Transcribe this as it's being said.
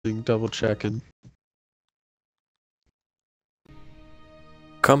double checking.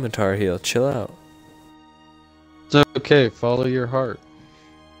 Commentar heel, chill out. It's okay, follow your heart.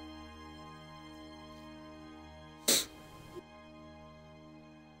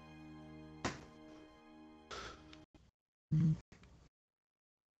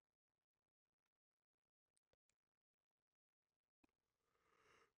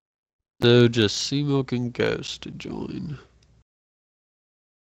 No, just C-Milk and Ghost to join.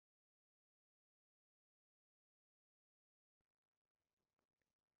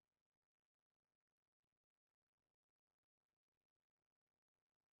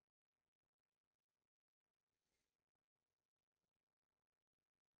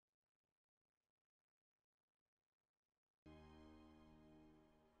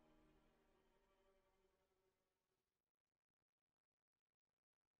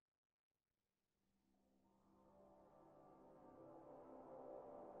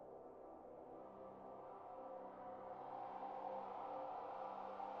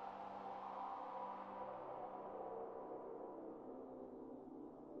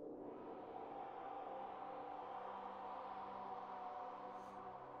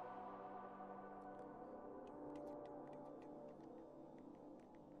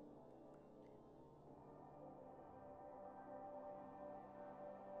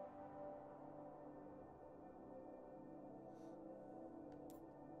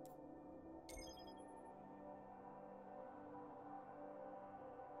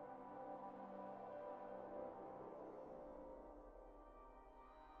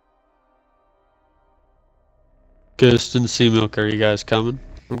 Ghost and C-Milk, are you guys coming?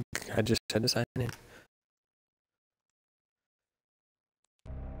 I just had to sign in.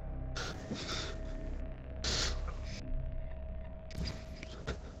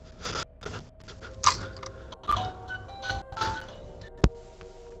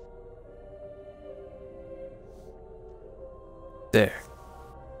 There.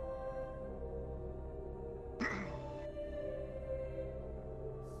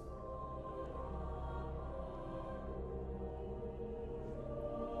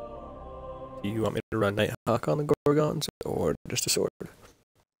 Do you want me to run Nighthawk on the Gorgons, or just a sword?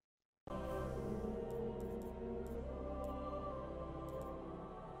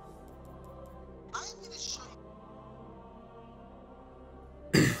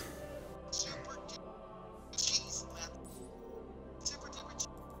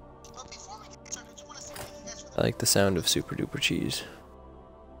 I like the sound of super duper cheese.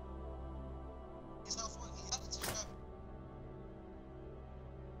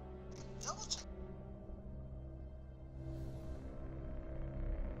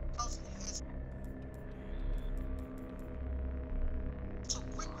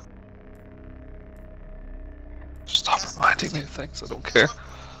 Stop reminding me of things, I don't care.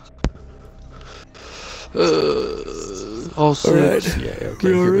 Also, Alright. yeah,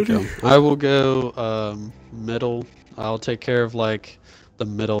 okay, here we go. I will go middle. I'll take care of like the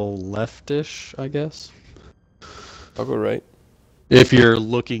middle leftish, I guess. I'll go right. If you're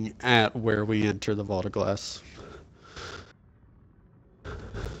looking at where we enter the vault of glass.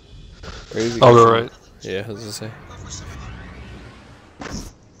 I'll go right. Yeah, I was gonna say.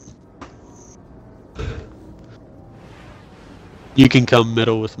 You can come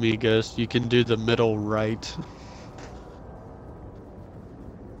middle with me, Ghost. You can do the middle right.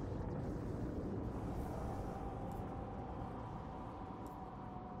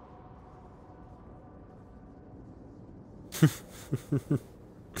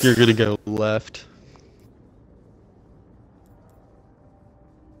 You're gonna go left.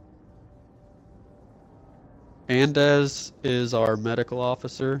 Andez is our medical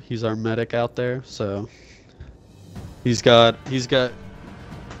officer. He's our medic out there, so he's got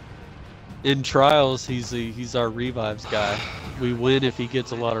in trials he's our revives guy. We win if he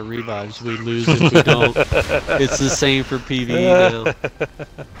gets a lot of revives. We lose if we don't. It's the same for PvE now.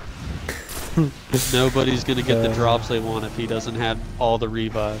 Nobody's gonna get the drops they want if he doesn't have all the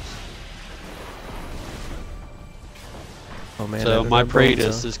revives. Oh man. So my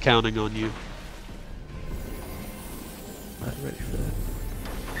Praetus is counting on you. Not ready for that.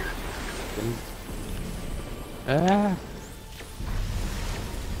 Ah.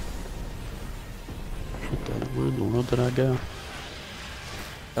 Where in the world did I go?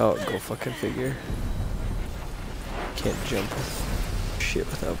 Oh, go fucking figure. Can't jump shit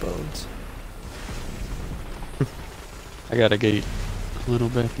without bones. I gotta get a little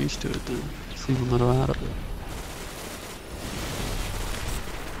bit used to it then. See a little out of it.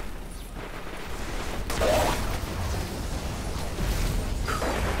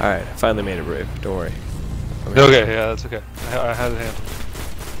 Alright, I finally made it brave. Don't worry. Okay, yeah, that's okay. I had it handled.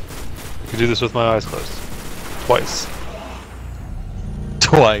 could do this with my eyes closed. Twice.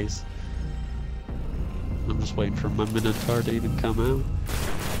 Twice. I'm just waiting for my Minotaur to even come out.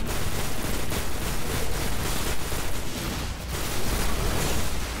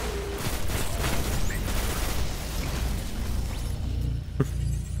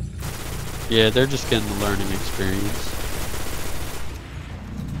 Yeah, they're just getting the learning experience.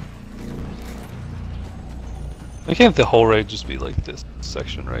 Why can't the whole raid just be like this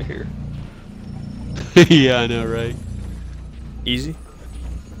section right here? Yeah, I know, right? Easy?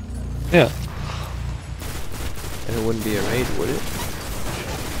 Yeah. And it wouldn't be a raid, would it?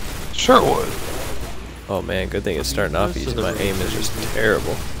 Sure it would. Oh man, good thing it's starting off Most of easy. the My aim is just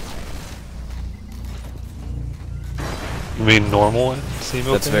terrible. You mean normal seem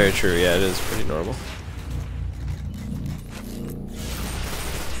okay? That's very true, yeah, it is pretty normal.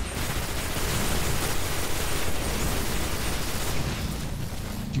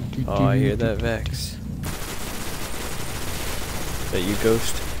 Oh, I hear that Vex. That you,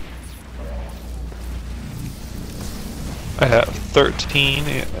 Ghost? I have 13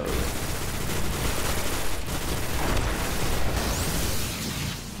 and...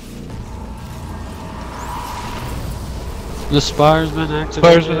 The spire's been activated.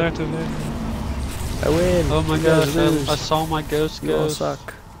 Spire's been activated. I win! Oh my You guys gosh, lose. I saw my ghost You all ghost.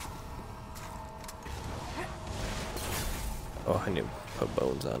 suck. Oh, I need to put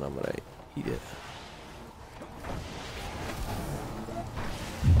bones on. I'm gonna eat it.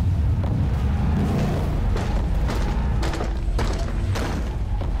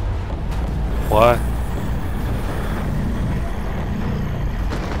 Why?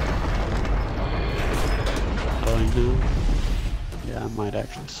 Oh, you do? Yeah, I might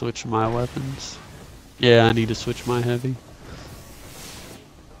actually switch my weapons. Yeah, I need to switch my heavy.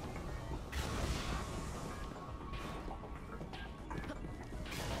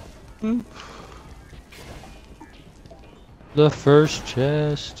 The first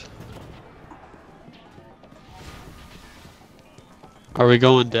chest. Are we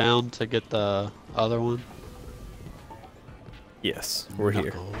going down to get the other one? Yes, we're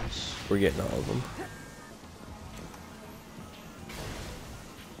here. Knuckles. We're getting all of them.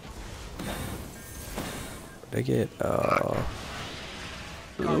 What did I get? Oh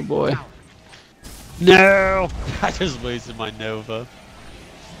boy. No! I just wasted my Nova.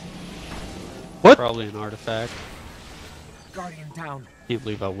 What? Probably an artifact. Guardian down. Can't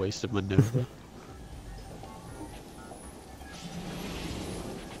believe I wasted my Nova.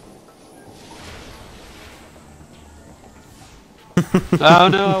 Oh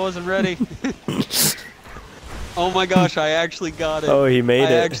no, I wasn't ready. Oh my gosh, I actually got it. Oh, he made it.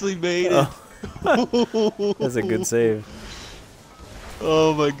 I actually made it. Oh. That's a good save.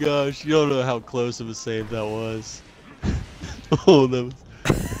 Oh my gosh, you don't know how close of a save that was. Oh, that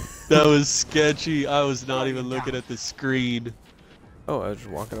was sketchy. I was not even looking at the screen. Oh, I was just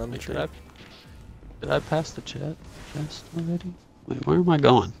walking on the tree. Did I pass the chest already? Wait, where am I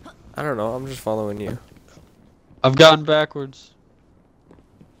going? I don't know. I'm just following you. I've gotten backwards.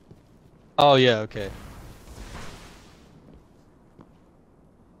 Oh yeah, okay.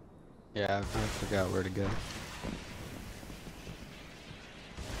 Yeah, I forgot where to go.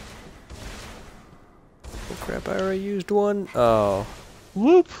 Oh crap! I already used one. Oh,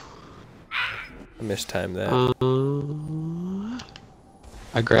 Whoop. I mistimed that.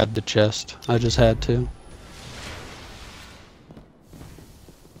 I grabbed the chest. I just had to.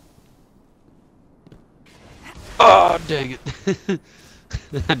 Oh dang it!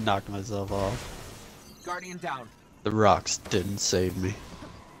 I knocked myself off. Guardian down. The rocks didn't save me.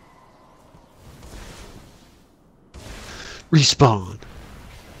 Respawn.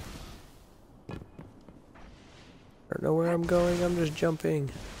 I don't know where I'm going. I'm just jumping.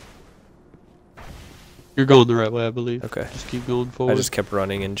 You're going the right way, I believe. Okay. Just keep going forward. I just kept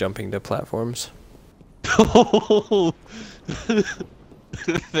running and jumping to platforms. I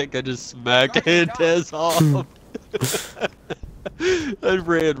think I just smacked Antez off. I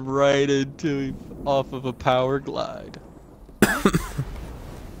ran right into him off of a power glide.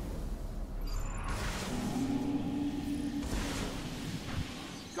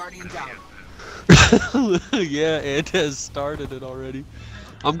 Guardian down. Yeah, Antez started it already.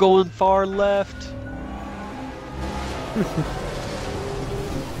 I'm going far left.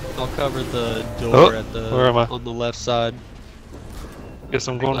 I'll cover the door at the where am I? on the left side. Guess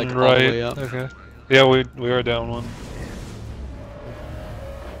I'm going Like, all the right. way up. Okay. Yeah, we are down one.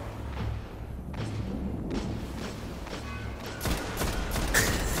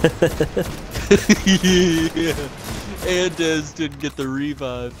 Yeah. Antez didn't get the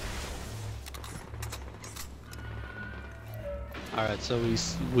revive. Alright, so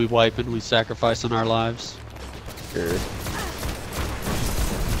we wipe and we sacrifice on our lives. Sure.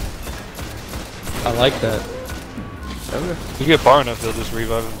 I like that. Okay. If you get far enough, he'll just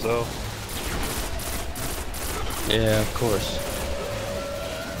revive himself. Yeah, of course.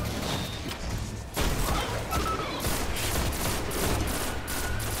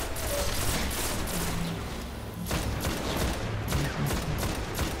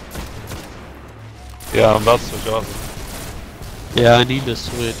 Yeah, I'm about to switch off. Yeah, I need to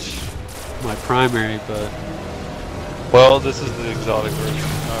switch my primary, but Well, this is the exotic version.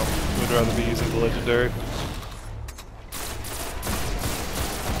 I would rather be using the legendary.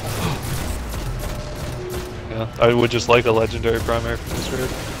 Yeah, I would just like a legendary primary for this raid.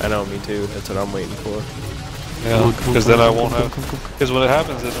 I know, me too. That's what I'm waiting for. Yeah, because then I won't have. Because what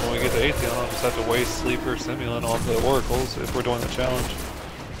happens is when we get to Atheon, I'll just have to waste Sleeper Simulant on the Oracles if we're doing the challenge.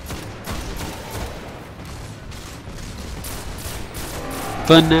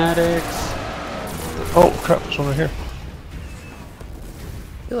 Fanatics. Oh crap! There's one right here.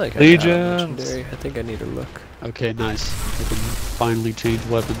 I feel like I Legions. got a legendary. I think I need to look. Okay, nice. I can finally change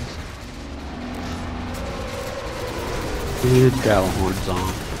weapons. And Galahorn's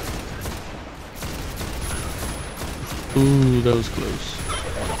on. Ooh, that was close.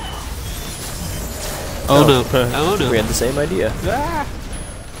 Oh no. Oh no. We had the same idea. Ah!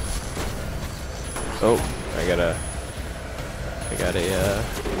 Oh, I got a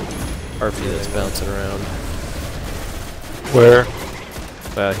RP that's bouncing around. Where?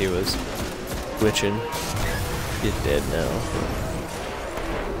 Well, he was glitching. He's dead now.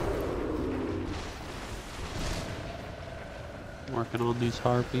 Working on these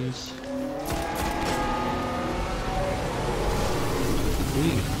harpies.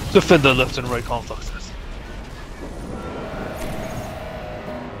 Defend the left and right complexes.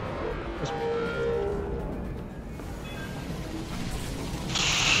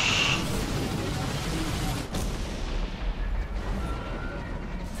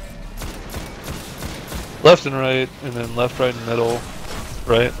 Left and right, and then left, right, and middle,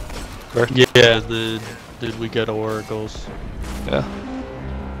 right? Correct? Yeah, and then we go to oracles. Yeah.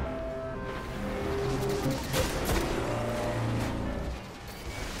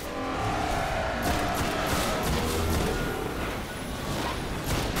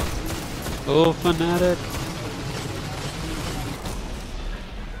 Oh, fanatic.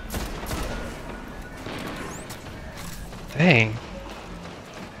 Dang.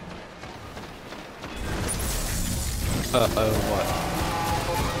 Uh-oh, what?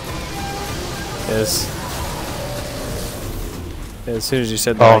 As soon as you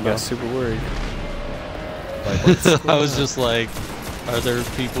said that, Oh, I no. got super worried. I was just like, are there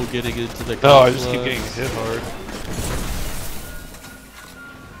people getting into the No, I just keep conflux? getting hit hard.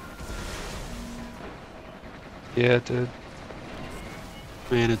 Yeah, it did.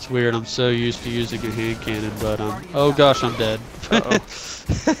 Man, it's weird. I'm so used to using a hand cannon, but oh gosh, I'm dead. Uh-oh.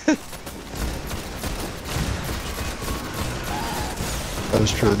 I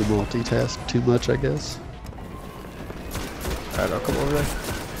was trying to multitask too much, I guess. Alright, I'll come over there.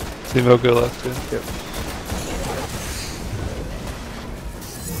 Team go left, yeah. Yep.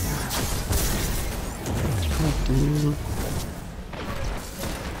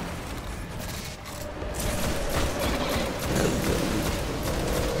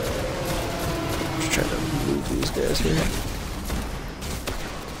 Just trying to move these guys here.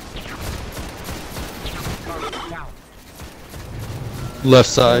 Down. Left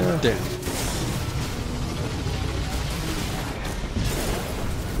side, down.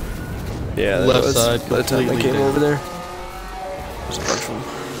 Yeah, that Left was side, by the time I completely came down. over there. There's a bunch of them.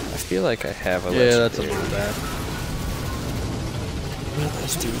 I feel like I have a Yeah, that's a legendary. little bad. What are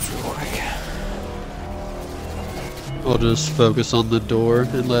those dudes real quick? I'll just focus on the door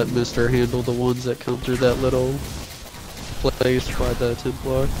and let Mr. handle the ones that come through that little place by the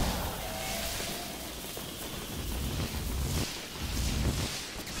Templar.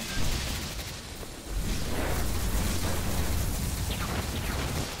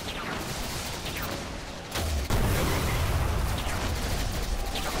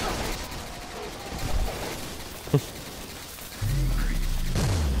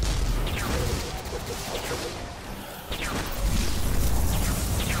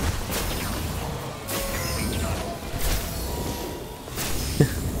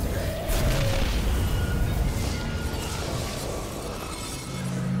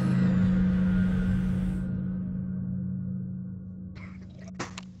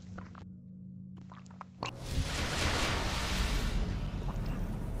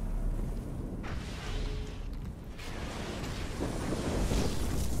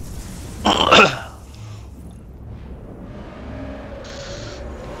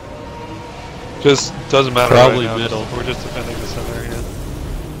 Just doesn't matter. Probably right now. middle. We're just defending the center.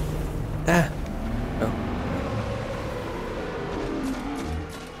 Yeah. Ah. Oh.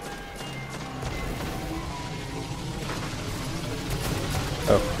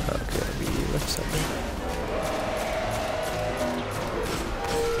 Oh, okay, I'll be left side.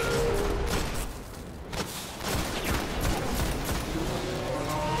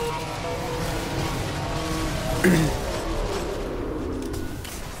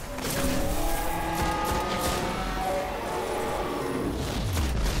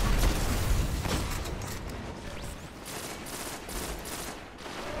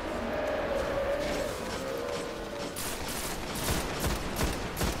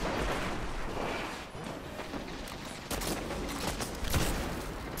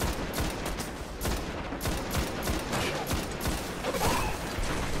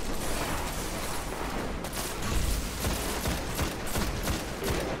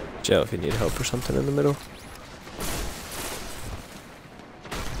 Joe, if you need help or something in the middle.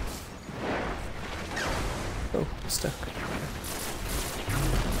 Oh, stuck.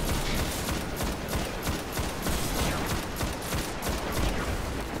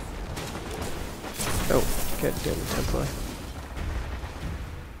 Oh, god damn it, Templar.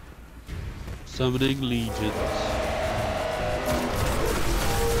 Summoning legions.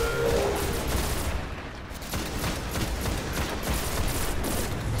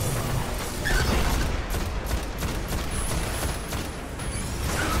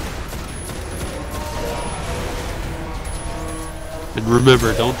 And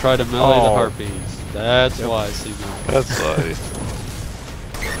remember, don't try to melee the Oh. harpies. That's why, Seymour. That's why.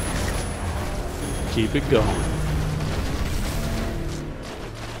 Keep it going.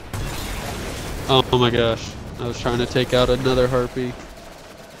 Oh my gosh. I was trying to take out another harpy.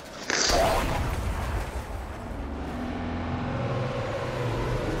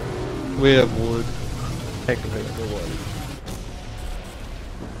 We have wood. Technically, number one.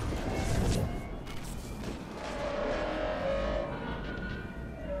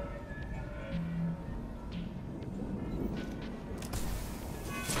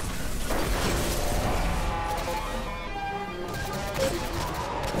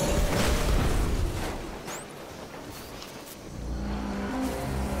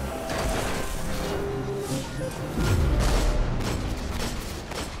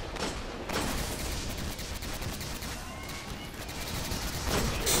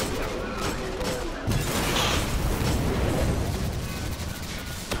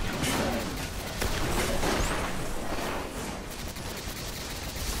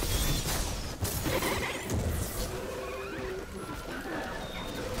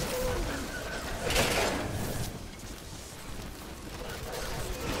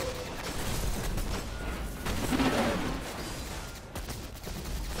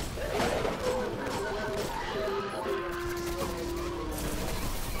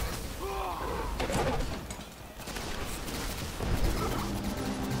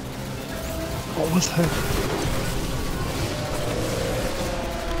 What was that?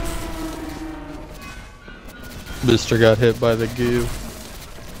 Mister got hit by the goo.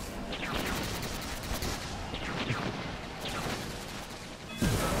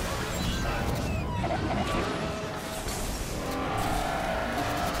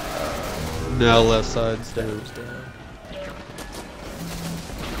 Now left side's down.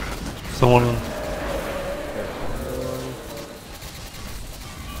 Someone.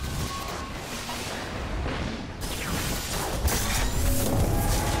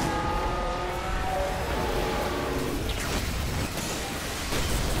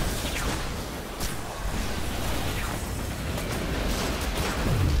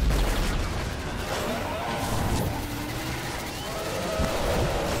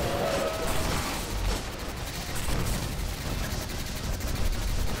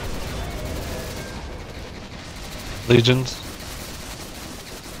 Legions.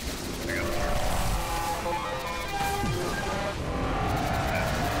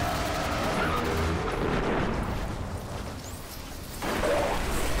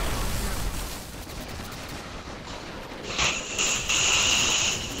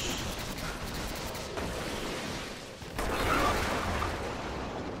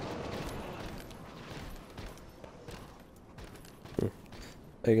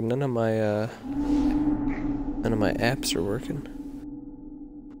 Like none of my apps are working.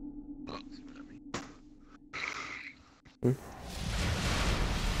 Hmm?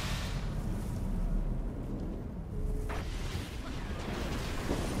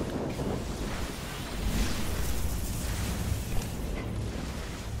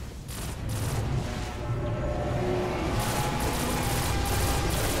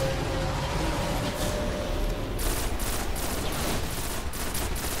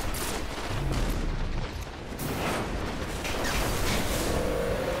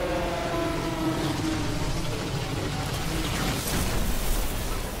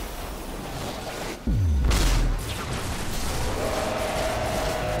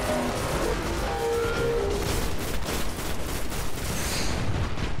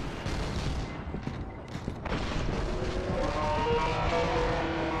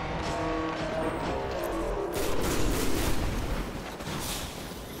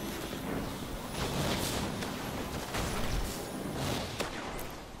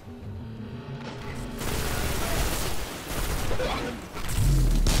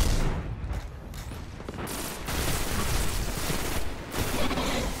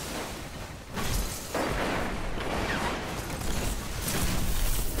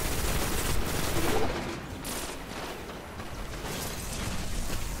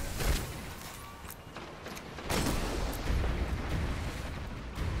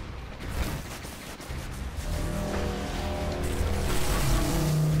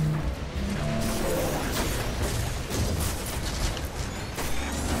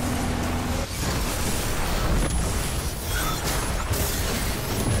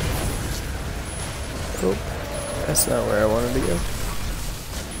 That's not where I wanted to go.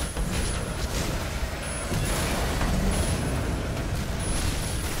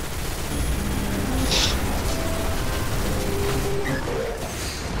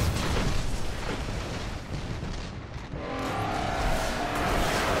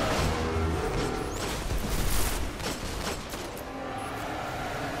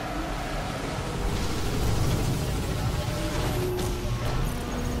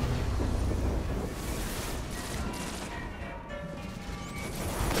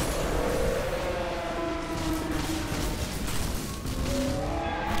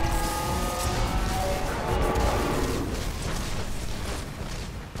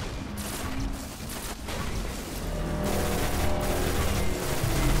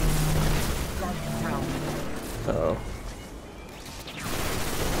 Guardian down. Uh-oh.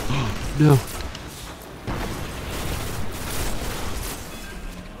 No.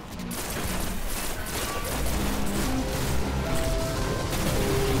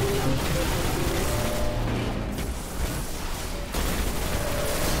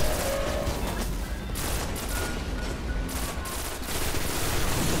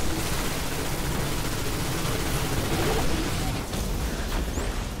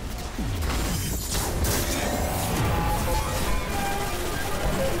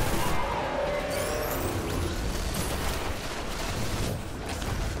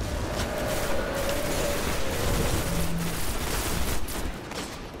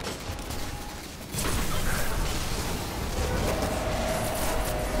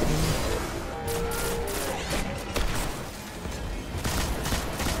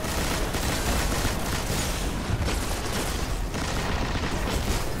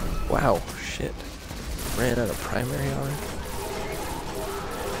 Wow, shit. Ran out of primary arm.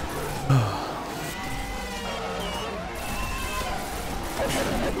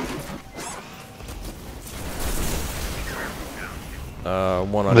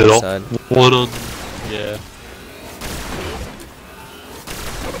 One on Middle. each side. One on. Yeah.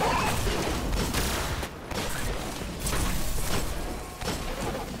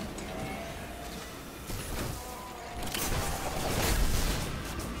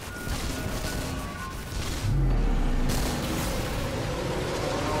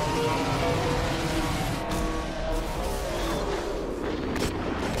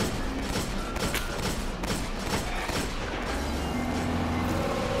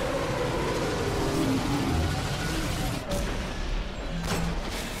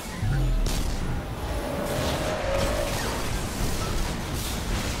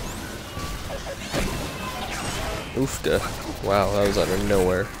 Oofda. Wow, that was out of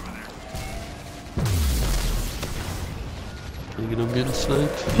nowhere. Thinking I'm getting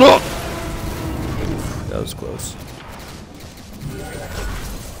sniped? That was close.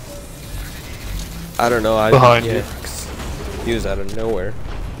 I don't know. Behind you. 'Cause he was out of nowhere.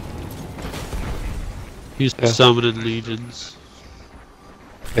 He's Yeah. summoning legions.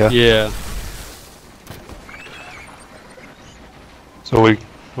 Yeah. Yeah. So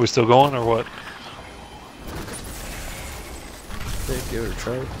we still going or what? Hey, give it a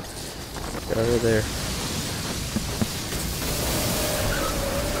try. Get over there.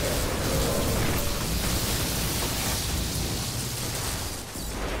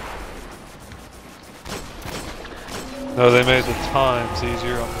 No, they made the times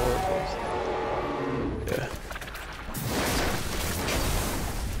easier on the oracles. Yeah.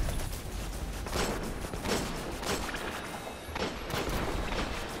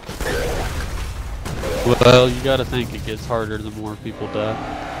 Well, you gotta think it gets harder the more people die.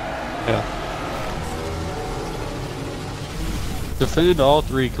 Yeah. Defend all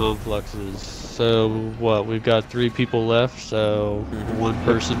three complexes. So what? We've got 3 people left, so 1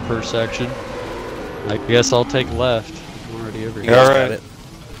 person per section. I guess I'll take left. I'm already over here. Yeah, Got alright. it.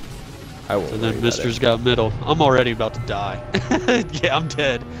 I won't. And worry then about Mister's it. got middle. I'm already about to die. Yeah, I'm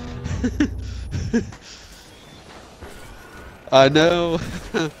dead. I know.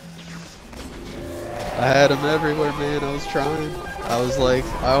 I had him everywhere, man. I was trying. I was like,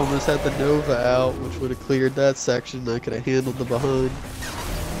 I almost had the Nova out, which would have cleared that section. I could have handled the behind.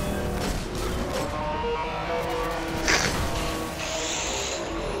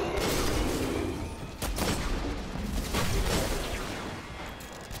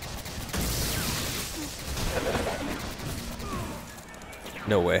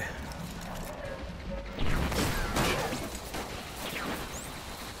 No way.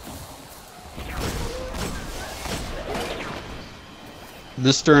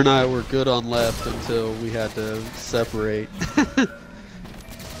 Mister and I were good on left until we had to separate.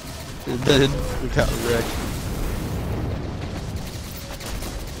 And then we got wrecked.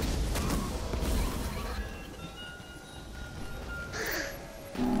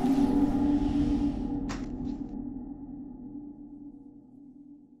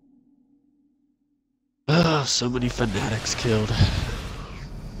 Oh, so many fanatics killed.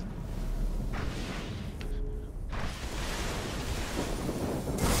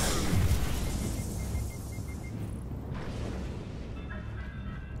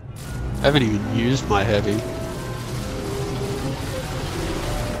 I haven't even used my heavy.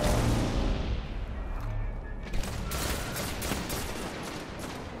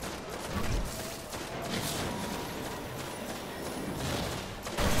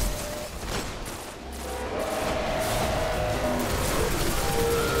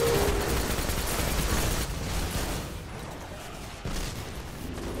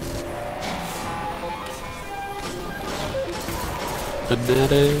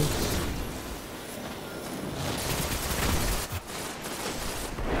 Fanatics.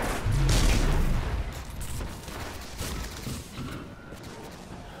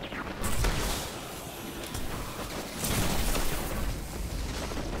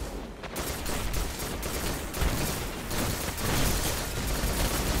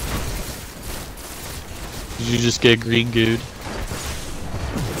 Did you just get green gooed?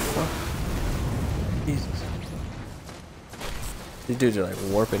 Jesus. These dudes are like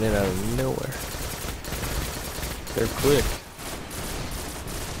warping in out of nowhere. They're quick.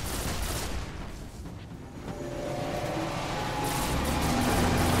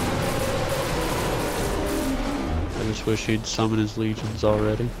 I just wish he'd summon his legions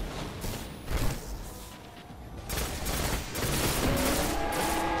already.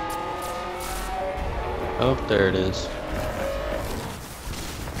 Oh, there it is.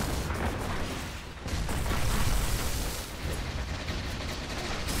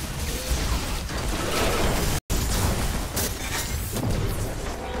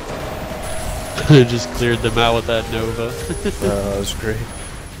 Just cleared them out with that Nova. That was great.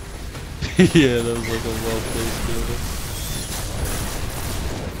 Yeah, that was like a well-placed Nova.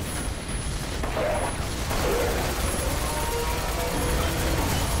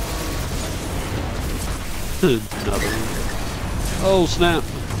 Another one. Oh snap!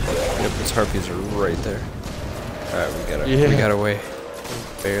 Yep, his harpies are right there. Alright, we Yeah. got away.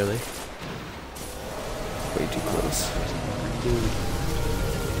 Barely. Way too close.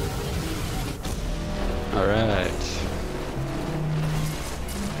 Alright.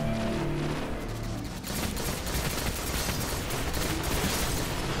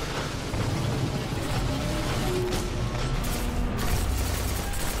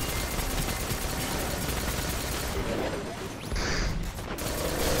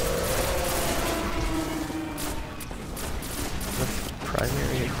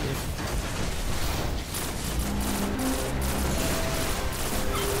 Primary again.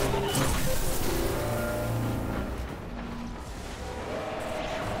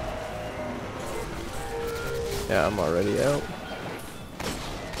 Yeah, I'm already out.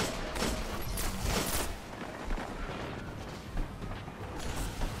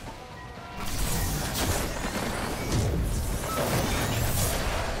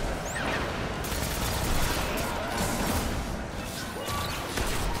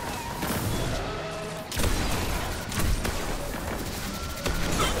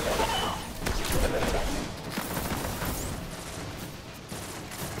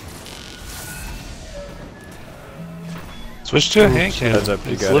 Switch to a hand cannon. Heads up,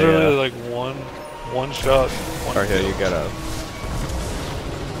 you It's got literally a, like one shot. One Right here, kill. you got a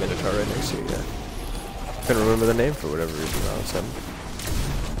Minotaur right next to you, yeah. Couldn't remember the name for whatever reason all of a sudden.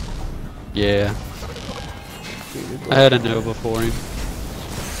 Yeah. I had a Nova for him.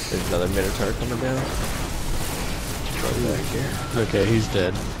 There's another Minotaur coming down. Right back here. Okay, he's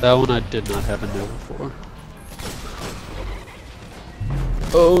dead. That one I did not have a Nova for.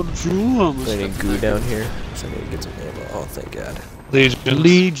 Oh, Jewel almost Any got goo that. down here? So I need to get some ammo. Oh, thank God.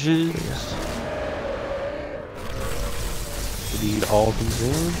 Legions. We need all these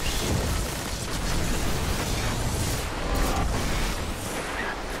orbs.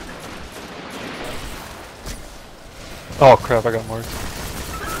 Oh crap! I got marked.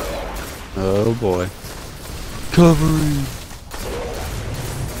 Oh boy. Covering.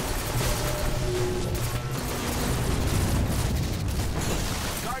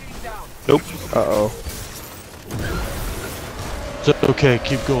 Nope. Uh-oh. It's okay,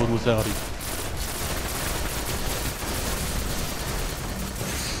 keep going without him.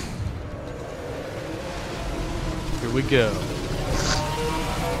 Here we go.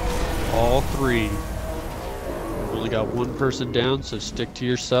 All three. We've only got one person down, so stick to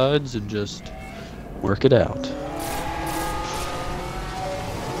your sides and just work it out.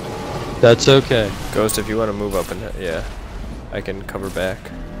 That's okay. Ghost, if you want to move up and yeah, I can cover back.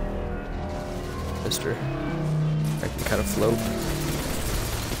 Mister. I can kind of float.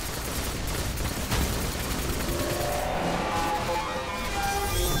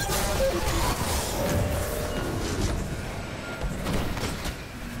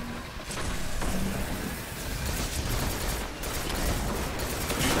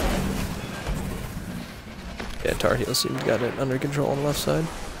 Yeah, Tar Heel seems to got it under control on the left side.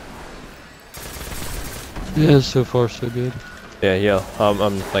 Yeah, so far so good. Yeah. I'm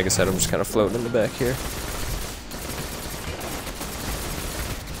like I said, I'm just kind of floating in the back here.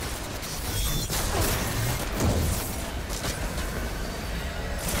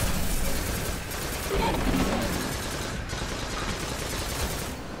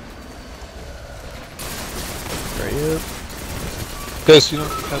 Hurry up. Guys, you don't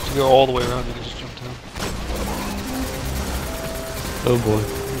have to go all the way around, you can just jump down. Oh boy.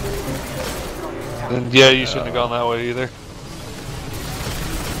 And yeah, you shouldn't have gone that way either.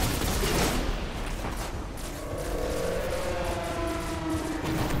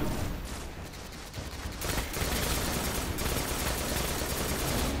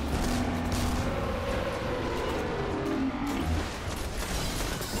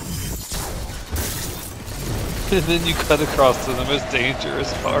 And then you cut across to the most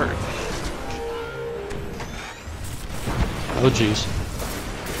dangerous part. Oh jeez.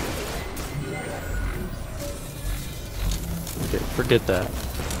 Okay, forget that.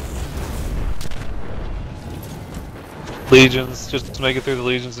 Legions, just to make it through the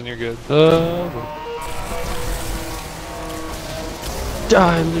legions and you're good.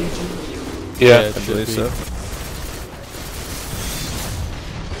 Die, Legion. Yeah, it I should believe be. so.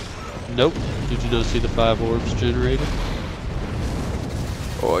 Nope. Did you not see the 5 orbs generated?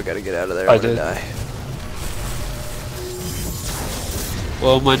 Oh, I gotta get out of there. I I'm gonna did. die.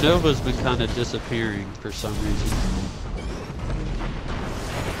 Well, my Nova's been kind of disappearing for some reason.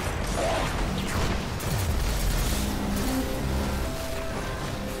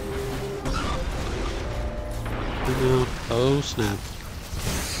 Oh snap.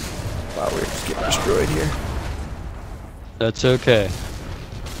 Wow, we're just getting destroyed here. That's okay.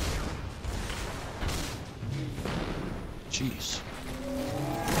 Jeez.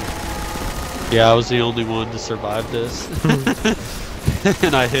 Yeah, I was the only one to survive this.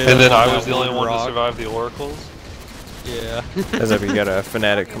 And I hit. and then him on I was that the only one to rock. survive the oracles. Yeah. As if you got a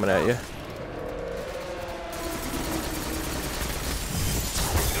fanatic coming at you.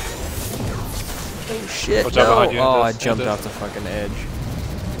 Oh shit! Watch out No. behind you, Oh, I Andes. jumped Andes. off the fucking edge.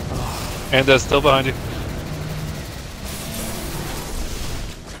 And that's still behind you.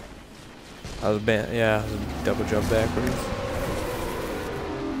 I was yeah, I was a double jump backwards.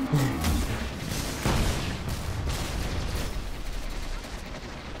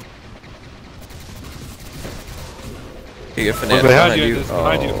 You get fanatic behind behind you, you. Andes,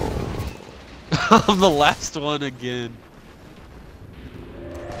 behind you. I'm the last one again.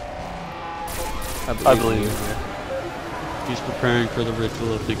 I believe you. you. He's preparing for the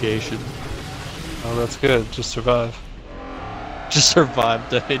ritual of negation. Oh, that's good. Just survive. Just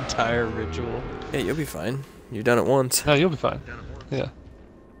survived the entire ritual. Hey, you'll be fine. You've done it once. No, you'll be fine. Yeah.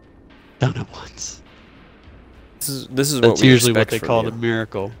 Done it once. This is what That's we usually what expect they from call you. a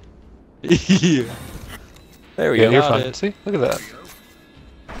miracle. Yeah. There we Yeah, go. you're Got fine. it. See? Look at that.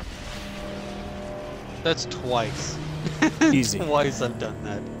 That's twice. Easy. Twice I've done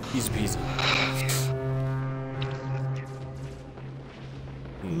that. Easy peasy.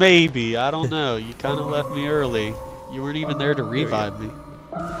 Maybe, I don't know. You kind of left me early. You weren't even there to revive me.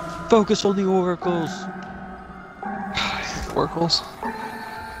 Focus on the oracles. Oracles?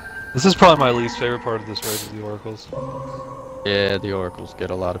 This is probably my least favorite part of this raid, is the oracles. Yeah, the oracles get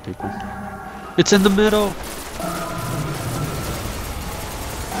a lot of people. It's in the middle.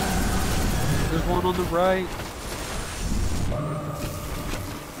 There's one on the right.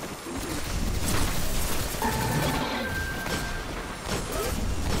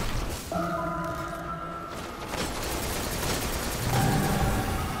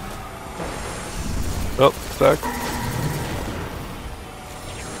 Oh, back.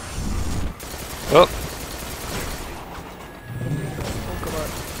 Oh,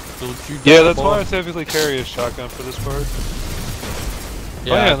 Don't you yeah, die, that's boy. why I typically carry a shotgun for this part.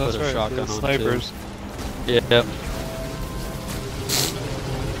 Yeah, Oh, yeah, I that's put a right. shotgun The on snipers. too. Yep.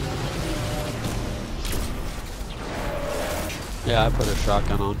 Yeah, I put a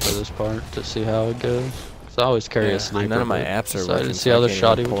shotgun on for this part to see how it goes. Cause I always carry Yeah, a sniper. none of my but apps are so I working. didn't see so how I the can't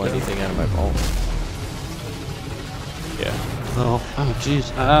shot even would pull go. anything out of my vault. Yeah. Oh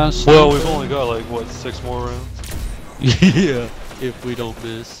jeez. Well, we've only got like, what, 6 more rounds? Yeah, if we don't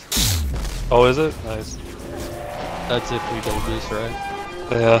miss. Oh, is it? Nice. That's if we don't miss, right?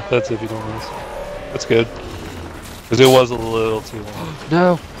 Yeah, that's if you don't miss. That's good. Because it was a little too long.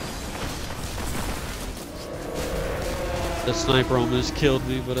 No. The sniper almost killed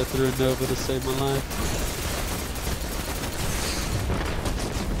me, but I threw a Nova to save my life.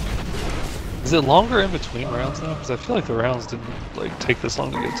 Is it longer in between rounds now? Because I feel like the rounds didn't like take this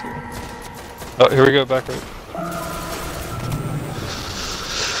long to get to. Oh, here we go, back right.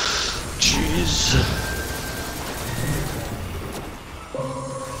 Jeez.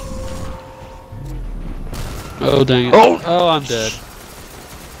 Oh dang it. Oh, I'm dead.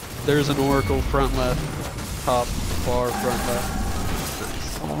 There's an Oracle front left. Top far front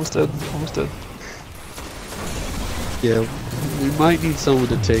left. Almost dead. Almost dead. Yeah, we might need someone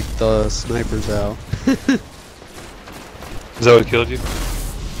to take the snipers out. Is that what killed you?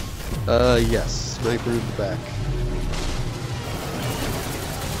 Yes. Sniper in the back.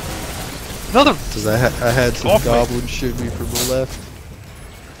 Another! Cause I had some goblins shoot me from the left.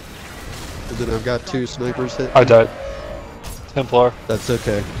 And then I've got 2 snipers hit. I died. Templar. That's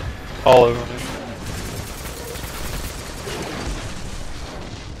okay. All over me.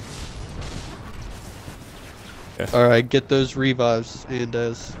 Alright, get those revives, and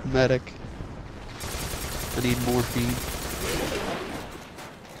as medic. I need morphine.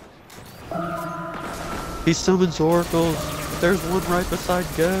 He summons oracles. There's one right beside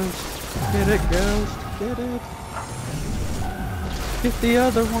Ghost. Get it, Ghost. Get it. Get the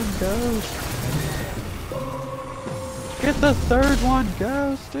other one, Ghost. Get the third one,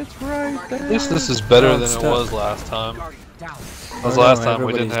 Ghost. It's right there. At least this is better than it was last time. Because last time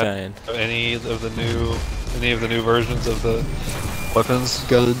we didn't have any of the new versions of the weapons.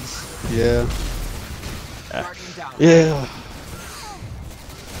 Guns. Yeah. Yeah.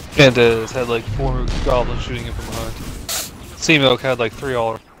 Candace had like 4 goblins shooting him from behind. Seamilk had like 3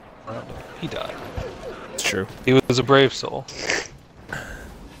 all around him. He died. It's true. He was a brave soul.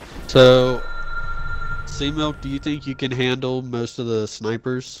 So, Seamilk, do you think you can handle most of the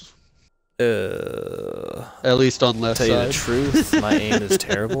snipers? At least on left tell side. you the truth, my aim is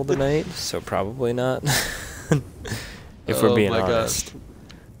terrible tonight, so probably not. If we're being honest.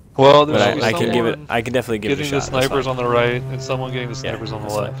 Well, But there's I can give it. I can definitely give it a getting shot. the snipers on the right and someone getting the snipers on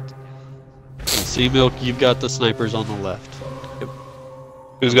the left. Seamilk, you've got the snipers on the left.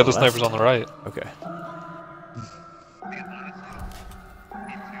 Who's got the snipers on the right? Okay.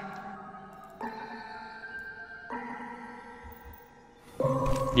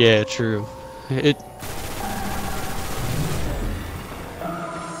 Yeah, true. It.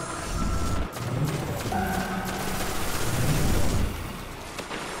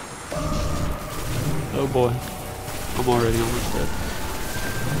 Oh boy, I'm already almost dead.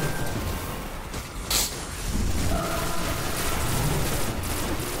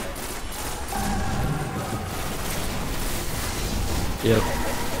 Yep.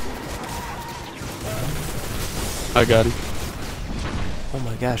 I got him. Oh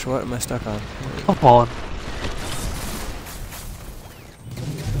my gosh, what am I stuck on? Come on.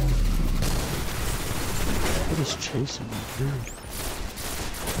 What is chasing me, dude?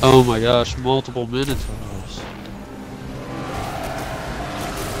 Oh my gosh, multiple Minotaurs.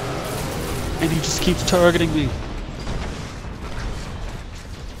 And he just keeps targeting me.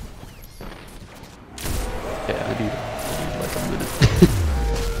 Yeah, I need like a minute.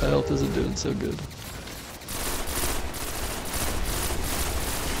 My health isn't doing so good.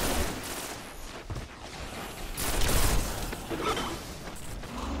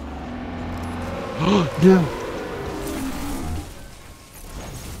 No!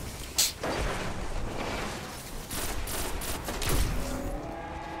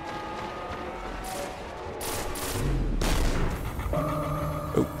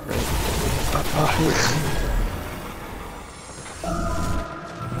 Oh, right.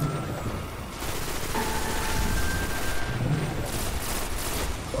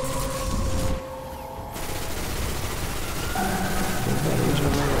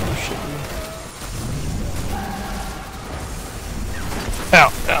 Ow,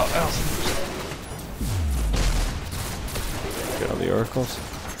 ow, ow. Get all the oracles.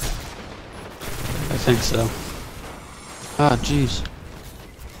 I think so. Ah, jeez.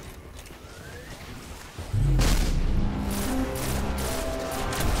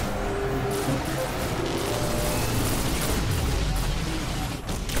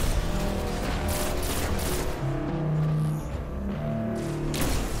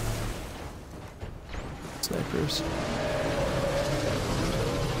 Snipers.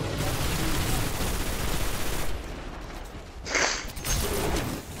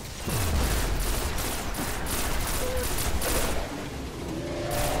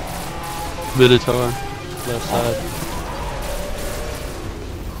 Minotaur, left side.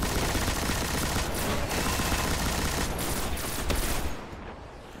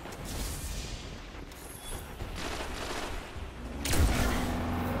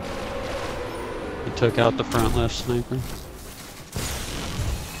 He took out the front left sniper.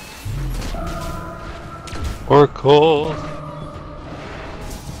 Oracle.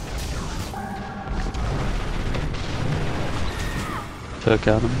 Took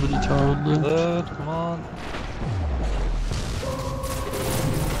out a Minotaur on that. Load, come on.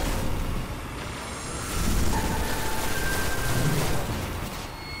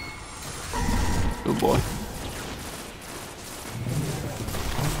 Oh boy.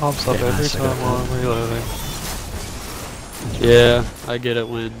 Pops up every time while I'm reloading. Yeah, I get it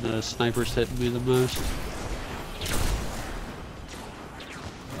when the sniper's hitting me the most.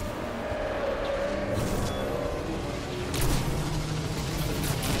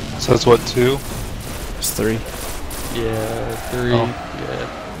 So it's what, 2? It's 3. Yeah, 3. Oh.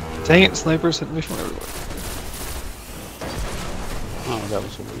 Yeah. Dang it, snipers hitting me from everywhere. Oh, that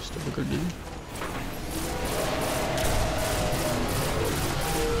was a waste of a grenade.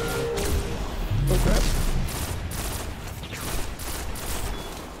 Oh crap.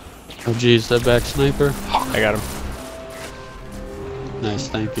 Oh geez, that back sniper. I got him. Nice,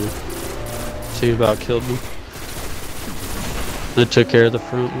 thank you. See, about killed me. That took care of the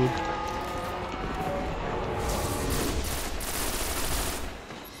front one.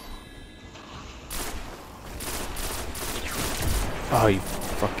 Oh, you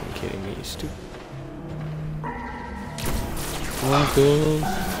fucking kidding me, you stupid. Waffles.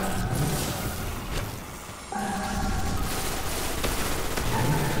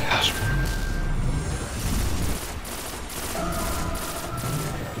 Gosh.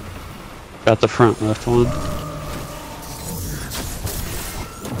 Got the front left one.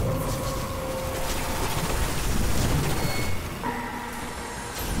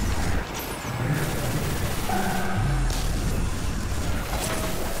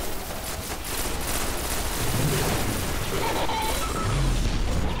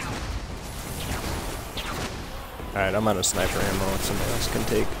 Alright, I'm out of sniper ammo if somebody else can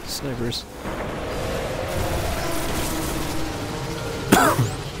take snipers.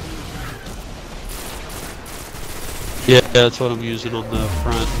 Yeah, that's what I'm using on the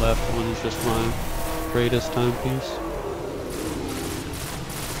front left one. Is just my greatest timepiece.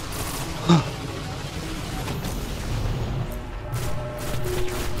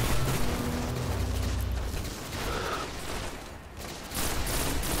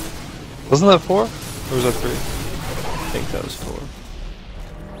 Wasn't that 4? Or was that 3? I think that was 4.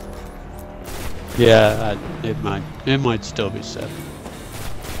 Yeah, it might still be 7.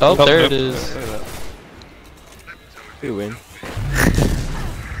 Oh, there it is. We win.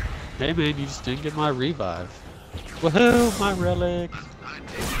 Hey man, you just didn't get my revive. Woohoo, my relic.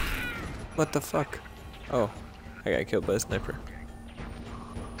 What the fuck? Oh, I got killed by a sniper.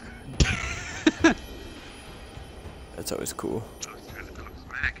 That's always cool.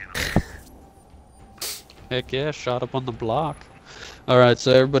 Heck yeah, shot up on the block. Alright,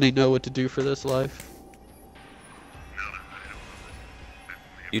 so everybody know what to do for this life?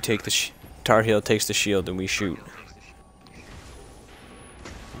 You take the Tar Heel takes the shield and we shoot.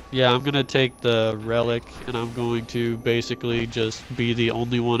 Yeah, I'm gonna take the relic and I'm going to basically just be the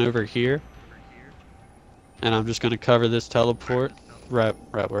only one over here. And I'm just gonna cover this teleport right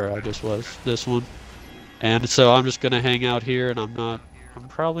where I just was, this one. And so I'm just gonna hang out here and I'm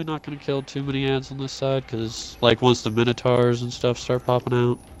probably not gonna kill too many ads on this side because like once the Minotaurs and stuff start popping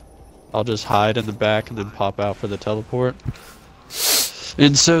out, I'll just hide in the back and then pop out for the teleport.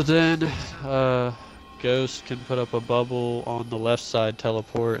 And so then Ghost can put up a bubble on the left side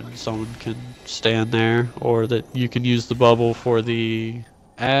teleport and someone can stand there, or that you can use the bubble for the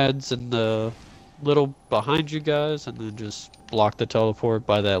ads and the little behind you guys and then just block the teleport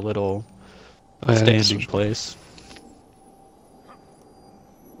by that little standing place.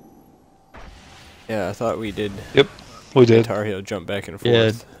 Yeah, I thought we did. Yep, we did. Tar Heel jump back and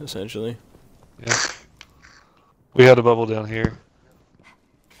forth, essentially. Yeah. We had a bubble down here.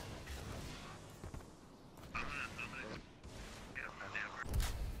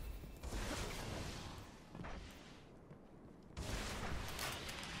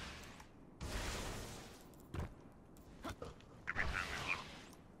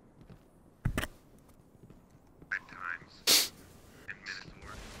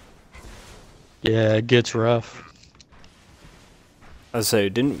 Yeah, it gets rough. I say,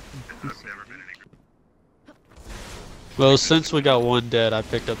 didn't. Well, since we got one dead, I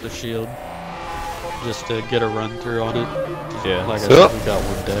picked up the shield just to get a run through on it. Yeah. Like I said, we got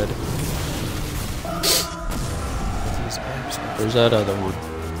one dead. There's that other one.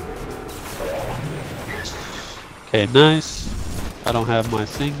 Okay, nice. I don't have my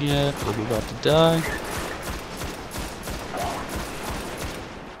thing yet. I'm about to die.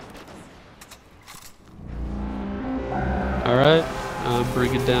 Alright, I'm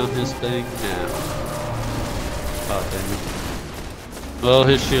bringing down his thing now. Oh, dang it. Well,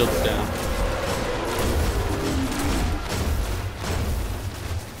 his shield's down.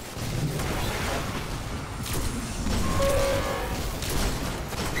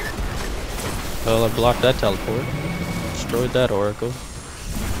 Well, I blocked that teleport. Destroyed that oracle.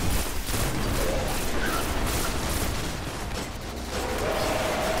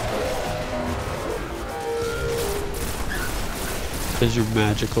 Because you're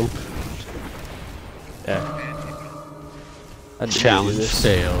magical. Yeah. Challenge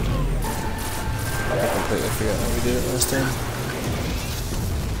failed. I completely forgot how we did it last time.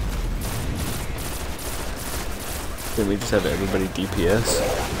 Did we just have everybody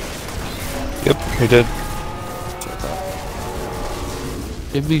DPS? Yep, we did.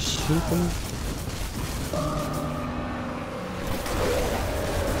 Give me super.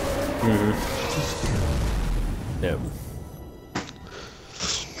 Yep.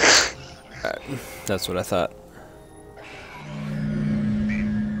 That's what I thought.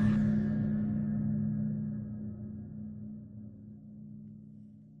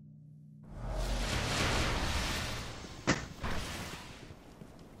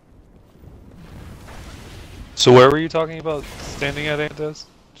 So where were you talking about standing at, Andes?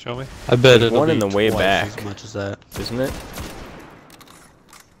 Show me. I bet There's it'll one be in the way twice back. as much as that. Isn't it?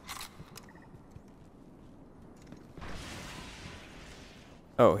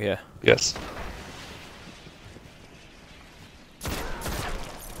 Oh, yeah. Yes.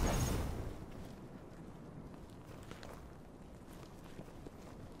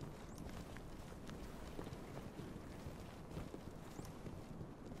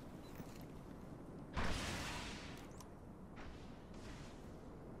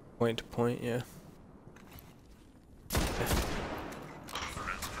 Point to point, yeah.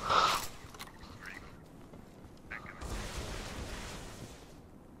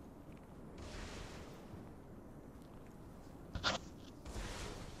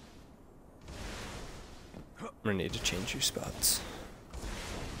 I'm gonna need to change your spots.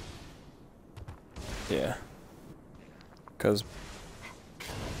 Yeah. 'Cause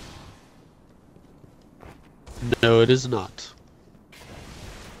No, it is not.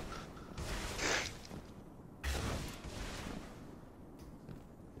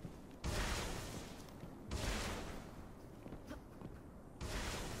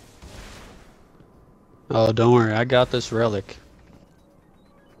 Oh, don't worry, I got this relic.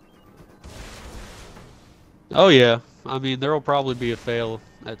 Oh yeah, I mean there will probably be a fail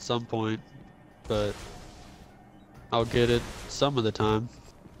at some point, but I'll get it some of the time.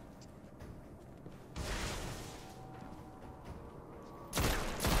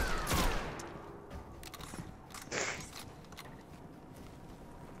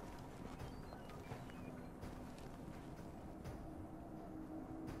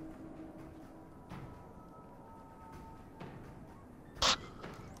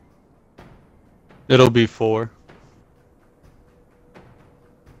 It'll be 4.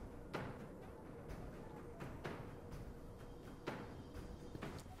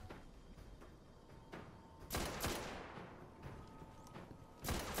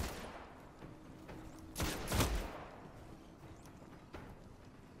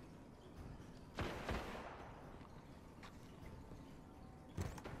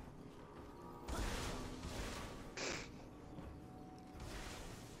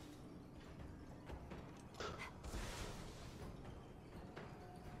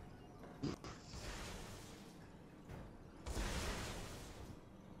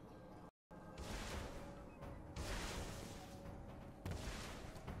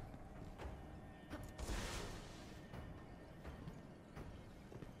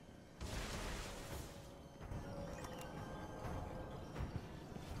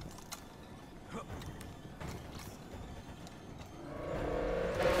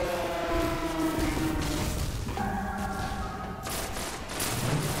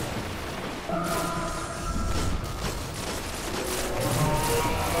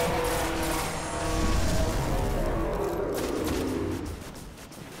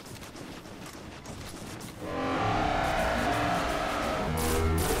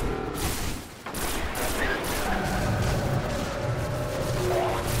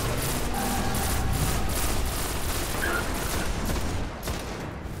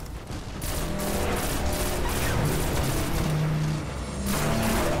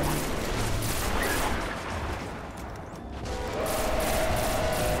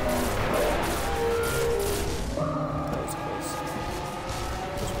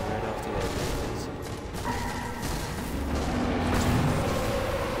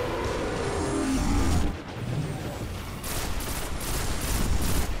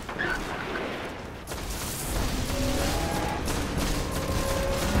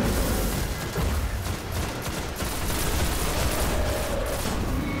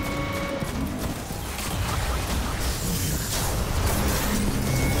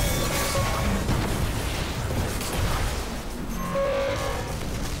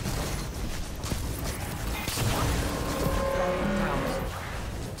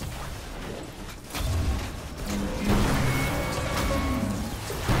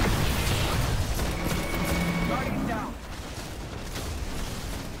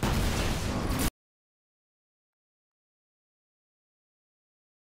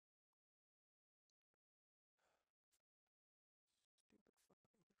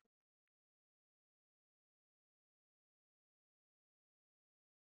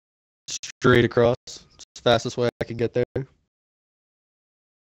 straight across. It's the fastest way I can get there.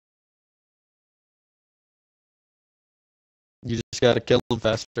 You just gotta kill them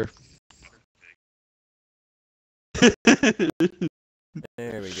faster.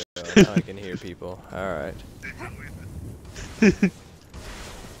 There we go. Now I can hear people. Alright.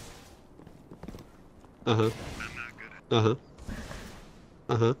 Uh-huh. Uh-huh.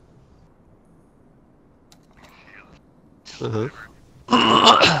 Uh-huh. Uh-huh.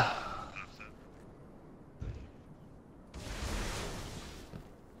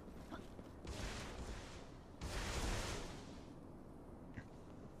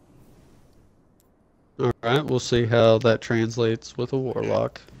 Alright, we'll see how that translates with a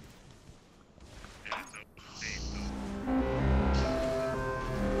warlock.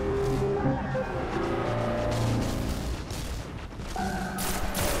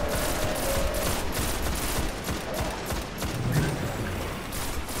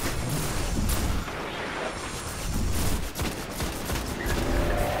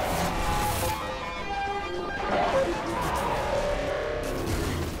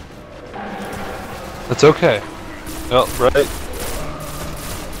 It's okay. Oh, right.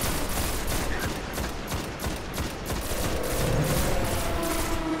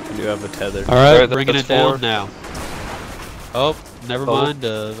 You do have a tether. Alright, bringing it down now. Oh, never mind.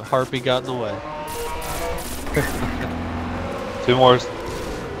 Harpy got in the way. 2 more.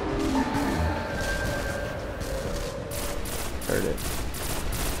 Heard it.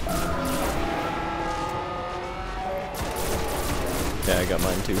 Yeah, I got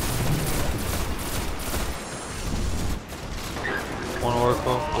mine too. 1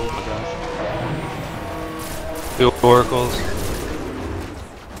 oracle. Oh my gosh. 2 oracles.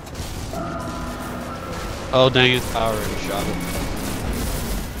 Oh dang it, I already shot it.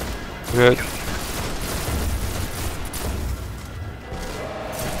 Good.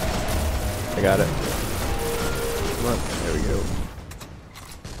 I got it. Come on, there we go.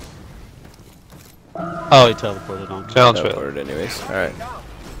 Oh, he teleported on me. Challenge Teleported anyways. Alright.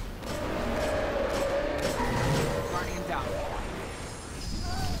 Guardian down.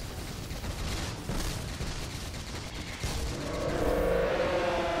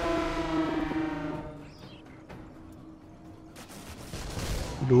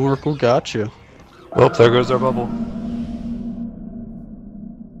 The Oracle got you. Well, there goes our bubble.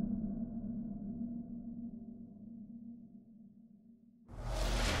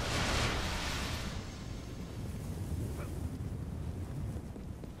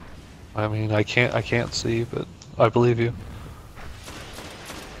 I mean, I can't see, but I believe you.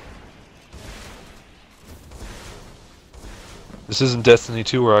 This isn't Destiny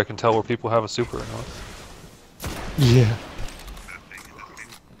 2 where I can tell where people have a super or not. Yeah.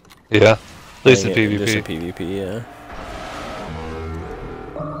 Yeah, at least in Just in PvP. PvP, yeah.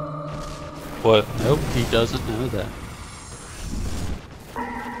 What? Nope, he doesn't know that.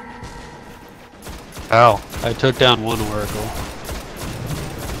 How? I took down 1 Oracle.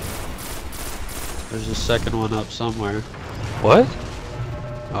 There's a second one up somewhere. What?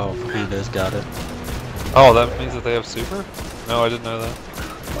 Oh, Panda's got it. Oh, that means that they have super? No, I didn't know that.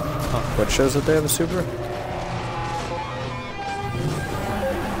 What shows that they have a super?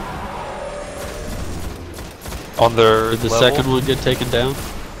 On their Did the level? second one get taken down?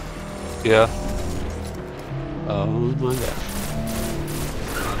 Yeah. Oh my gosh.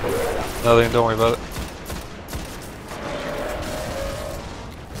 Nothing, don't worry about it.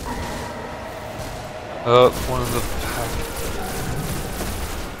 One of the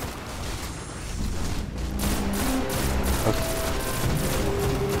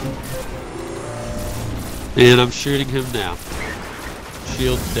And I'm shooting him now.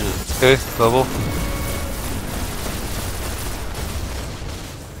 Shield's down. Okay, bubble.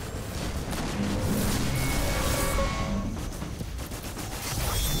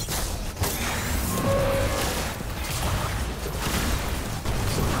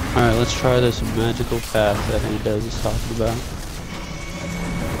 Alright, let's try this magical path that Andes is talking about.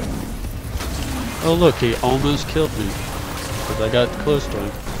 Oh look, he almost killed me. Because I got close to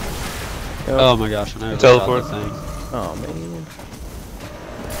him. Oh my gosh, I never Teleport. shot the thing. Oh man.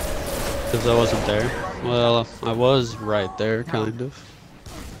 Because I wasn't there. Well, I was right there, kind of.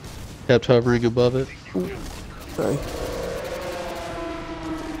 Kept hovering above it. Sorry.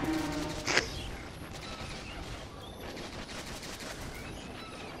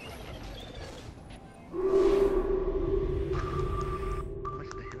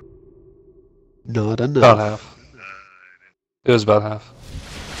 Not enough. About half. It was about half.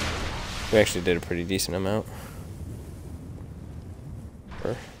 We actually did a pretty decent amount.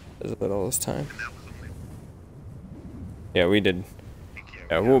 Or is it all this time? Yeah, we did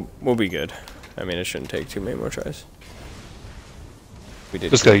Yeah, we'll be good. I mean, it shouldn't take too many more tries. We did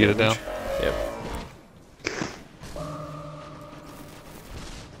just gotta get it down. Yep.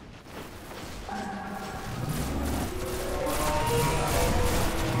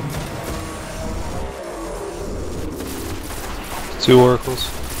 Two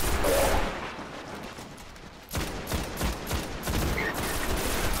oracles.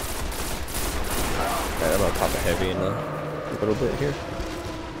 Alright, I'm gonna pop a heavy in a little bit here.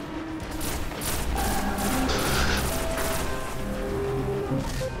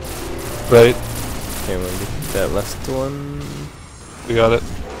 Right. Okay, we'll get that last one. We got it.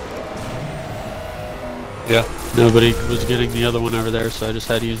 Yeah. Nobody was getting the other one over there, so I just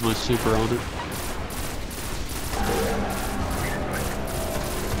had to use my super on it.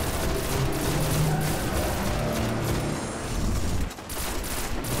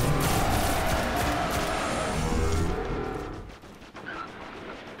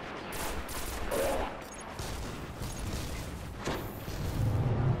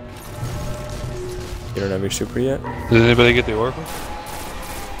 You don't have your super yet? Did anybody get the oracle?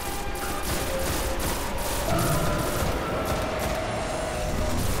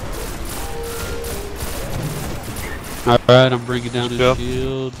 Alright, I'm bringing down his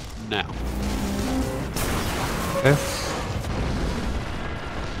shield now. Okay.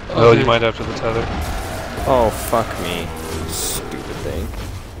 Oh, you might after the tether. Oh, fuck me. Stupid thing.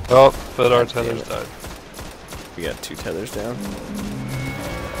 Oh, but our tethers died. We got 2 tethers down.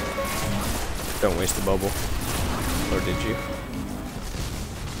 Don't waste the bubble. Or did you?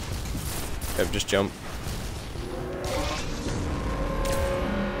 Yep, just jump.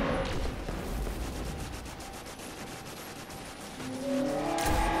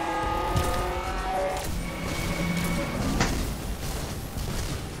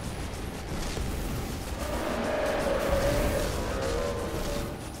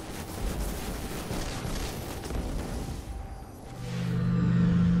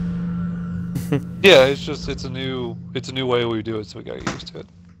 Yeah, it's a new way we do it, so we got used to it.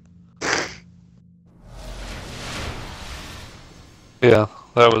 Yeah,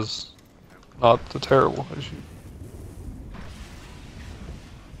 that was not a terrible issue.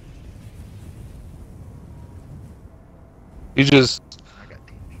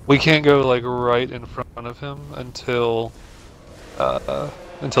 We can't go like right in front of him until the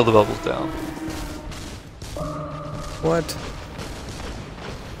bubble's down. What?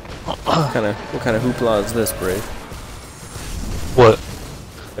 What kind of hoopla is this, Brave? What?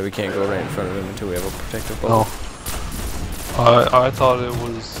 That we can't go right in front of him until we have a protective bubble. Oh. I thought it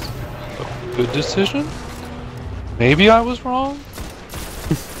was a good decision. Maybe I was wrong.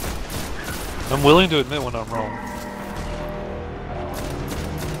 I'm willing to admit when I'm wrong.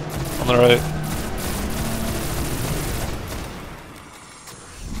 On the right.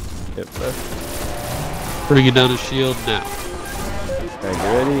 Yep, left. Bringing down his shield now. Alright, you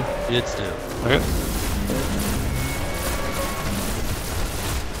ready? It's down. Okay.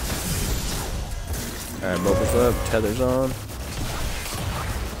 Alright, bubbles up, tethers on.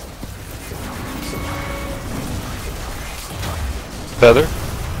 Feather.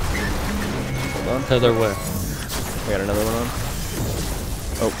 Hold on. Tether where? We got another one on.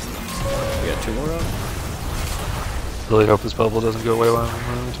 Oh. We got 2 more on. Really hope this bubble doesn't go away while I'm in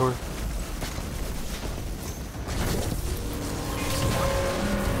my inventory.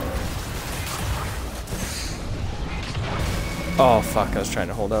 Oh fuck, I was trying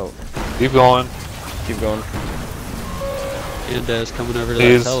to hold out. Keep going. Keep going. And coming over to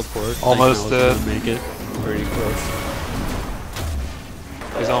He's that teleport. almost dead. Make it. Pretty close.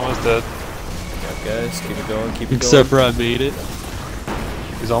 He's almost dead. Yeah, guys, keep it going, keep it Except going. for I made it.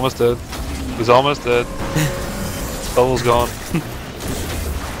 He's almost dead. He's almost dead. Bubble's gone.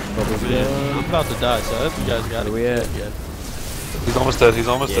 Bubbles Man, down. I'm about to die, so I hope you guys got it. Where we at? Yet. He's almost dead. He's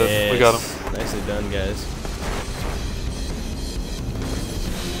almost dead. We got him. Nicely done, guys.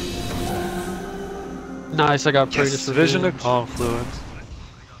 Nice, I got Yes, Vision of Confluence.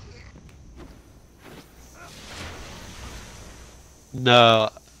 No,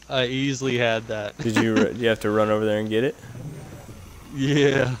 I easily had that. Did you have to run over there and get it?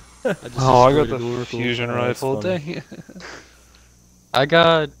 Yeah. I I got the Oracle. fusion Oh, that's rifle. funny. Dang it. I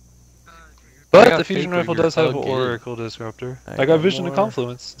got The fusion rifle Fake does have Rigger, Oracle Disruptor. I I got got Vision more. of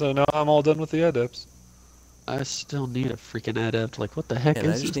Confluence, so now I'm all done with the adepts. I still need a freaking adept. Like, what the heck Man, I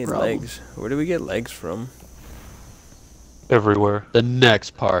is just this need problem? legs. Where do we get legs from? Everywhere. The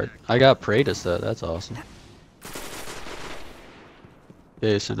next part. I got Praetus though. That's awesome.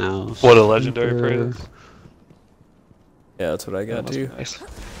 Okay, so now. What a legendary Super- Praetus. Yeah, that's what I got That must be too. nice.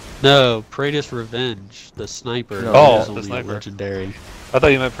 No, Praetus Revenge, the sniper. No, is Oh, the only sniper. legendary. I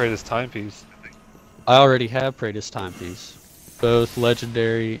thought you meant Praetor's timepiece. I already have Praetor's timepiece. Both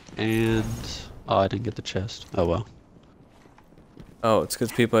legendary and... Oh, I didn't get the chest. Oh well. Oh, it's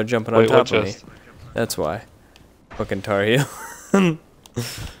because people are jumping on top of me. Chest? That's why. Fucking Tar Heel.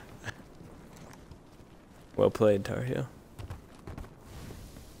 Well played, Tar Heel.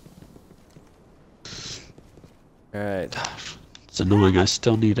 Alright. It's annoying, I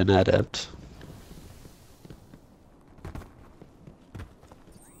still need an adept.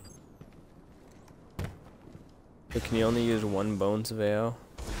 So can you only use one Bones of AO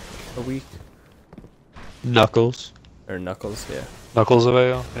a week? Knuckles. Or Knuckles, yeah. Knuckles of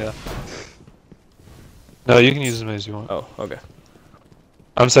AO? Yeah. No, you can use as many as you want. Oh, okay.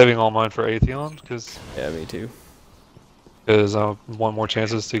 I'm saving all mine for Atheon, because Yeah, me too. I want more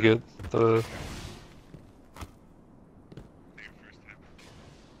chances to get the...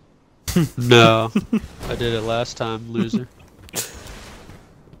 No. I did it last time, loser.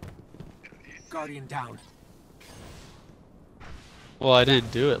 Guardian down. Well, I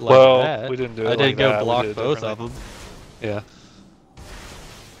didn't do it like that. We didn't do it I didn't like go that. block We did it both of differently. them. Yeah.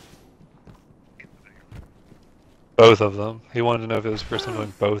 Both of them. He wanted to know if it was the first time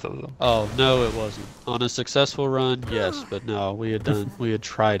doing both of them. Oh, no it wasn't. On a successful run, yes, but no, we had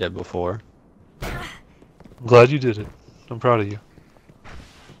tried it before. I'm glad you did it. I'm proud of you.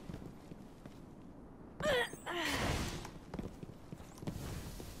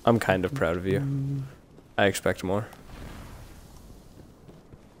 I'm kind of proud of you. I expect more.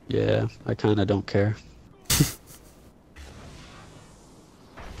 Yeah, I kinda don't care.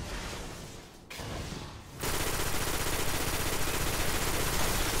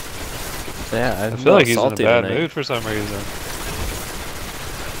 Yeah, I feel like he's in a bad mood for some reason.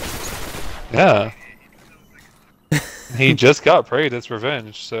 Yeah. He just got prayed, it's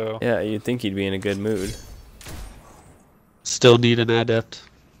revenge, so... Yeah, you'd think he'd be in a good mood. Still need an adept.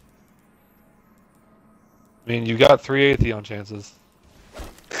 I mean, you got 3 Atheon chances.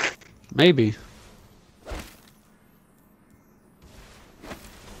 Maybe.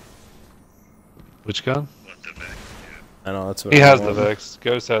 Which gun? I know, that's what He I has want. the Vex.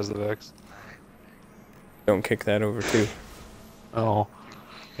 Ghost has the Vex. Don't kick that over too. Oh.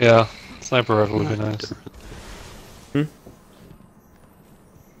 Yeah. Sniper rifle would be nice. Hmm?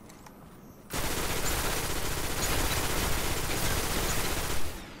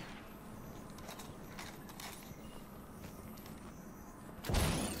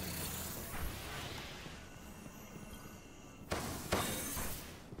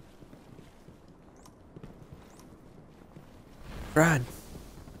 Brad.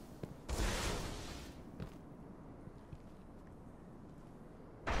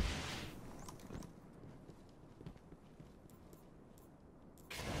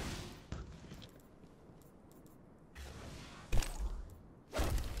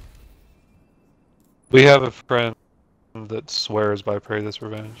 We have a friend that swears by Pray This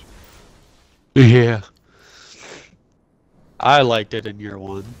Revenge. Yeah. I liked it in year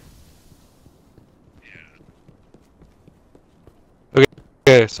 1.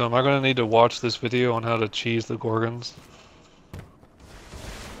 Okay, so am I going to need to watch this video on how to cheese the Gorgons?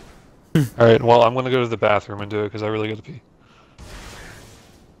 Alright, well, I'm going to go to the bathroom and do it because I really got to pee.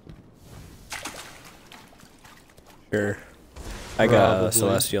 Sure. I got Probably. a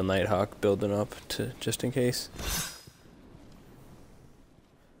Celestial Nighthawk building up to just in case.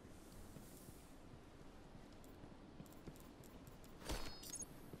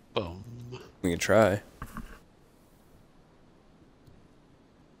 Boom. We can try.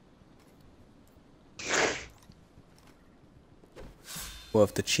 Well,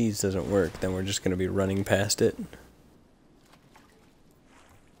 if the cheese doesn't work, then we're just going to be running past it.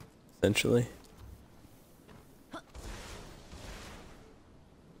 Essentially.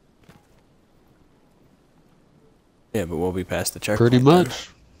 Yeah, but we'll be past the checkpoint. Pretty then. much.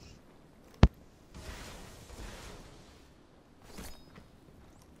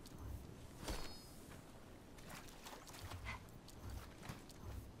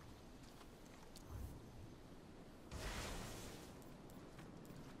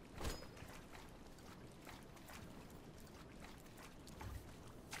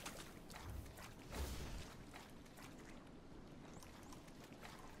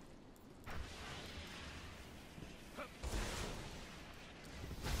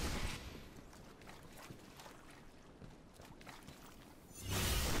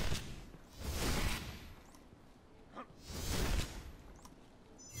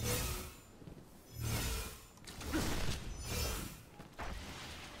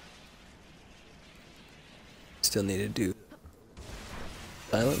 Still need to do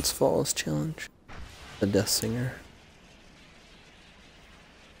Silence Falls challenge. The Death Singer.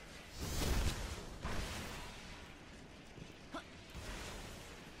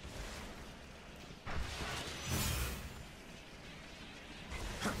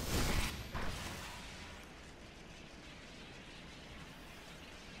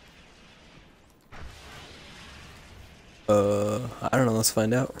 I don't know. Let's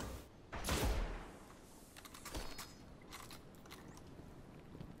find out.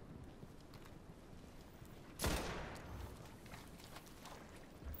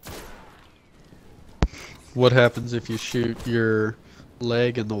 What happens if you shoot your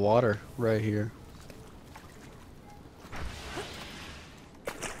leg in the water right here?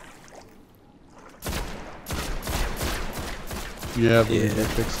 Yeah, I believe they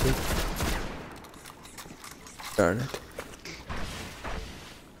fixed it. Darn it.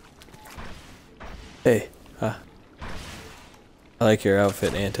 Hey, I like your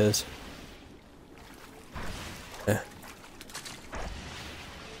outfit, Antes. Yeah.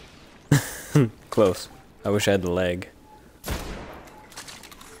 Close. I wish I had the leg.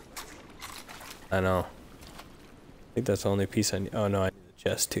 I know. I think that's the only piece I need. Oh no, I need the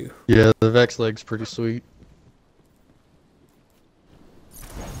chest too. Yeah, the Vex leg's pretty sweet.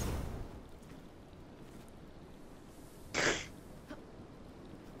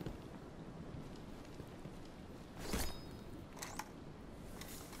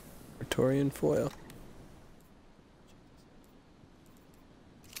 Praetorian foil.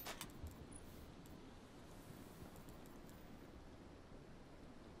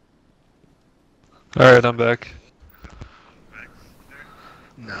 Alright, I'm back.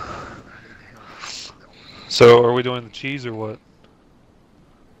 No. So, are we doing the cheese or what?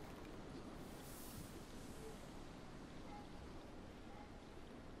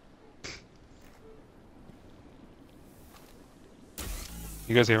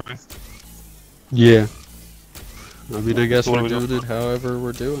 You guys hear me? Yeah. I mean, I guess So what we're are we doing it however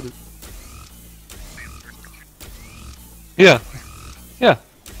we're doing it. Yeah. Yeah.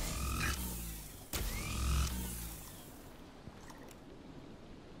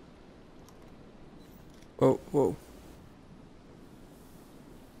 Whoa, whoa.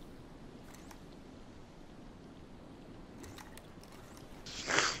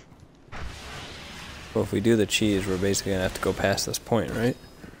 Well, if we do the cheese, we're basically gonna have to go past this point, right?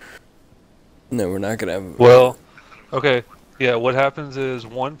 No, we're not gonna have. Well, okay. Yeah, what happens is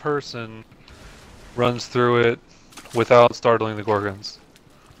one person runs through it without startling the Gorgons.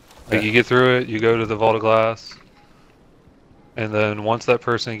 Like, you get through it, you go to the Vault of Glass, and then once that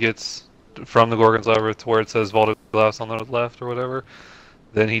person gets from the Gorgon's Labyrinth to where it says Vault of Glass on the left or whatever,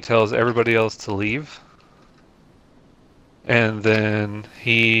 then he tells everybody else to leave. And then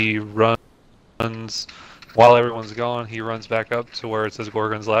he runs, while everyone's gone, he runs back up to where it says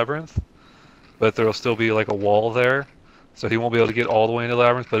Gorgon's Labyrinth. But there'll still be like a wall there, so he won't be able to get all the way into the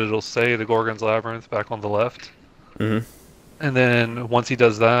Labyrinth, but it'll say the Gorgon's Labyrinth back on the left. Mm-hmm. And then once he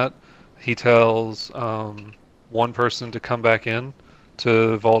does that, he tells one person to come back in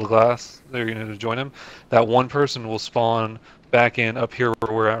to Vault of Glass. They're going to join him. That one person will spawn back in up here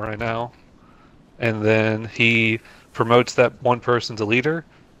where we're at right now. And then he promotes that one person to leader.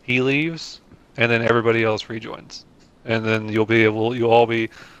 He leaves, and then everybody else rejoins. And then we'll all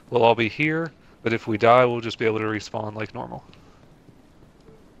be here. But if we die, we'll just be able to respawn like normal.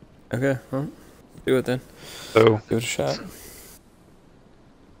 Okay, well, do it then. So Give it a shot.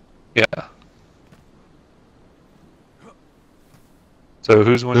 yeah. So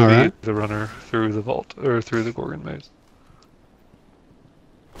who's going to be Alright. the runner through the vault or through the Gorgon maze?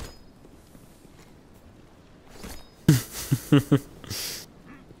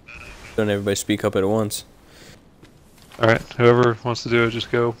 Don't everybody speak up at once. Alright, whoever wants to do it, just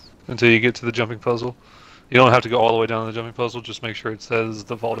go until you get to the jumping puzzle. You don't have to go all the way down to the jumping puzzle, just make sure it says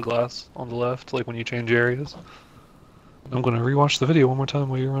the Vault of Glass on the left, like when you change areas. I'm going to rewatch the video one more time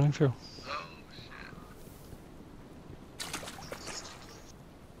while you're running through.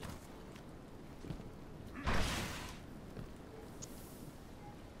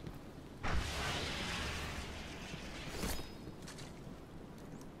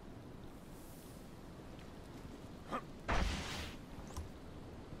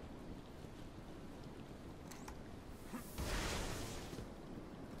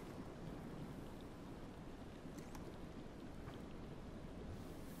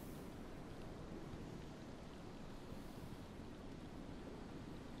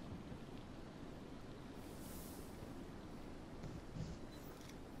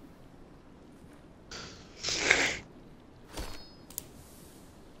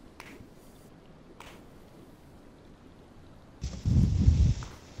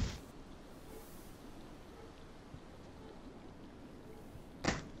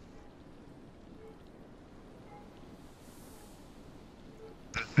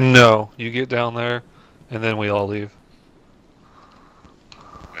 No, you get down there, and then we all leave.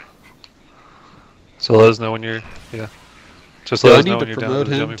 So let us know when you're, yeah. Just Do let I us know need to when you're down to promote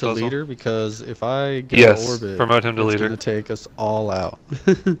the him jumping to puzzle. leader? Because if I go Yes, to orbit, promote him to it's leader. gonna take us all out.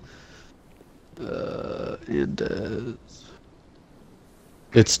 And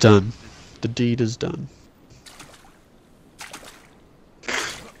it's done. The deed is done.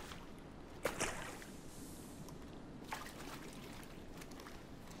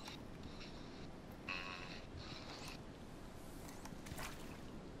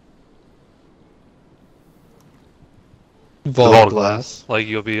 The Vault vault of of glass. glass. Like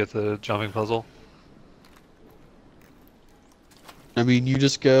you'll be at the jumping puzzle. I mean, you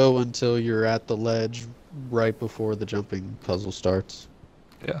just go until you're at the ledge right before the jumping puzzle starts.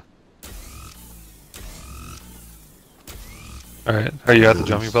 Yeah. Alright, are you at the Nice.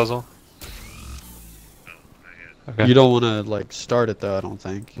 jumping puzzle? Okay. You don't want to like start it though, I don't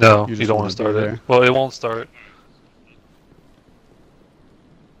think. No, You you just don't want want to to be start it. there. Well, it won't start.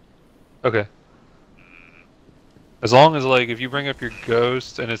 Okay. As long as, like, if you bring up your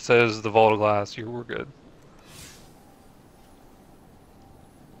ghost and it says the vault of glass, we're good.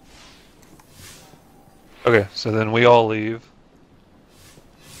 Okay, so then we all leave.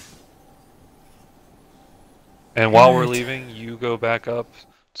 And while we're leaving, you go back up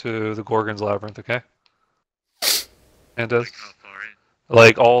to the Gorgon's Labyrinth, okay? And does?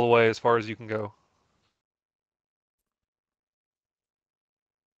 Like, all the way as far as you can go.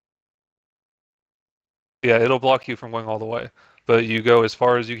 Yeah, it'll block you from going all the way. But you go as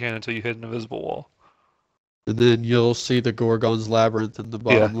far as you can until you hit an invisible wall. And then you'll see the Gorgon's Labyrinth in the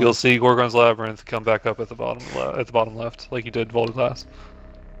bottom Yeah, left. you'll see Gorgon's Labyrinth come back up at the bottom left, like you did Vault of Glass.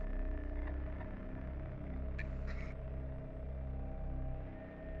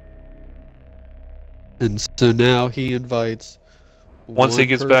 And so now he invites Once he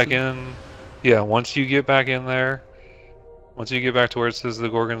gets back person. in, yeah, once you get back in there, once you get back to where it says the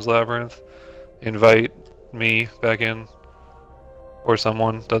Gorgon's Labyrinth, invite me back in. Or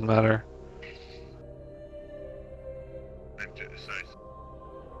someone, doesn't matter.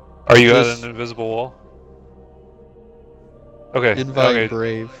 Are you at an invisible wall? Okay, Invite okay.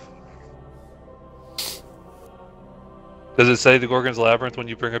 Brave. Does it say the Gorgon's Labyrinth when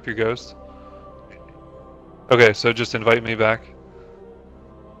you bring up your ghost? Okay, so just invite me back.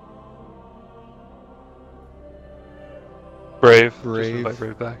 Brave. Just invite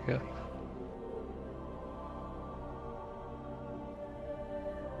Brave back, yeah.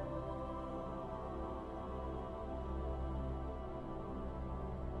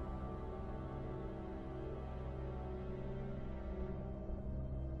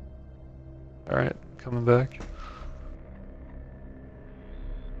 Alright, coming back.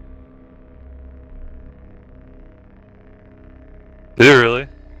 Did it really?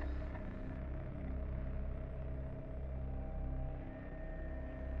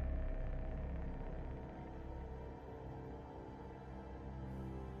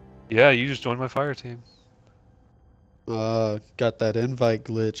 Yeah, you just joined my fire team. Got that invite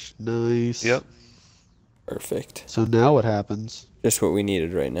glitch. Nice. Yep. Perfect. So now what happens? Just what we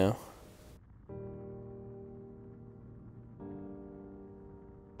needed right now.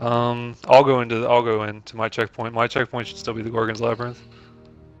 I'll go into my checkpoint. My checkpoint should still be the Gorgon's Labyrinth.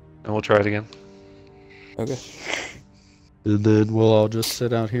 And we'll try it again. Okay. And then we'll all just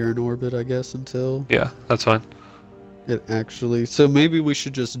sit out here in orbit, I guess, until... Yeah, that's fine. It actually... So maybe we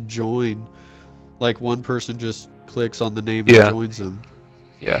should just join. Like, one person just clicks on the name and joins them.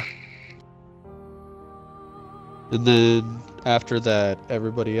 Yeah. And then, after that,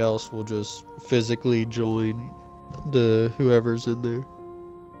 everybody else will just physically join the whoever's in there.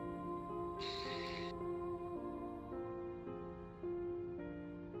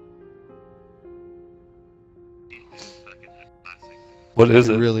 What is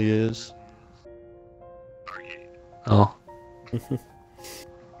it? It really is. Oh.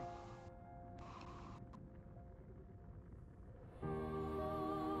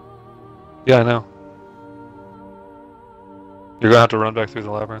 Yeah, I know. You're gonna have to run back through the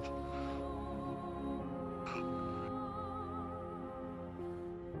labyrinth.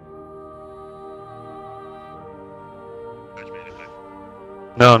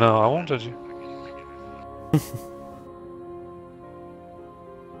 No, I won't judge you.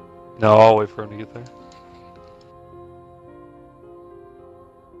 No, I'll wait for him to get there.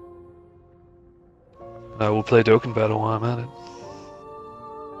 No, we'll play Dokkan Battle while I'm at it.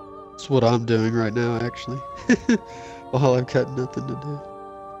 That's what I'm doing right now, actually. While I've got nothing to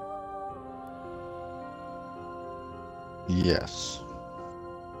do. Yes.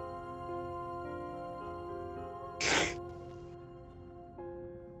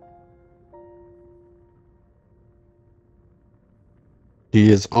 He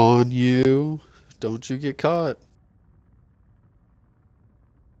is on you. Don't you get caught.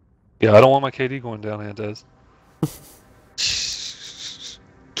 Yeah, I don't want my KD going down, Andes.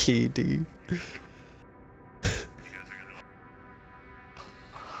 KD.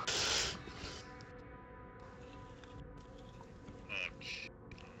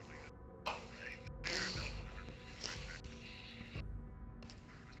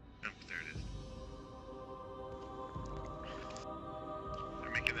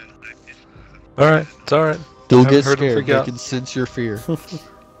 Alright, it's alright. Don't get scared. They can sense your fear.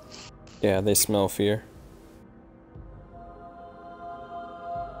 Yeah, they smell fear.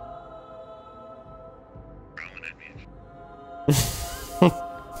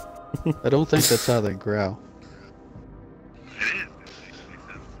 I don't think that's how they growl.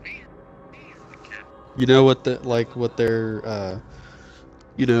 You know what what their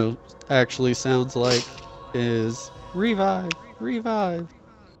you know actually sounds like is revive, revive,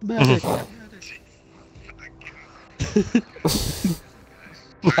 medic.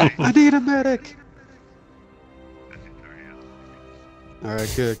 I need a medic. All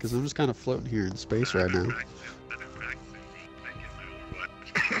right, good, because I'm just kind of floating here in space right now.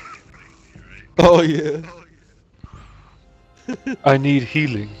 Oh yeah. I need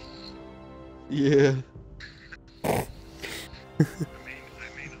healing. Yeah.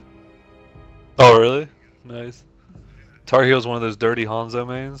 Oh really? Nice. Tar Heel's one of those dirty Hanzo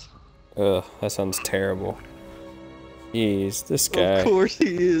mains. Ugh, that sounds terrible. Jeez, this guy. Of course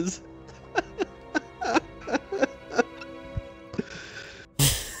he is.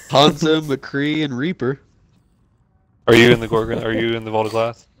 Hanzo, McCree, and Reaper. Are you in the Gorgon? Are you in the Vault of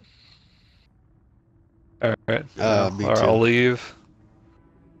Glass? Alright. Me Alright, too. I'll leave.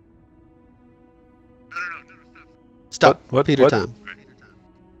 Stop. What? Peter What? time.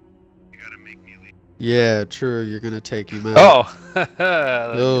 Yeah, true. You're gonna take him out. Oh!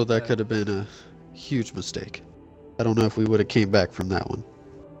 Oh, that could have been a huge mistake. I don't know if we would have came back from that one.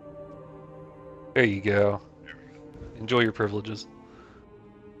 There you go. Enjoy your privileges.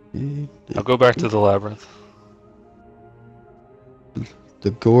 Now go back to the labyrinth.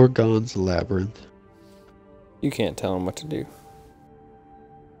 The Gorgon's Labyrinth. You can't tell him what to do.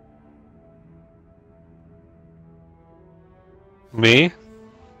 Me?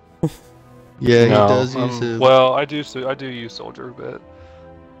 Yeah, No, he does use him. Well, I do use soldier a bit.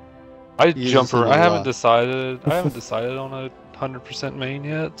 I He jump uses him around. a I haven't lot. decided. I haven't decided on a 100% main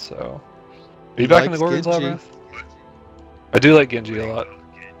yet. So, are He you back in the likes Gorgon's Genji. Labyrinth? I do like Genji a lot.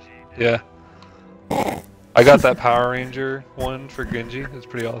 Yeah. I got that Power Ranger one for Genji. It's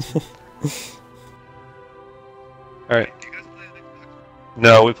pretty awesome. All right.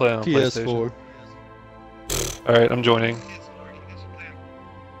 No, we play on PlayStation. PS4. All right, I'm joining.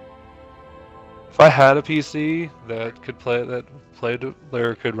 If I had a PC that could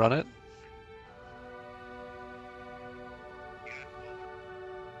or could run it.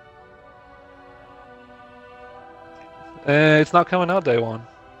 It's not coming out day one.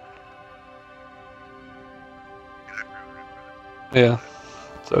 Yeah,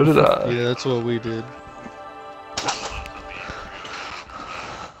 so did I. Yeah, that's what we did.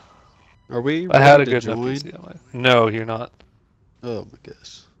 Are we? I had a ready to good enough join? PC on my... No, you're not. Oh my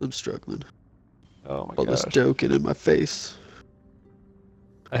gosh, I'm struggling. Oh my All this gosh. joking in my face.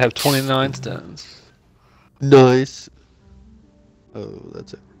 I have 29 stones. Nice. Oh,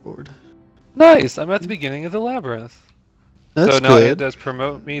 that's overboard. Nice! I'm at the beginning of the labyrinth. That's so now it good. does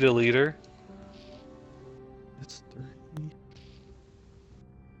promote me to leader. That's 3.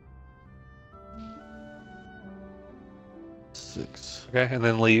 Six. Okay, and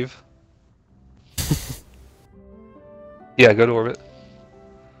then leave. Yeah, go to orbit.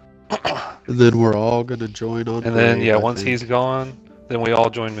 And then we're all gonna join on. And then, Brave, yeah, I once think. he's gone, then we all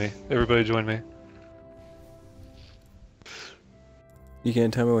join me. Everybody join me. You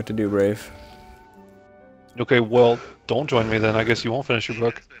can't tell me what to do, Brave. Okay, well, don't join me then. I guess you won't finish your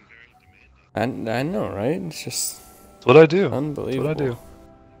book. I know, right? It's just That's what I do. unbelievable. That's what I do.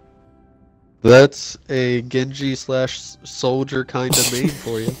 That's a Genji / soldier kind of main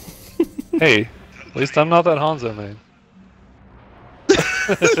for you. Hey, at least I'm not that Hanzo man.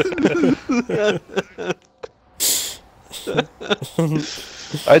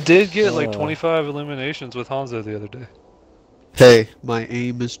 I did get like 25 eliminations with Hanzo the other day. Hey, my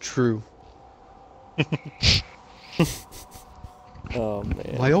aim is true. Oh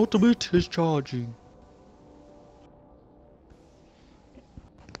man. My ultimate is charging.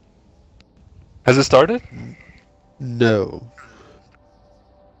 Has it started? No.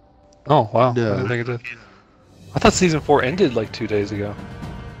 Oh wow! No. I didn't think it did. I thought season 4 ended like 2 days ago.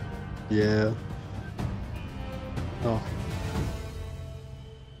 Yeah. Oh.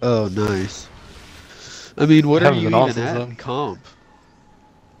 Oh, nice. I mean, what are Haven't you been on even since at then. in comp?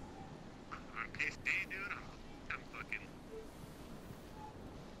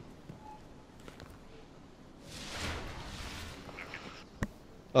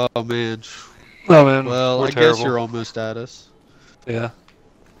 Oh man. Oh man, Well, we're I terrible. guess you're almost at us. Yeah.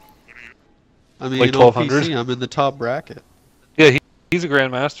 I mean, Like on 1200? PC, I'm in the top bracket. Yeah, he's a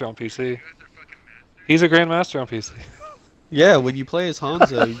grandmaster on PC. He's a grandmaster on PC. Yeah, when you play as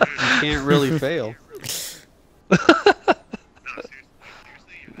Hanzo, you can't really fail.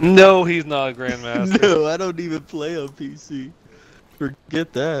 No, he's not a grandmaster. No, I don't even play on PC.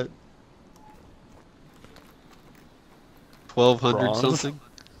 Forget that. 1200 Bronze? something?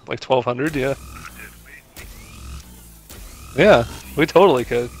 Like 1200, yeah. Yeah, we totally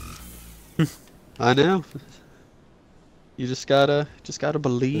could. I know. You just gotta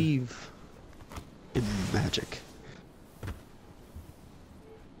believe in magic.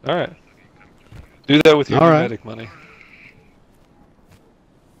 Alright. Do that with your All new right. medic money.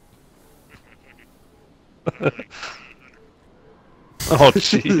 Oh,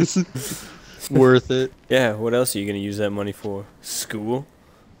 jeez. Worth it. Yeah, what else are you gonna use that money for? School?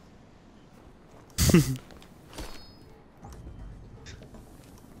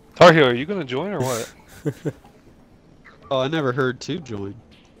 Tar Heel, are you gonna join or what? Oh, I never heard to join.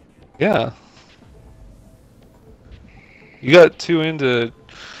 Yeah. You got 2 into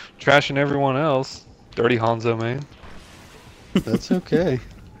trashing everyone else. Dirty Hanzo, man. That's okay.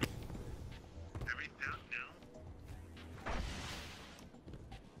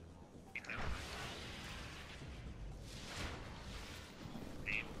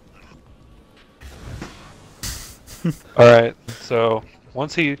 Alright, so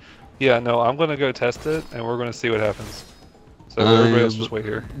once he... Yeah, no, I'm gonna go test it, and we're gonna see what happens. So everybody else just wait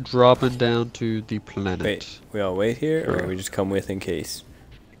here. Dropping down to the planet. Wait, we all wait here, or we just come with in case?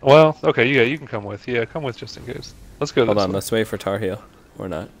 Well, okay, yeah, you can come with. Yeah, come with just in case. Let's go Hold this on, way. let's wait for Tar Heel. Or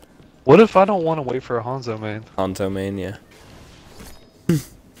not. What if I don't want to wait for a Hanzo main? Hanzo main, yeah.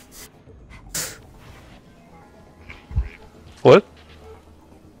 What?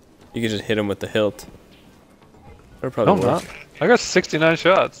 You could just hit him with the hilt. That'll No, probably I'm work. not. I got 69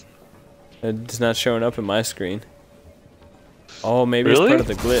 shots. It's not showing up in my screen. Oh, maybe Really? it's part of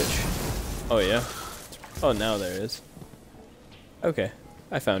the glitch. Oh, yeah. Oh, now there is. Okay,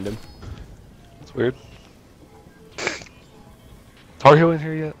 I found him. That's weird. Tar Heel in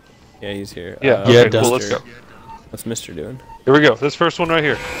here yet? Yeah, he's here. Yeah, Yeah, okay, cool, let's Duster. go. What's Mister doing? Here we go. This first one right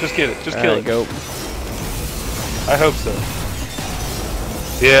here. Just get it. Just kill it. Go. I hope so.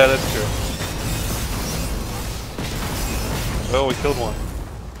 Yeah, that's true. Oh, we killed one.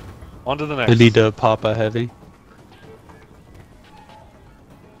 On to the next. I need to pop a heavy.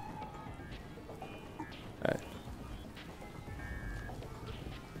 Alright.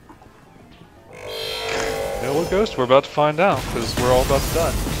 You know what, Ghost? We're about to find out, because we're all about to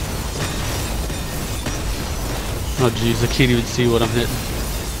die. Oh jeez, I can't even see what I'm hitting.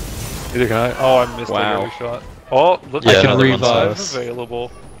 Neither can I. Oh, I missed Wow. every shot. Oh, look, Yeah, I can another one's revive us.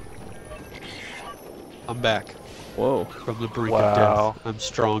 available. I'm back Whoa. from the brink Wow. of death. I'm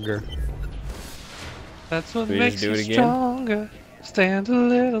stronger. That's what Do we makes just do you it again? stronger. Stand a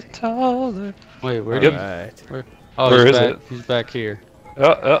little taller. Wait, where Yep. did? Alright. Oh, Where he's is back. it? He's back here.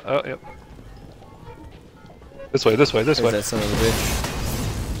 Oh, yep. This way, this way, this There's way. that son of a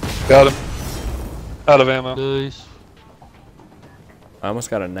bitch. Got him. Out of ammo. Nice. I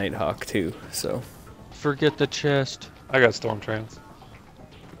almost got a Nighthawk too, so. Forget the chest. I got storm trans.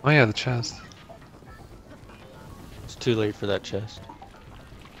 Oh yeah, the chest. It's too late for that chest.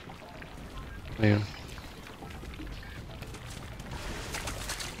 Man.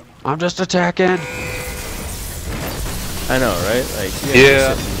 I'm just attacking. I know, right? Like, you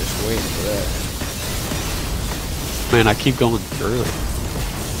Yeah. guys just sit and just wait for that. Man, I keep going through it.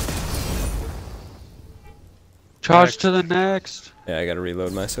 Charge to the next. Yeah, I gotta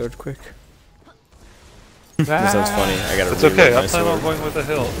reload my sword quick. This sounds funny. I gotta It's reload okay, my I plan on sword. going with a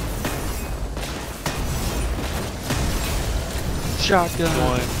hill. Shotgun.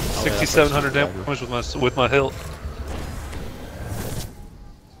 Doing 6,700 damage with my hilt.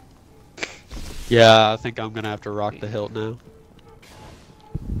 Yeah, I think I'm gonna have to rock the hilt now.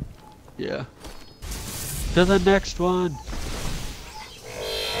 Yeah. To the next one.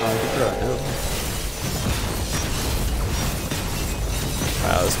 Oh, I can throw a hilt.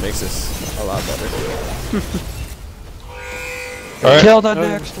 Wow, this makes this a lot better. Alright. Kill the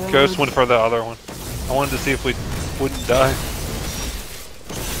next one. Ghost went for the other one. I wanted to see if we wouldn't die.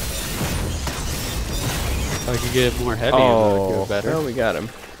 If I could get more heavy, it would Oh, go better. well, we got him.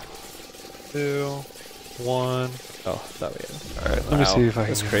 2, 1. Oh, thought we had him. Alright, let me see if I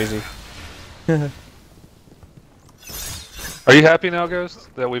can. That's crazy. Are you happy now,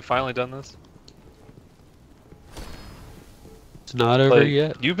 Ghost, that we've finally done this? It's not over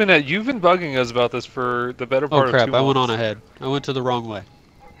yet. You've been bugging us about this for the better part Oh crap! of 2 months. I went on ahead. I went to the wrong way.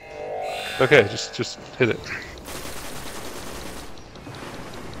 Okay, just hit it.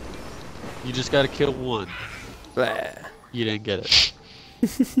 You just gotta kill one. Blah. You didn't get it.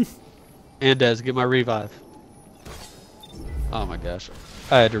 And Des, get my revive. Oh my gosh.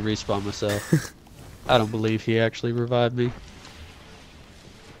 I had to respawn myself. I don't believe he actually revived me.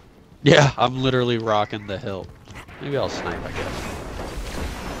 Yeah, I'm literally rocking the hill. Maybe I'll snipe, I guess.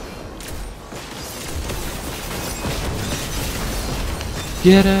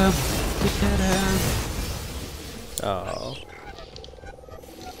 Get him! Get him! Oh.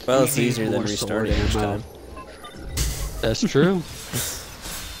 Well, it's easier than restarting each time. That's true.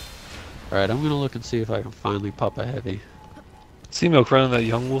 Alright, I'm gonna look and see if I can finally pop a heavy. Sea milk running that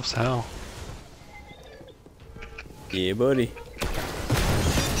young wolf's howl. Yeah, buddy.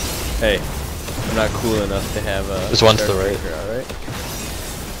 Hey, I'm not cool enough to have a. There's one to the right. Alright.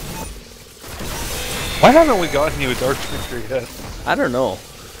 Why haven't we gotten you a dark drinker yet? I don't know.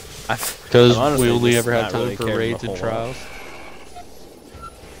 Because we only ever have time for raids and trials.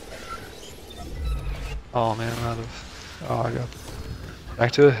 Oh man, I'm out of. Oh, I got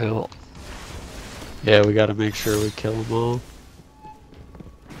back to a hill. Yeah, we gotta make sure we kill them all.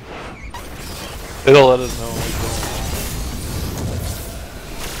 It'll let us know when we kill them.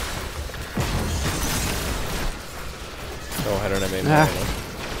 Oh, I don't have any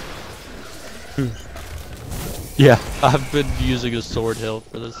more. Yeah, I've been using a sword hilt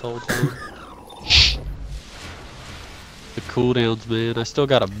for this whole time. The cooldowns, man. I still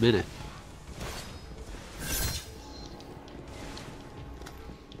got a minute.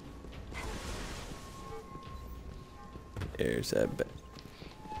 There's that bit.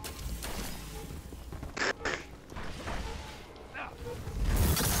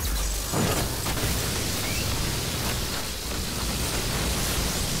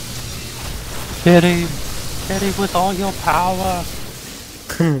 Hit him! Hit him with all your power!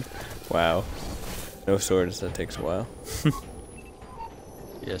 Wow. No swords, that takes a while.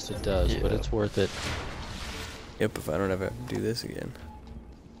 Yes, it does, but it's worth it. Yep, if I don't ever have to do this again.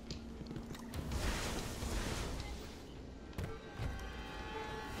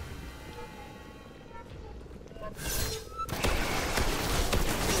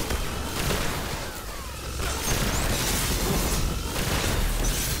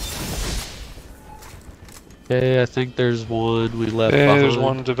 Okay, I think there's one we left Hey, behind. there's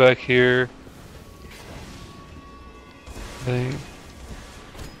one to back here.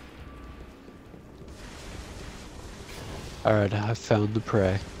 Alright, I found the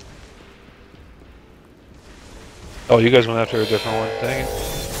prey. Oh, you guys went after a different one. Dang it.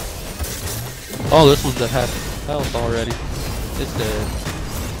 Oh, this one's at half health already. It's dead.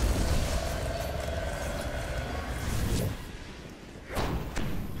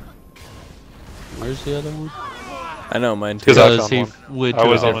 Where's the other one? I know, mine too. Because I Because found he one. went I to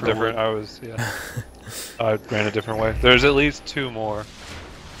was a on a different different. one. I was yeah. I ran a different way. There's at least 2 more.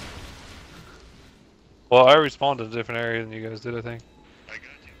 Well, I respawned in a different area than you guys did, I think.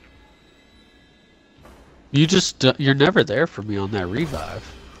 You just, you're never there for me on that revive.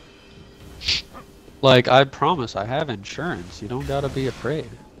 Like, I promise, I have insurance. You don't gotta be afraid.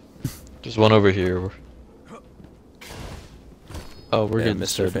 There's one over here. Oh, we're Yeah, getting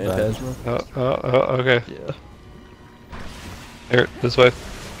Mr. Mr. Phantasma. Phantasma. Okay. Yeah. Here, this way.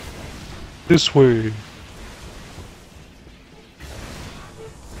 This way.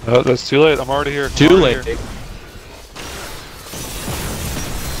 Oh, that's too late. I'm already here. Too late.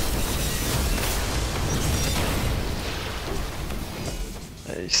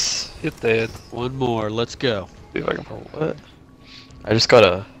 Nice. Hit that. One more, let's go. See if I can pull What? I just got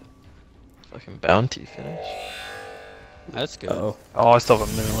a fucking bounty finish. That's good. Uh-oh. Oh, I still have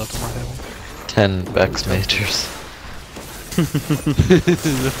a minute left on my table. 10 Vex Majors.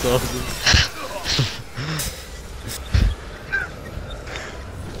 That's awesome.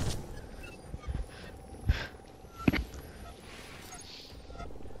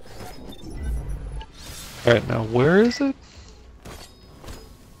 Alright, now where is it?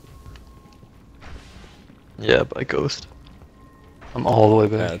 Yeah, by Ghost. I'm all the way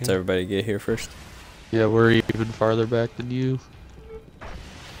back. Let's here. everybody get here first. Yeah, we're even farther back than you.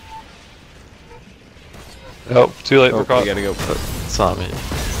 Oh, too late. Oh, We're caught. we gotta go. It's not me.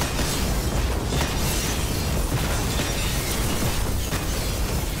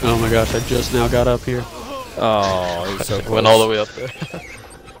 Oh my gosh, I just now got up here. Oh, he's so Went all the way up there.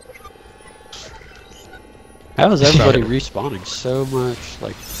 How is everybody respawning so much,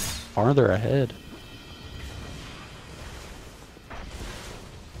 like, farther ahead?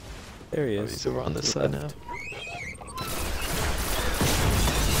 There he Oh, is. he's over on this side now.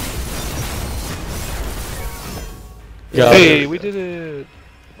 Got Hey, it. we did it!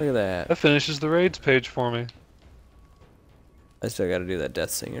 Look at that. That finishes the raids page for me. I still gotta do that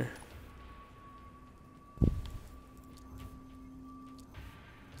Death Singer.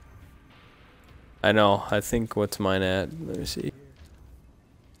 I know. I think what's mine at? Let me see.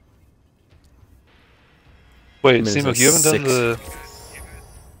 Wait, Mine's Seamook, a you haven't done 6. the...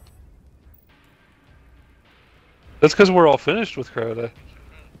 That's because we're all finished with Crota.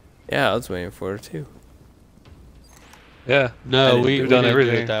 Yeah, I was waiting for it too. Yeah. No, didn't- we We've we done didn't do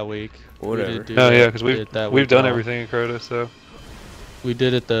everything. it that week. Whatever. We didn't do No, it- yeah, because did it that we've week done at all. everything in Crota, so... We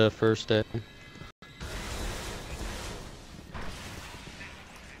did it the first day.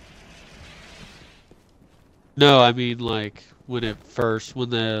 No, I mean like when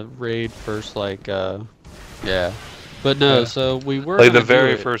the raid first yeah. But no, Yeah. so we were Like the gonna do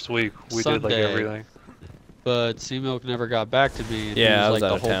very it, first week, we did like Sunday. everything. but Seamilk never got back to me. And Yeah, it I was was like out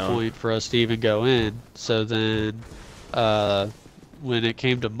the of whole town. point for us to even go in. So then, when it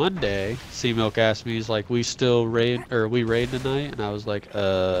came to Monday, Seamilk asked me, he's like, "We raid tonight?" And I was like,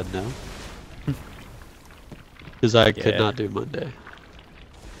 no, because I could Yeah. not do Monday.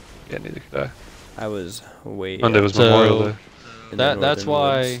 Yeah, neither could I. I was way. Monday was So- Memorial Day. in the That's northern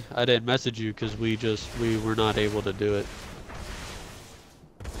why woods. I didn't message you, because we were not able to do it.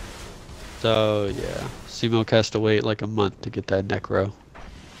 So yeah, Seamilk has to wait like a month to get that necro.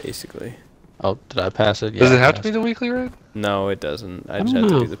 Basically. Oh, did I pass it? Yeah, Does it I have to passed be the weekly raid? No, it doesn't. I I just don't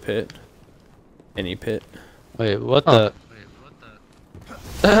have to know. do the pit. Any pit. Wait, what Oh.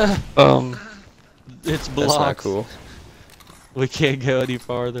 the? It's blocked. That's not cool. We can't go any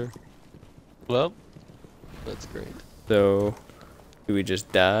farther. Well, that's great. So, do we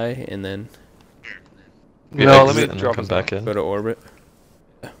just die and then We No, let me exit and then drop come us back down. in. go to orbit?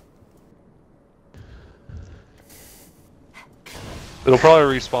 It'll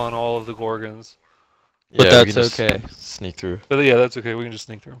probably respawn all of the Gorgons. But Yeah, we that's can just okay. Sneak through. But yeah, that's okay, we can just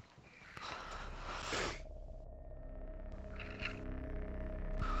sneak through.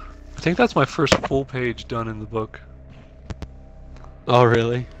 I think that's my first full page done in the book. Oh,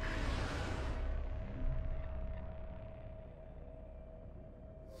 really?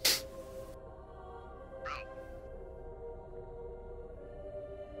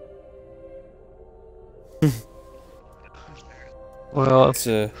 Well, It's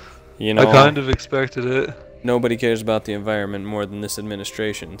you know, I kind of expected it. nobody cares about the environment more than this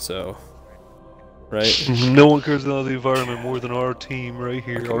administration. So, right? No one cares about the environment more than our team right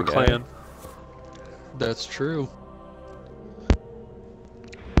here, Okay, our guy. clan. That's true.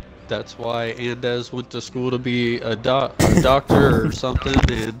 That's why Andes went to school to be a doctor or something,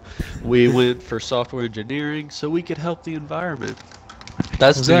 and we went for software engineering so we could help the environment.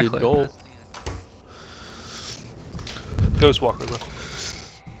 That's Exactly. the goal. Ghostwalker left.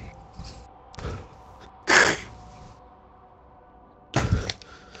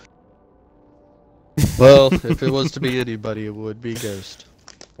 Well, if it was to be anybody, it would be Ghost.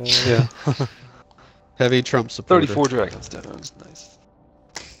 Yeah. Heavy Trump supporter. 34 dragons dead. That's nice.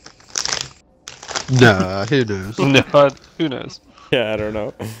 Nah, who knows? No, who knows? Yeah, I don't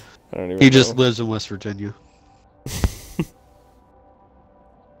know. I don't even. He just know. lives in West Virginia.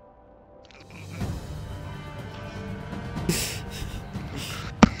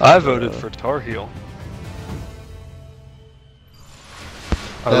 I voted for Tar Heel.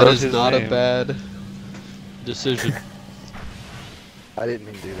 I That wrote is his not a name. bad decision. I didn't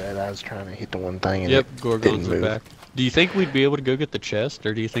mean to do that. I was trying to hit the one thing and Yep, it Gorgons didn't are move. back. Do you think we'd be able to go get the chest,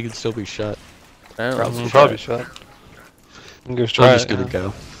 or do you think it'd still be shut? I don't know. Probably shot. I'm I'm try just it, gonna yeah.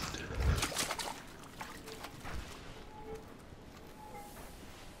 go.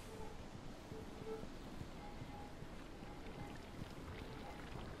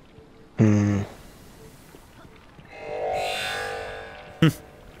 Hmm.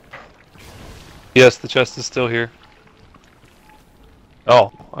 Yes, the chest is still here.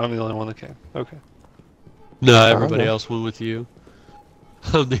 Oh, I'm the only one that came. Okay. No, everybody okay. else went with you.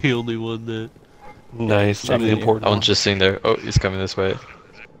 I'm the only one that. Nice. I'm the Checking you. important That one. one's just sitting there. Oh, he's coming this way.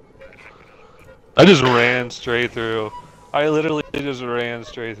 I just ran straight through. I literally just ran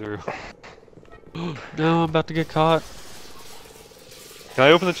straight through. No, I'm about to get caught. Can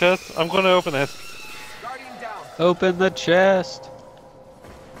I open the chest? I'm going to open it. Guardian down. Open the chest.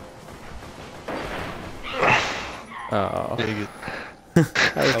 Oh, Dang it.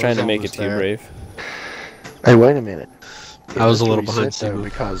 I was I trying was to make it almost to you, there. Brave. Hey, wait a minute. I was a Let's little behind reset, though, Simo.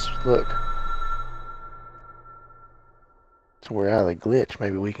 because look. So we're out of the glitch.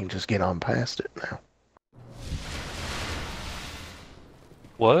 Maybe we can just get on past it now.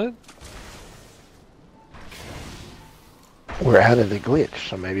 What? We're out of the glitch,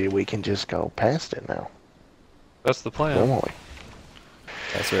 so maybe we can just go past it now. That's the plan. Normally.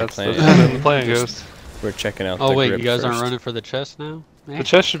 That's where The plan goes. We're checking out. Oh the wait, grip you guys aren't first. running for the chest now? Man. The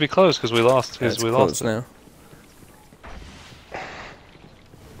chest should be closed because we lost. Yeah, it's Because we closed lost it. now.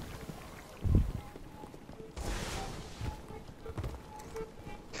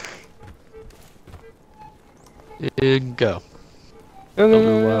 And go. Go, Don't go,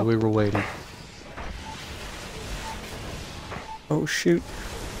 know go, why go. we were waiting. Oh shoot!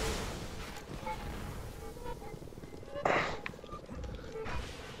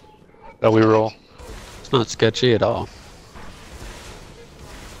 That we roll. It's not sketchy at all.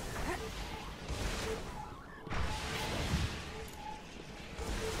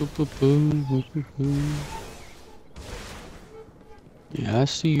 Boop, boop, boop, boop, boop, boop. Yeah, I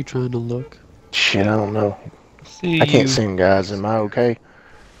see you trying to look. Shit, I don't know. See I can't you. sing, guys. Am I okay?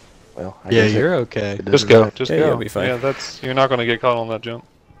 Well, I Yeah, guess you're okay. it Just doesn't go. matter. Just Yeah, go. you'll be fine. Yeah, you're not gonna get caught on that jump.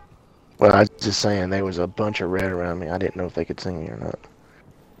 Well, I was just saying there was a bunch of red around me. I didn't know if they could sing me or not.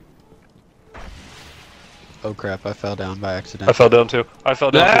 Oh crap, I fell down by accident. I fell down too. I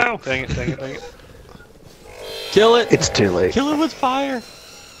fell down No! too. Dang it! Dang it! Dang it! Kill it! It's too late. Kill it with fire!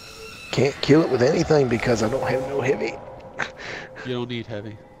 Can't kill it with anything because I don't have no heavy. You don't need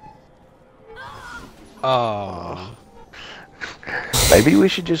heavy. Oh. Maybe we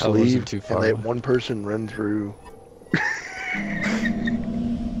should just I wasn't leave too and far let away. one person run through.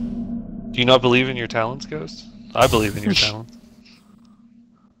 Do you not believe in your talents, Ghost? I believe in your talents.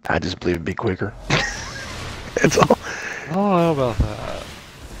 I just believe it'd be quicker. That's all. I don't know about that.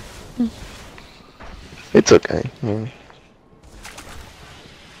 It's okay. Mm.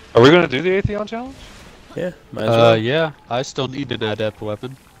 Are we gonna do the Atheon challenge? Yeah, might as well. Yeah, I still need an adept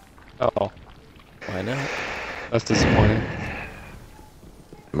weapon. Oh, Why not? that's disappointing.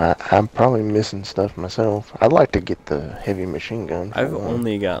 I'm probably missing stuff myself. I'd like to get the heavy machine gun. I've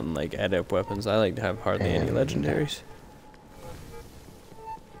only gotten like adept weapons. I like to have hardly any And- legendaries.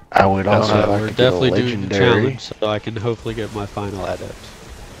 I would also We're like to get a definitely doing the legendary. challenge, so I can hopefully get my final adept.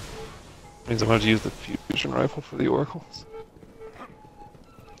 Means I'm going to use the fusion rifle for the oracles.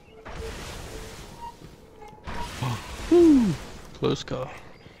 Close call.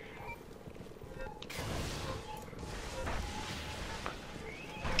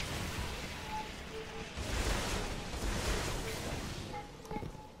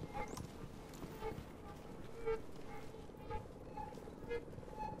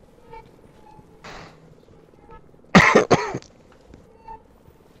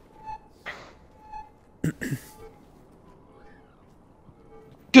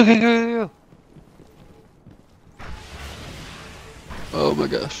 Go, go, go, go, go. Oh my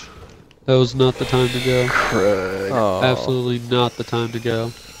gosh. That was not the time to go. Crud. Oh, Absolutely not the time to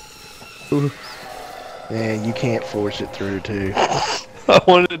go. Man, you can't force it through too. I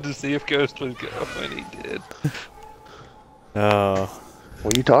wanted to see if Ghost would go, and he did. Oh,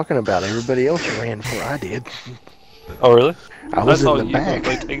 What are you talking about? Everybody else ran before I did. Oh, really? I was saw in the you back.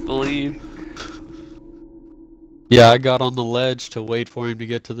 like take the lead. Yeah, I got on the ledge to wait for him to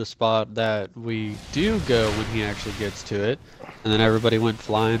get to the spot that we do go when he actually gets to it. And then everybody went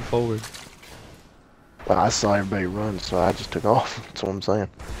flying forward. Well, I saw everybody run, so I just took off. That's what I'm saying.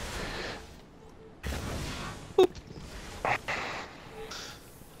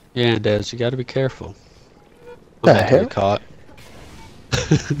 Yeah, and Des, you gotta be careful. The I'm about to hell? get caught.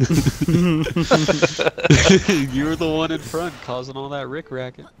 You were the one in front causing all that rick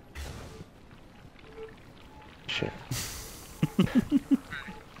racket. Shit.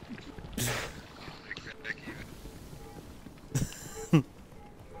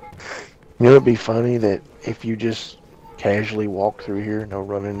 You know, it'd be funny that if you just casually walk through here, no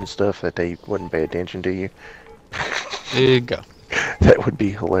running and stuff, that they wouldn't pay attention to you. And go. That would be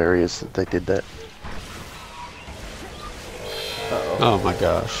hilarious that they did that. Oh my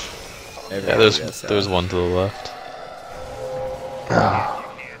gosh. Yeah, there's one to the left. Ah.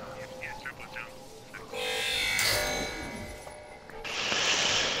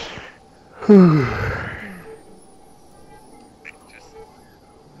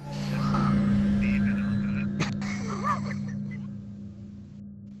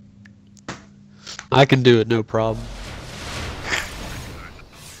 I can do it, no problem.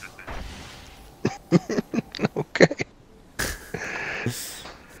 Okay.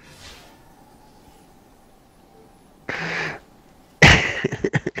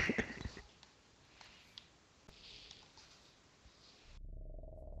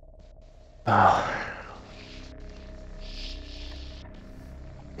 Oh.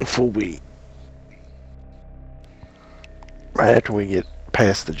 Before we, right after we get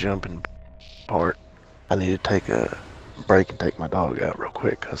past the jumping part, I need to take a break and take my dog out real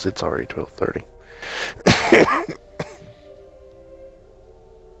quick because it's already 12:30.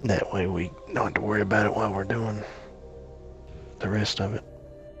 That way we don't have to worry about it while we're doing the rest of it.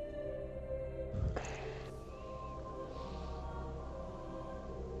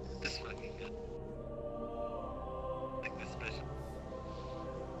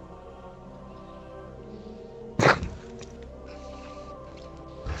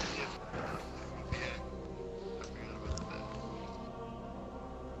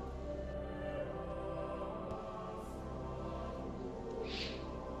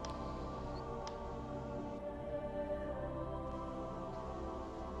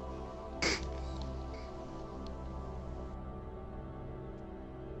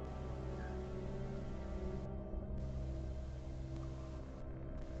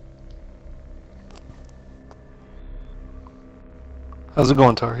 How's it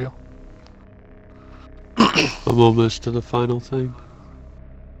going, Tar Heel? I'm almost to the final thing.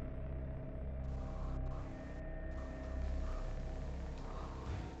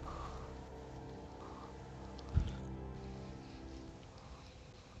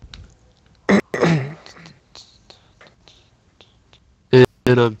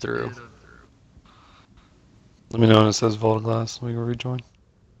 And I'm through. Let me know when it says Vault Glass. We can rejoin.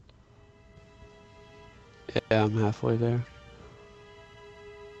 Yeah, I'm halfway there.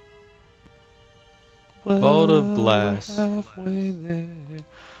 Vault of Glass. Halfway there.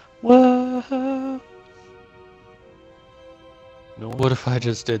 Whoa. No one? What if I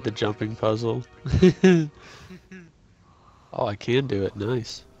just did the jumping puzzle? Oh, I can do it.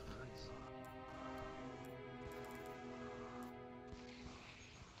 Nice.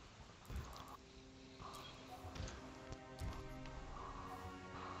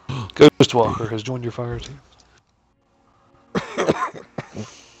 Ghostwalker has joined your fire team.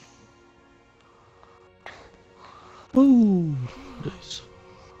 Ooh, nice.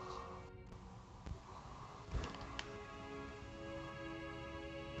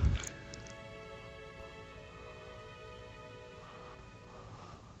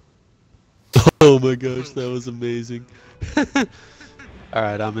 Oh my gosh, that was amazing.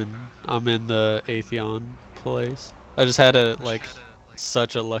 Alright, I'm in the Atheon place. I just had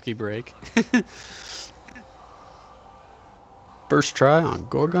such a lucky break. First try on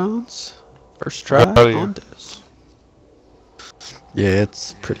Gorgons. First try on this. Yeah,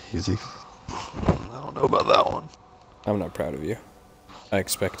 it's pretty easy. I don't know about that one. I'm not proud of you. I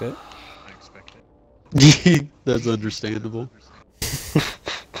expect it. That's understandable.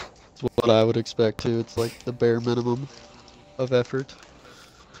 It's what I would expect too. It's like the bare minimum of effort.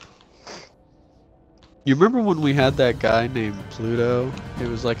 You remember when we had that guy named Pluto? He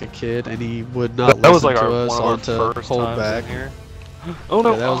was like a kid, and he would not That was listen like to our us one on of to our first hold times back. in here. Oh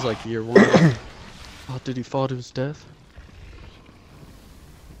no! Yeah, that was like year one. Oh, did he fall to his death?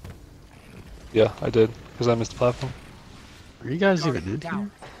 Yeah, I did because I missed the platform. Are you guys even in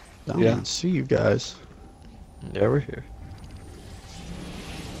here? I don't Yeah. even see you guys. Yeah, we're here.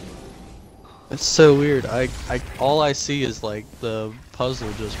 It's so weird. All I see is like the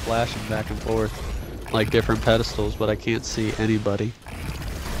puzzle just flashing back and forth, like different pedestals, but I can't see anybody.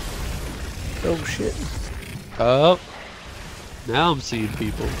 Oh shit. Oh, now I'm seeing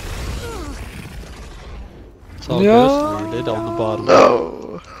people. It's all No. ghost landed on the bottom.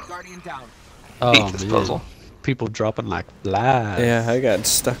 No! Guardian down. Oh Hate this man, puzzle. people dropping like flies. Yeah, I got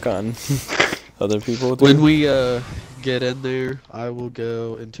stuck on other people. When too. we get in there, I will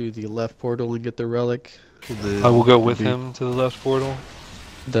go into the left portal and get the relic. And then I will go with him to the left portal.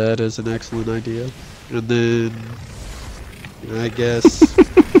 That is an excellent idea. And then I guess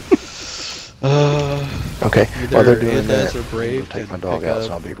Okay, while either they're doing Andez that, or Brave I'll take can my dog pick out, so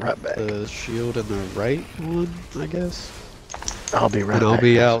up I'll be right back. the shield in the right one, I guess. I'll be right And back. I'll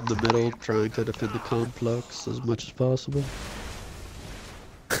be out in the middle trying to defend the complex as much as possible.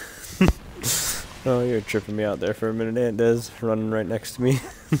 Oh, you're tripping me out there for a minute, Andez, running right next to me.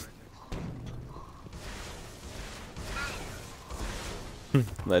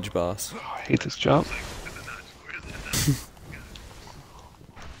 Ledge boss. Oh, I hate this jump.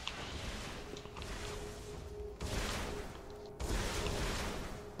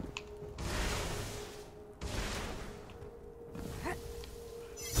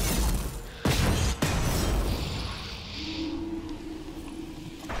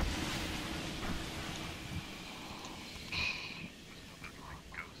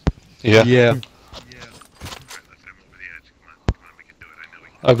 Yeah. Yeah.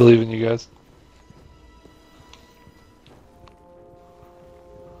 I believe in you guys.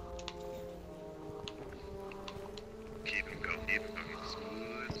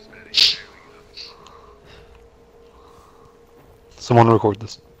 Someone record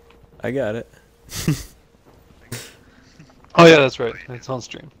this. I got it. Oh yeah, that's right. It's on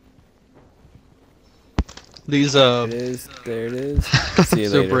stream. These There it is. There it is. See you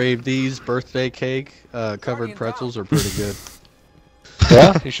so later. Brave, these birthday cake covered pretzels are pretty good.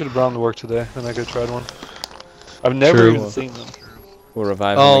 Yeah, you should have brought them to work today, then I could have tried one. I've never True. even seen them. We'll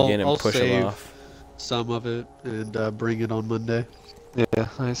revive him again and I'll push him save off. some of it and bring it on Monday. Yeah,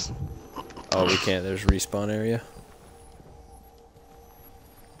 nice. Oh, we can't. There's respawn area.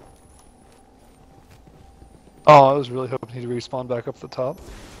 Oh, I was really hoping he'd respawn back up the top.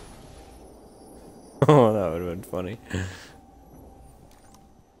 Oh, that would have been funny.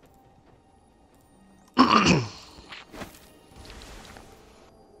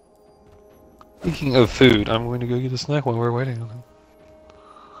 Speaking of food, I'm going to go get a snack while we're waiting on him.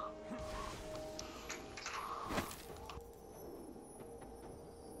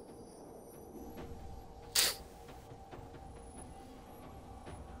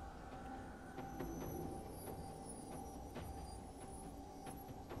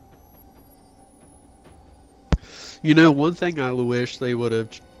 You know, one thing I wish they would have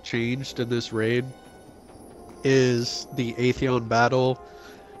changed in this raid is the Atheon battle,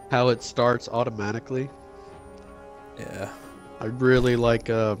 how it starts automatically. Yeah. I really like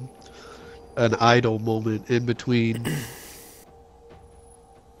an idle moment in between.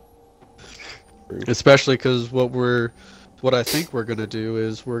 Especially because what I think we're gonna do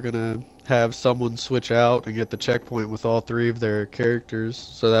is we're gonna have someone switch out and get the checkpoint with all 3 of their characters,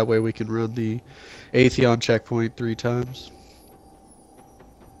 so that way we can run the Atheon checkpoint 3 times.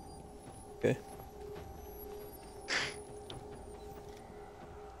 Okay.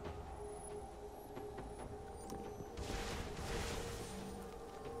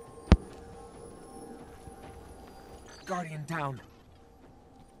 Guardian down.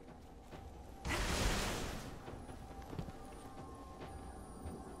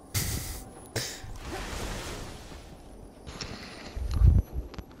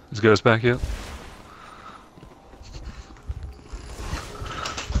 Is Ghost back yet?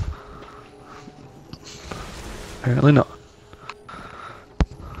 Apparently not.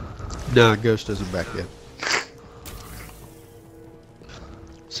 Nah, Ghost isn't back yet.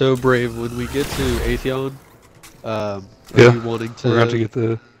 So Brave, when we get to Atheon, are Yeah, you wanting to we're going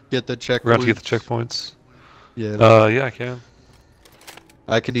to get the checkpoint? we're going to get the checkpoints. Yeah. Yeah, I can.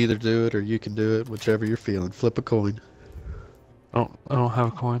 I can either do it or you can do it, whichever you're feeling. Flip a coin. I don't have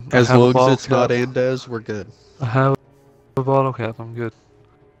a coin. As I have a long as bottle it's not cap. Andes, we're good. I have a bottle cap. I'm good.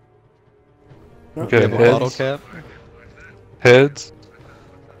 You Okay, have a bottle heads. cap? Heads.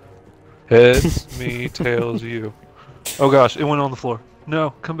 Heads. Me. Tails. You. Oh gosh, it went on the floor.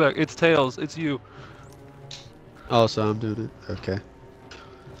 No, come back. It's tails. It's you. Oh, so I'm doing it. Okay.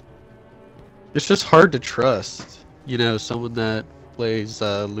 It's just hard to trust, you know, someone that plays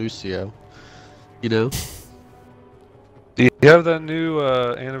Lucio. You know? Do you have that new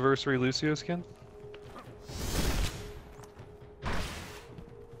anniversary Lucio skin?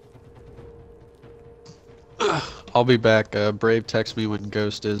 I'll be back. Brave, text me when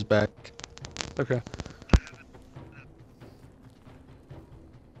Ghost is back. Okay.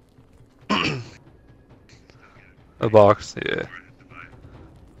 A box, yeah.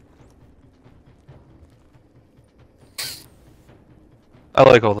 I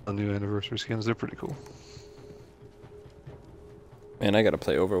like all the new anniversary skins, they're pretty cool. Man, I gotta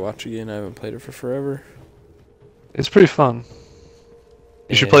play Overwatch again. I haven't played it for forever. It's pretty fun.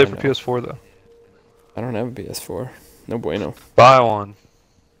 You should Yeah, play it I for know. PS4 though. I don't have a PS4. No bueno. Buy one.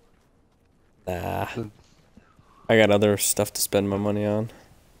 Nah. I got other stuff to spend my money on.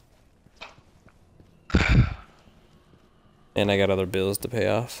 And I got other bills to pay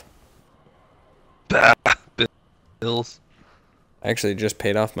off. Bah, bills. I actually just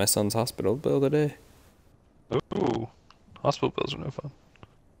paid off my son's hospital bill today. Ooh. Hospital bills are no fun.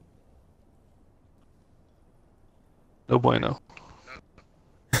 No bueno.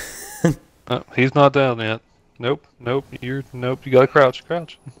 Oh, he's not down yet. Nope, nope, you gotta crouch,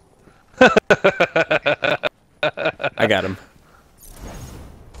 crouch. I got him.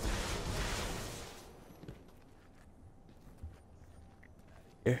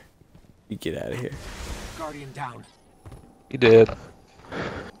 Here. You get out of here. Guardian down. He did.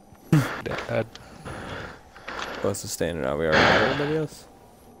 Dad. Who else is standing out? We already got everybody else?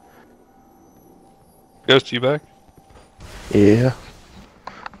 Ghost, you back? Yeah.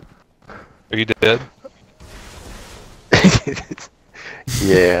 Are you dead?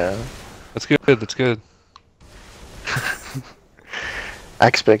 Yeah. That's good, that's good. I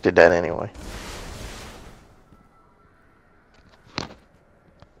expected that anyway.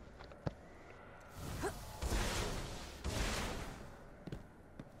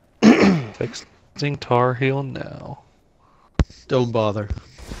 Casting Tar Heel now. Don't bother.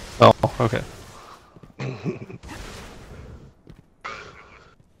 Oh, okay.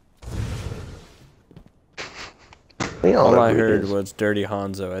 All I heard was Dirty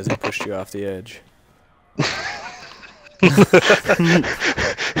Hanzo as he pushed you off the edge.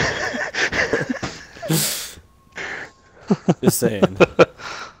 Just saying.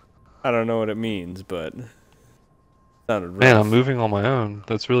 I don't know what it means, but it sounded rough. Man, I'm moving on my own.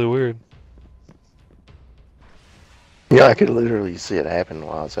 That's really weird. Yeah, I could literally see it happen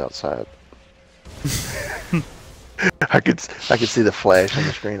while I was outside. I could see the flash on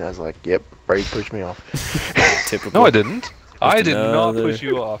the screen. I was like, "Yep, Brady pushed me off." Typical. No, I didn't. I did not push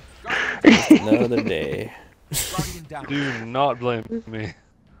you off. Another day. Do not blame me.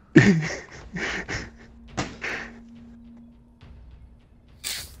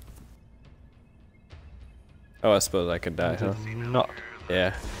 Oh, I suppose I could die, huh? Not.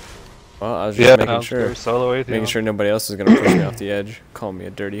 Yeah. Well, I was just making sure. Solo Making sure nobody else is gonna push me off the edge. Call me a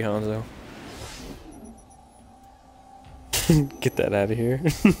dirty Hanzo. Get that out of here.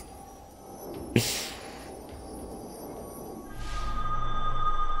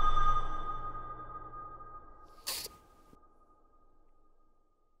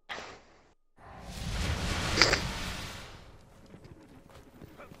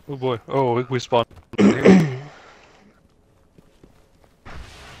 Oh boy. Oh, we spawned here.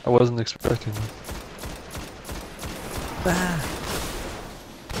 I wasn't expecting that.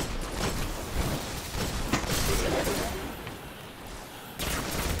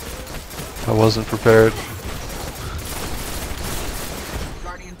 I wasn't prepared.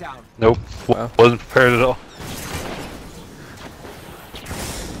 Guardian down. Nope. Wow. Wasn't prepared at all.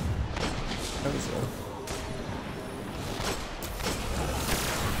 That was,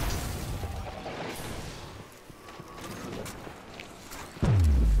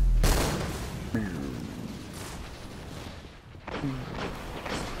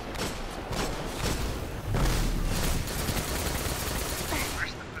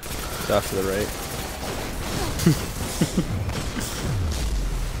 off to the right.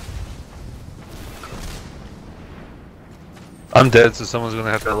 I'm dead, so someone's gonna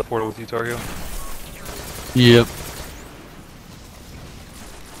have to teleport with you, Targo. Yep.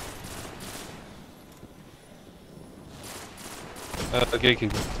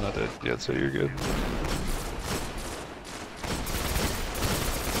 Gatekeeper's not dead yet, so you're good.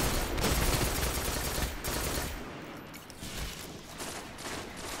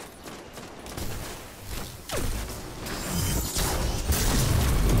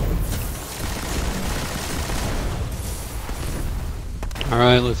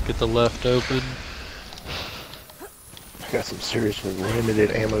 Alright, let's get the left open. I got some seriously limited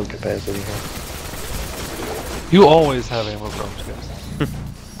ammo capacity here. You always have ammo problems, guys.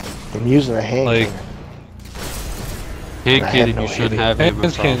 I'm using a hand Like- cannon. Hand I have cannon, no you shouldn't heavy. have ammo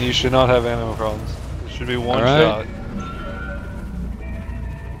Hands can, problems. you should not have ammo problems. It should be one Alright. shot.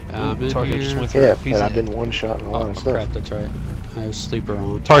 I'm in Tar Heel just here. went through Yeah, it. He's but I've in. been one shot and a Oh lot of stuff. crap, that's right. I have sleeper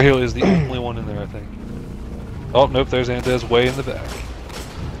on. Tar Heel is the only one in there, I think. Oh, nope, there's Antez way in the back.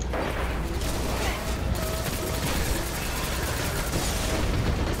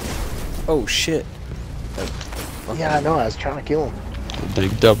 Oh shit. Yeah, I know. I was trying to kill him.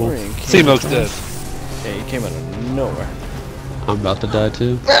 Big double. C-Mo's dead. Yeah, he came out of nowhere. I'm about to die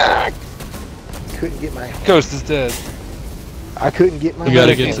too. Couldn't get my. Ghost is dead. I couldn't get my. You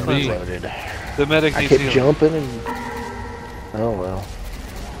gotta hand get to me. loaded. The medic I needs kept healing. jumping and. Oh well.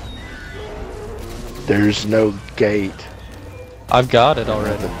 There's no gate. I've got it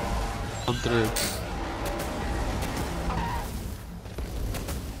already. I'm through.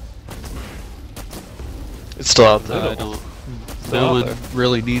 It's still out there. I don't. No one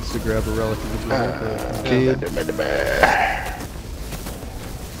really needs to grab a relic in the middle, but you can.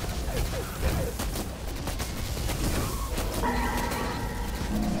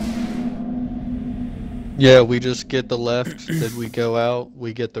 Yeah, we just get the left, then we go out,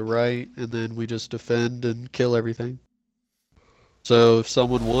 we get the right, and then we just defend and kill everything. So if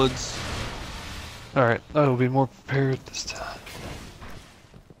someone wants, Alright, I will be more prepared this time.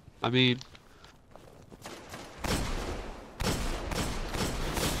 I mean,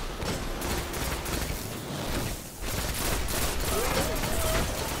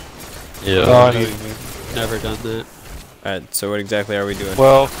 Yeah. Oh, I know what you mean. never done that. Alright, so what exactly are we doing?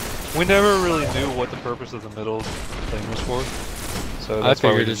 Well, we never really knew what the purpose of the middle thing was for. So I that's why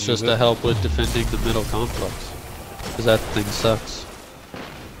we figured didn't it's just use to it. help with defending the middle complex. Because that thing sucks.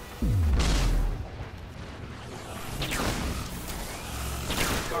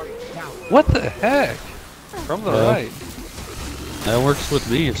 What the heck? From the Yeah. right. That works with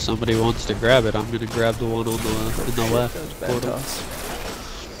me. If somebody wants to grab it, I'm gonna grab the one on in the left. That was a bad portal. toss.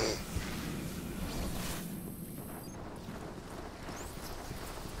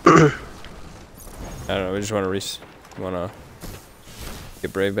 I don't know. We just want to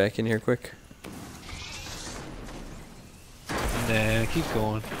get Brave back in here quick. Nah, keep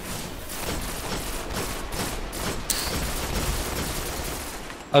going.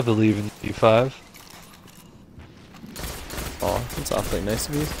 I believe in you, 5. Oh, that's awfully nice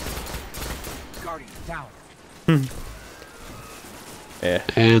of you. Guardian down. Yeah,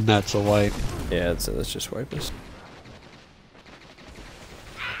 And that's a wipe. yeah. Let's just wipe this.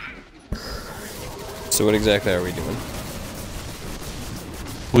 So what exactly are we doing?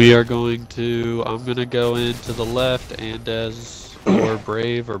 We are going to. I'm gonna go into the left. Andez or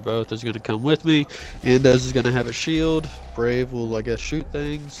Brave or both is gonna come with me. Andez is gonna have a shield. Brave will, I guess, shoot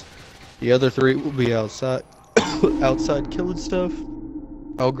things. The other 3 will be outside, outside killing stuff.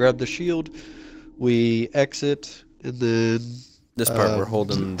 I'll grab the shield. We exit, and then This part we're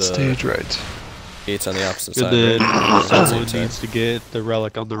holding the Stage right. gates on the opposite and side, then right? someone Same needs side. to get the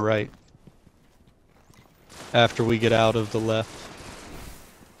relic on the right. After we get out of the left.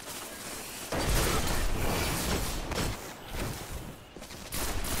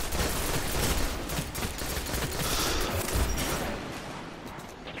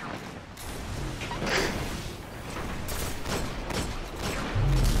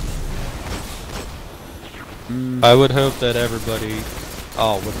 I would hope that everybody.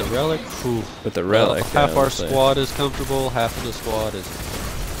 Oh, with the relic? Whew. With the relic, Half yeah, our let's say. squad is comfortable, half of the squad is.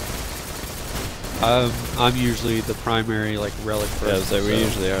 I'm usually the primary like relic person. Yeah, so we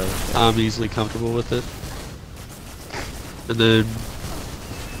usually are. I'm easily comfortable with it. And then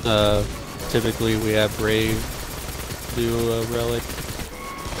typically we have Brave do a relic.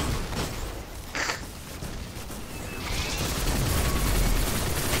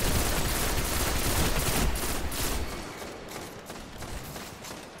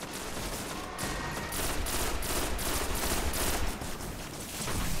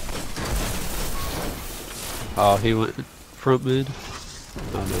 Oh, he went front mid.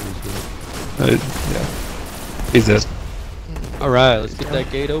 Oh no, he's not. Yeah. He's dead. Alright, let's get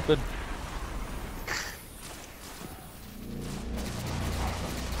that gate open.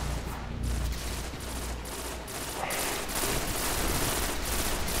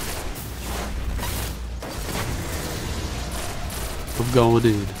 I'm going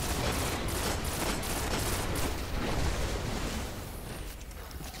in.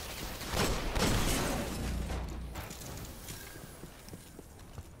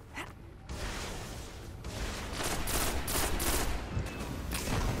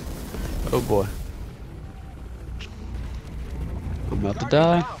 Oh boy. I'm about to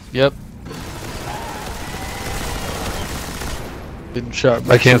die. Yep. Getting shot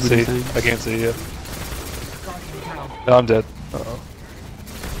by I can't so many see. things. I can't see you. Guardian down. No, I'm dead.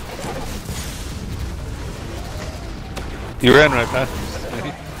 You ran right past me.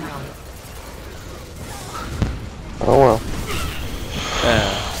 Oh well.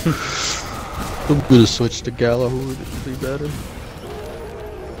 I'm gonna switch to Gallahorn, it'll be better.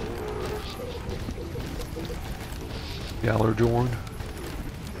 Gallardorn.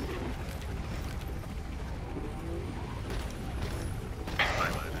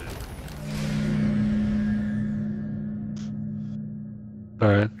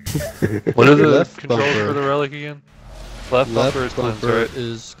 Alright. What are the Left controls bumper. for the relic again? Left bumper is cleanse, bumper right?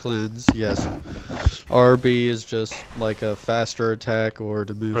 is cleanse, yes. RB is just like a faster attack or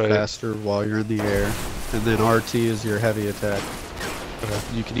to move Right. faster while you're in the air. And then RT is your heavy attack.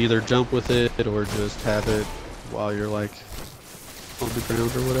 You can either jump with it or just have it while you're like on the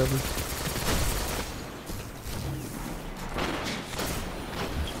ground or whatever.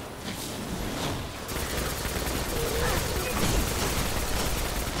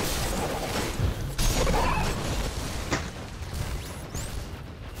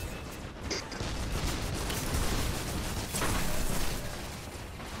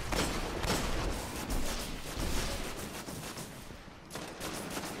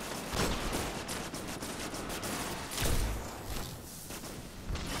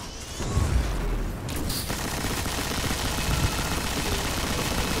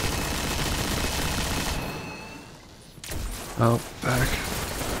 Oh, back.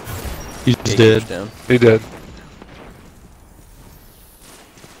 He's Gate dead. goes down. He did.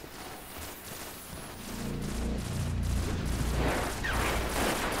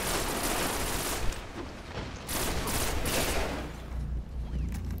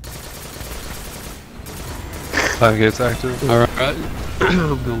 Time gates active. Alright.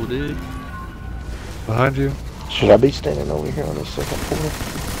 I'm going in. Behind you. Should I be standing over here on the second floor?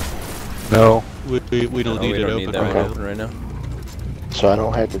 No. We don't No, need we it don't open need that right one now. open right now. So I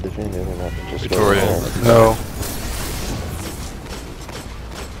don't have to defend it and I can just Victoria. go in there. No.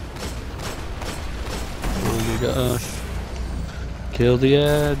 Oh my gosh. Kill the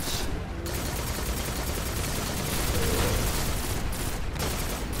ads.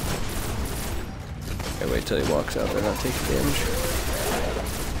 Okay, wait till he walks out there, not taking damage.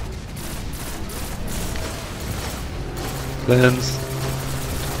 Lens.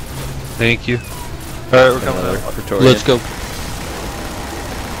 Thank you. Alright, we're coming Another out. Praetorian. Let's go.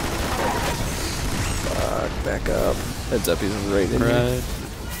 Fuck, back up. Heads up, he's right in here. Right.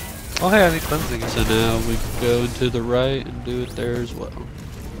 Oh hey, I need cleansing. So now we go to the right and do it there as well.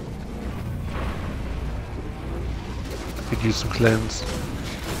 Could use some cleanse.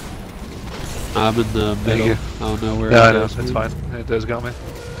 I'm in the middle. you. I don't know where Yeah, I it know, goes. it's fine. It does got me.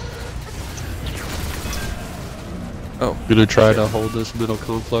 Oh, Gonna try to hold this middle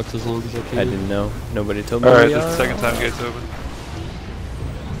complex as long as I can. I didn't know. Nobody told me. Alright, we this is are. the second time gate's open.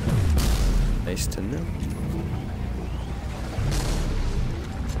 Nice to know.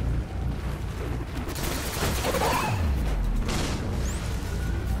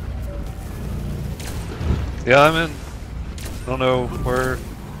 Yeah, I'm in. I don't know where.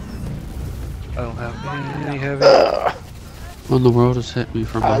 I don't have any heavy. What in the world has hit me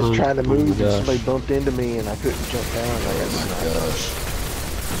from I behind? was trying to Oh my move and gosh. somebody bumped into me and I couldn't jump down.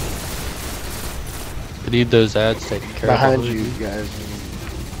 I need those ads taken care Behind of. you guys.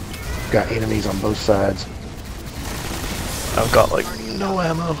 Got enemies on both sides. I've got like no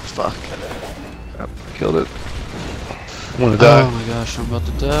ammo. Fuck. Yep, I killed it. I'm gonna die. Oh my gosh, I'm about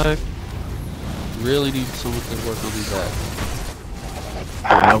to die. Really need someone to work on these ads.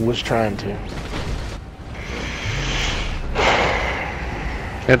 I was trying to.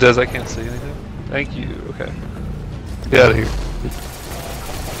 It does, I can't see anything. Thank you, okay. Get out of here.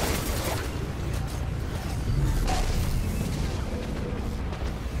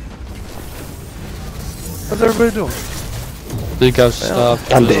 How's everybody doing? I think I've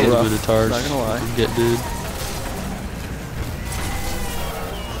stopped I'm the dead. Minotaurs Not gonna lie. from getting in.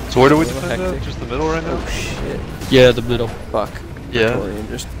 So where do we A little defend hectic. Just the middle right now? Oh shit. Yeah, the middle. Fuck. Yeah. Praetorian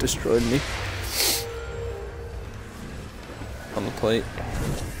just destroyed me. On the plate.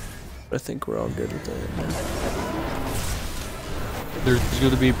 But I think we're all good with that now. There's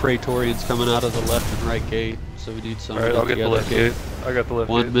going to be Praetorians coming out of the left and right gate, so we need someone Alright, to I'll get the together. left gate. I got the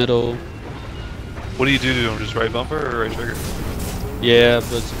left One gate. middle. What do you do to him? Just right bumper or right trigger? Yeah,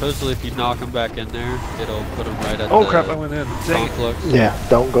 but supposedly if you knock them back in there, it'll put them right at Oh the crap, I went in. Dang it. complex. Yeah,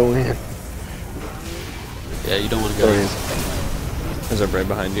 don't go in. Yeah, you don't want to go There in. is. There's a right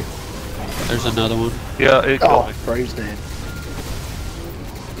behind you. There's another one. Yeah, it killed Oh, me. Brave's dead.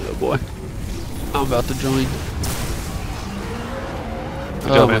 Oh boy. I'm about to join.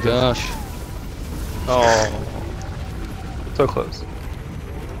 Good Oh job, my Anthony. gosh. Oh. So close.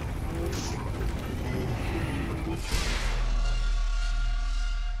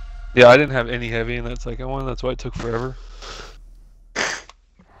 Yeah, I didn't have any heavy in that second one, that's why it took forever.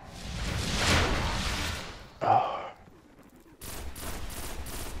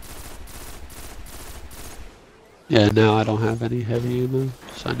 Yeah, now I don't have any heavy ammo,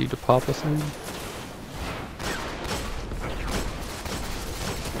 so I need to pop a thing.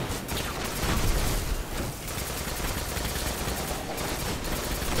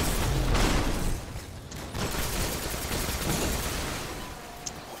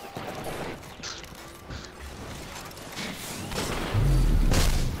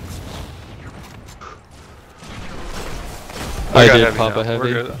 I got did pop now. a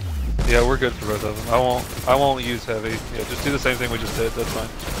heavy. We're good. Yeah, we're good for both of them. I won't use heavy. Yeah, just do the same thing we just did. That's fine.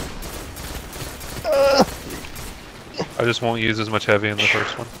 I just won't use as much heavy in the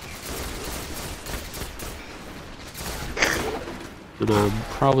first one. And I'm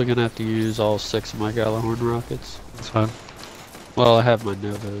probably gonna have to use all 6 of my Galahorn rockets. That's fine. Well, I have my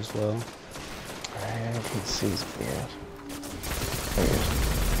Nova as well. I can see his ass. There he is.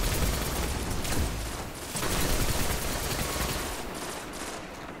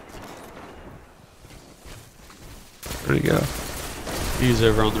 Where'd he go? He's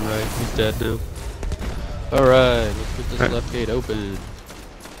over on the right. He's dead now. Alright, let's get this Alright. left gate open.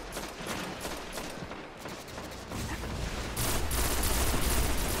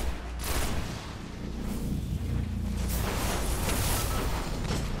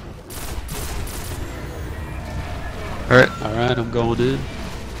 Alright, Alright, I'm going in.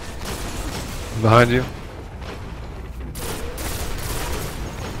 behind you.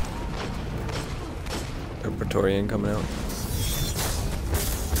 A Praetorian coming out.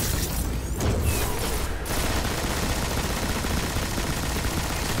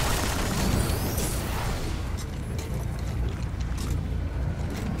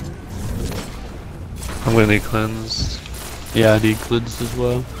 gonna need cleansed. Yeah, I need cleansed as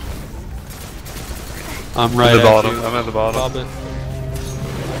well. I'm At right the at bottom. you. I'm at the bottom. Bob it.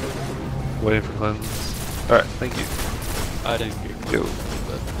 Waiting for cleanse. Alright, thank you. I didn't get Yo. cleansed,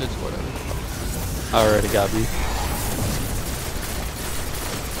 but it's whatever. Already got me.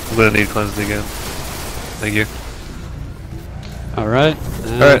 I'm gonna need cleansed again. Thank you. Alright,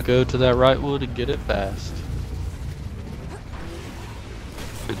 now Alright. go to that right one and get it fast.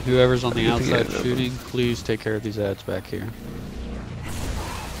 And whoever's on the I need to get outside it shooting, please take care of these ads back here.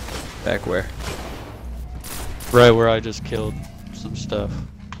 Back where? Right where I just killed some stuff.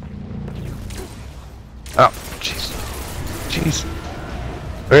 Oh, jeez. Jeez.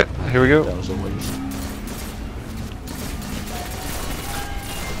 Alright, here we go. That was a waste.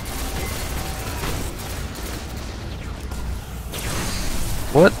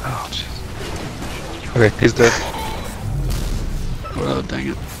 What? Oh, jeez. Okay, he's dead. Oh, dang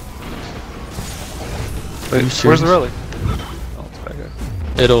it. Wait, you where's the serious? relic? Oh, it's back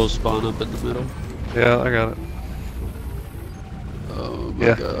there. It'll spawn up in the middle. Yeah, I got it. Oh my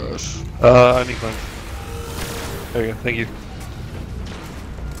Yeah. gosh. I need cleanse. There you go, thank you.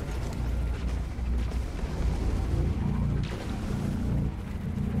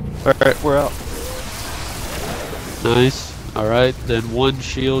 Alright, we're out. Nice. Alright, then one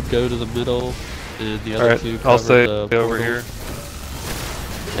shield go to the middle, and the other two Alright, cover I'll stay the over portal. here.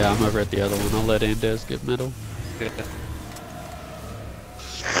 Yeah, I'm over at the other one. I'll let Andes get middle. Yeah.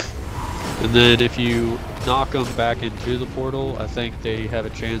 And then if you knock them back into the portal, I think they have a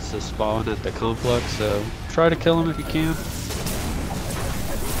chance to spawn at the complex, so try to kill them if you can.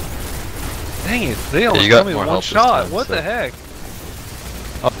 Dang it, they almost you got killed me more with one health this shot. time, What so- the heck?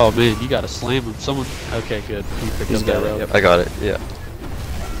 Oh man, you gotta slam them. Someone. Okay, good. You picked He's up that got it, relic. yep. I got it, yeah.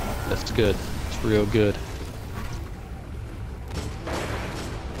 That's good. It's real good.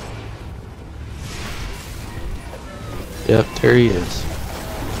 Yep, there he is.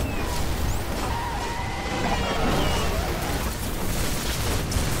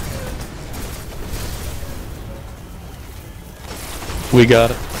 We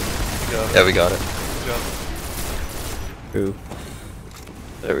got it. Yeah, we got it. Good job. Ooh.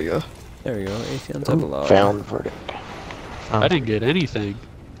 There we go. There we go. Atheon's have a lot. Found verdict. I didn't get anything.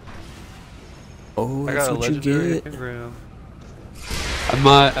 Oh, I that's got a what you legendary get. engram. I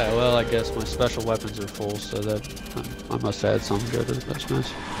might. Well, I guess my special weapons are full, so that I must add some good. That's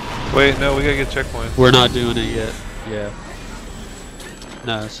nice. Wait, no, we gotta get checkpoints. We're not doing it yet. Yeah.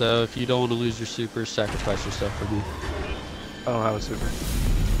 No. So if you don't want to lose your super, sacrifice yourself for me. I don't have a super.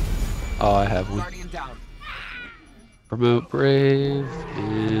 Oh, I have one. Guardian down. Promote Brave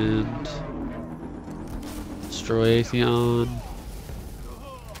and destroy Atheon.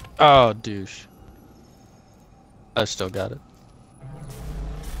 Oh, douche. I still got it.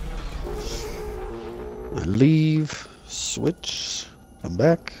 I leave, switch, come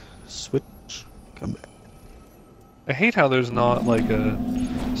back, switch, come back. I hate how there's not like a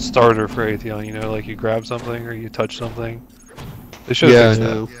starter for Atheon, you know, like you grab something or you touch something. They should Yeah, I fix that.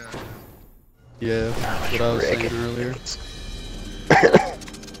 know. Yeah, that's what I was saying earlier.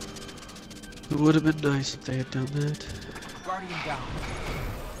 It would have been nice if they had done that. Guardian down.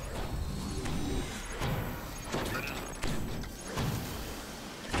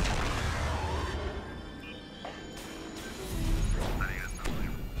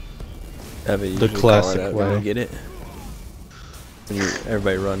 Have it The usually call classic it out when way. you get it. When you,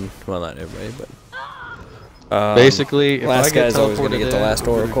 everybody run. Well, not everybody, but. Basically, if last I get guy's always teleported gonna get the in, last I'm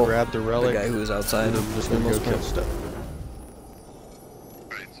gonna oracle. grab the relic, The guy who was outside. and I'm just for the gonna go most kill part. stuff.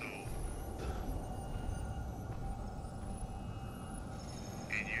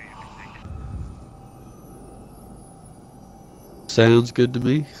 Sounds good to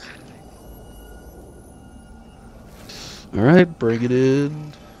me. Alright, bringing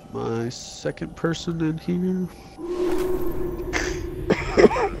in my second person in here.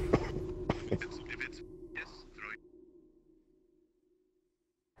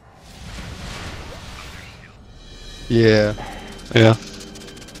 Yeah. Yeah.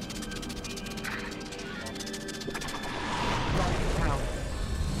 Guardian down.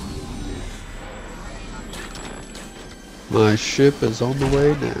 My ship is on the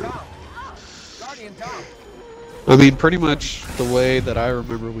way now. Guardian down. I mean, pretty much the way that I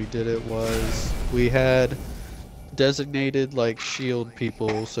remember we did it was we had designated like shield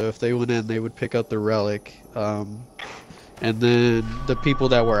people, so if they went in, they would pick up the relic. And then the people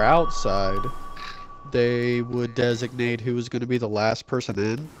that were outside, they would designate who was going to be the last person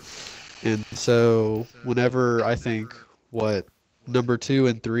in. And so whenever I think what number 2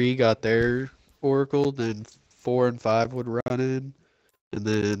 and 3 got their oracle, then 4 and 5 would run in, and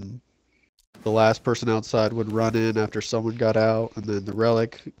then The last person outside would run in after someone got out, and then the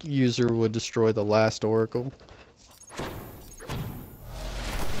relic user would destroy the last oracle.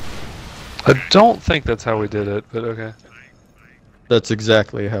 I don't think that's how we did it, but okay. That's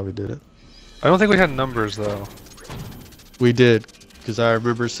exactly how we did it. I don't think we had numbers though. We did, because I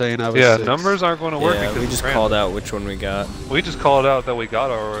remember saying I was Yeah, 6. numbers aren't going to work Yeah, because we it's just random. called out which one we got. We just called out that we got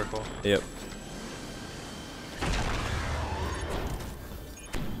our oracle. Yep.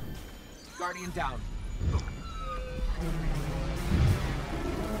 Guardian down.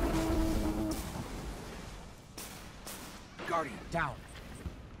 Guardian down.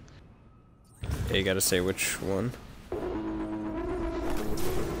 Yeah, you gotta say which one.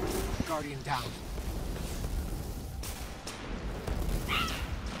 Guardian down.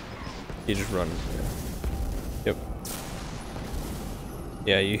 You just run. Yep.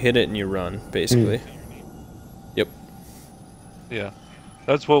 Yeah, you hit it and you run, basically. Yep. Yeah,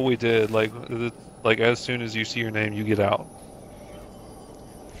 that's what we did. Like as soon as you see your name, you get out.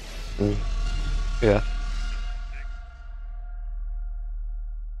 Yeah.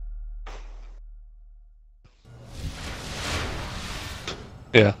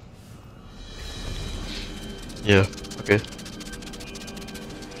 Yeah. Yeah, okay.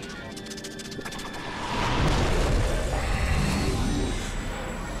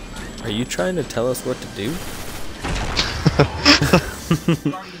 Are you trying to tell us what to do?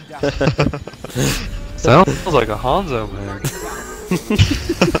 Guardian down. Sounds like a Hanzo man.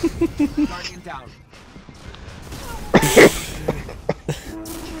 Guardian down.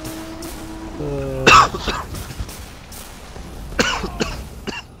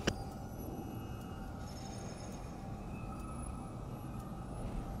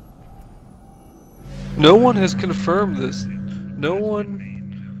 No one has confirmed this. No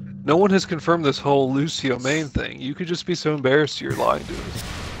one has confirmed this whole Lucio main thing. You could just be so embarrassed you're lying to us.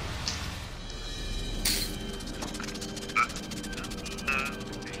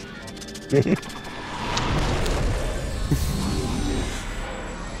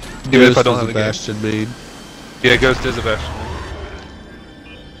 Even if I don't have the game. Bastion main. Yeah, Ghost is a Bastion.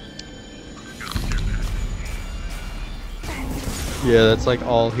 Yeah, that's like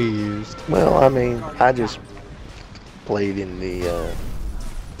all he used. Well, I mean, I just played in the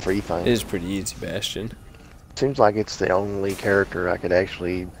free thing. It is pretty easy, Bastion. Seems like it's the only character I could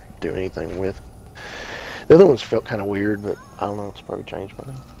actually do anything with. The other ones felt kind of weird, but I don't know, it's probably changed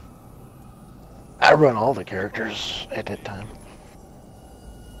by now. I run all the characters at that time.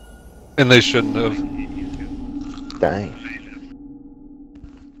 And they shouldn't have. Dang.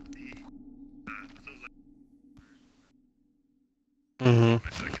 Mm-hmm.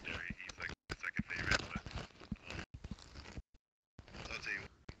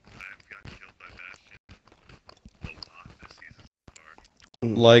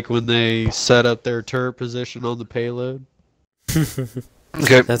 Like when they set up their turret position on the payload.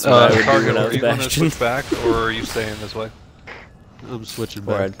 Okay, That's what I would do Target, when I are was you going to Bastion. switch back, or are you staying this way? I'm switching Or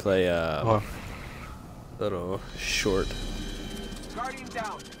back. I'd play Oh. little short Guardian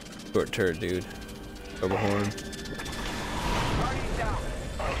down. turret dude. Double horn. Guardian down.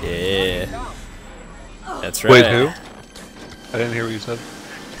 Yeah. Down. That's right. Wait, who? I didn't hear what you said.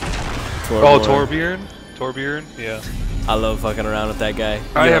 Oh, Torbjorn? Torbjorn? Yeah. I love fucking around with that guy. You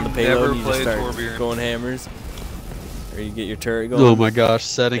I get have on the payload, never you just played start Torbjorn. going hammers. Or you get your turret going. Oh my gosh,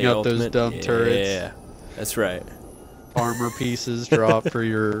 setting the up those ultimate. dumb turrets. Yeah, that's right. Armor pieces drop for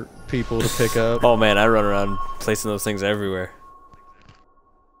your people to pick up. Oh man, I run around placing those things everywhere.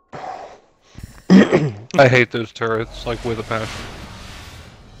 I hate those turrets, like, with a passion.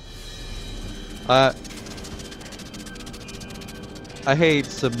 I hate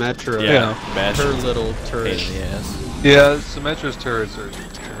Symmetra. Yeah, Her Bastion's little pain turret. in the ass. Yeah, Symmetra's turrets are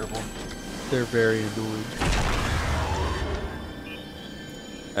terrible. They're very annoying.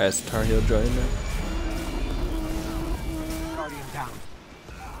 Alright, is Tar Heel joining now? Guardian down.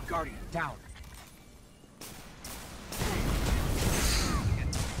 Guardian down.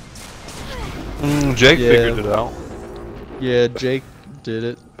 Jake Yeah. figured it out. Yeah, Jake did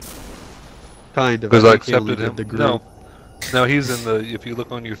it. Kind of. Because I think he only accepted did him. the group. No, he's in the. If you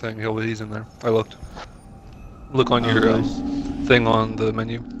look on your thing, he's in there. I looked. Look on your nice. thing on the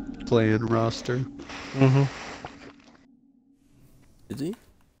menu. Playing roster. Mm-hmm. Is he?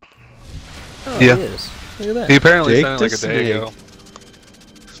 Oh, Yeah. he is. Look at that. He apparently Jake sent it like a the day Snake. ago.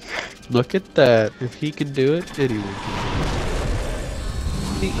 Look at that. If he can do it, anyone can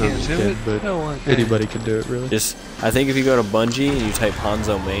He do it. I'm just kidding, but No one can. anybody can do it, really. Just, I think if you go to Bungie and you type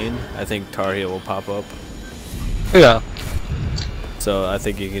Hanzo main, I think Tar Heel will pop up. Yeah. So I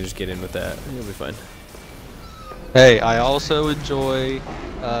think you can just get in with that. You'll be fine. Hey, I also enjoy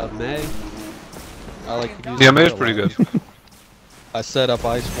May. I like to use Yeah, it May's real pretty life. good. I set up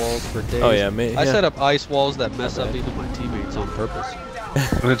ice walls for days. Oh yeah, me. I Yeah. set up ice walls that mess up even my teammates on purpose.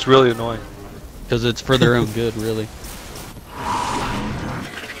 And it's really annoying. Because it's for their own good, really.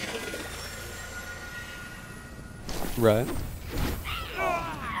 Right.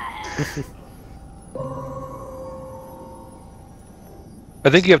 I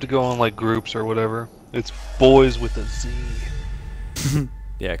think you have to go on like groups or whatever. It's boys with a Z.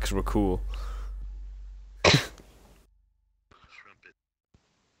 Yeah, because we're cool.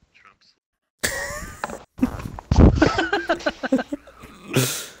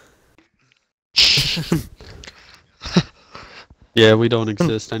 Yeah, we don't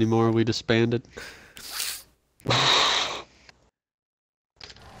exist anymore. We disbanded.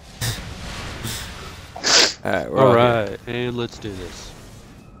 Alright, we're All all right, here. and let's do this.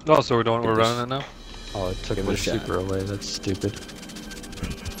 Oh, so we're Get this- running it now? Oh, it took Give it my a shot. super away. That's stupid.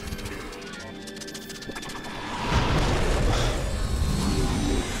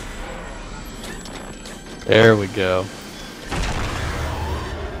 There we go.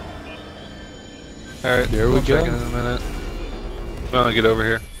 Alright, There we we'll check go. in a minute. I'm gonna get over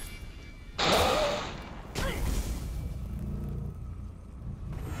here.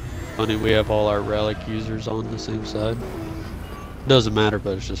 Funny, we have all our relic users on the same side. Doesn't matter,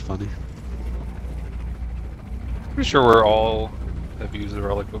 but it's just funny. Pretty sure we're all have used the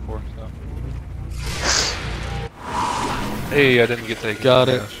relic before, so. Hey, I didn't get taken. Got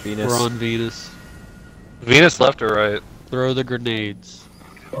it. Gosh. Venus. We're on Venus. Venus left or right? Throw the grenades.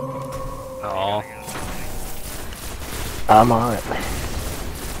 Oh. I'm on it.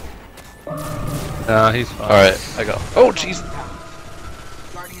 Nah, he's fine. Alright, I go. Oh, jeez.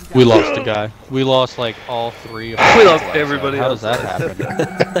 Guardian down. We lost a guy. We lost like all three of our We lost allies. everybody How else. does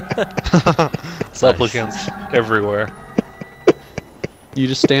that happen? Supplicants everywhere. You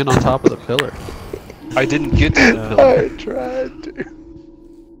just stand on top of the pillar. I didn't get to the pillar. I tried to.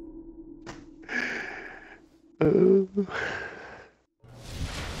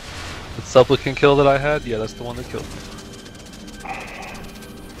 The supplicant kill that I had? Yeah, that's the one that killed me.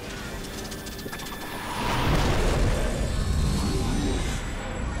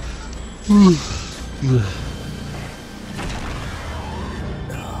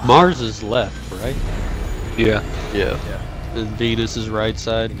 Mars is left, right? Yeah. Yeah. And Venus is right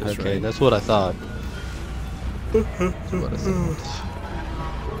side? Venus Okay, right. that's what I thought. That's what I thought.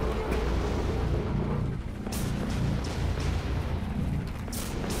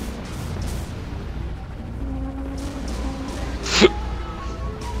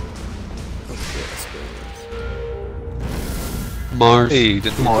 Mars. Hey,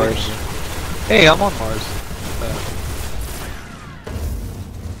 didn't Mars. Hey, I'm on Mars.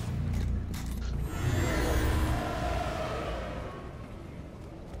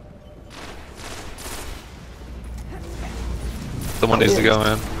 Someone needs to go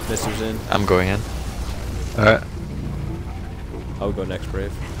in. Mister's in. I'm going in. Alright. I'll go next,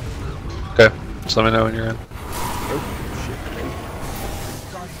 Brave. Okay. Just let me know when you're in.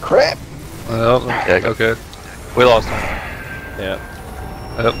 Crap! Oh, Yeah, go. okay. We lost him. Yeah.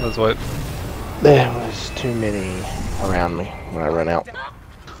 Yep, that's white. There was too many around me when I ran out.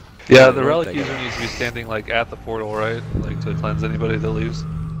 Yeah, the Yeah, relic they user got- needs to be standing like at the portal, right? Like to cleanse anybody that leaves.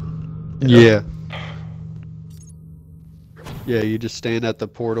 Yeah. Yeah, you just stand at the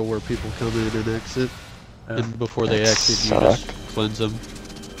portal where people come in and exit. Yeah. And before they That exit, you just cleanse them.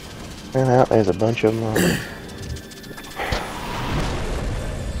 Ran out, there's a bunch of them on me.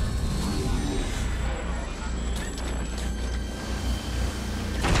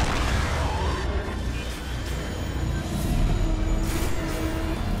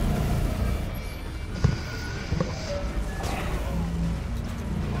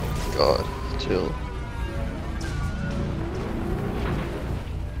 God, chill.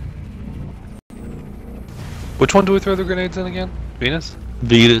 Which one do we throw the grenades in again? Venus?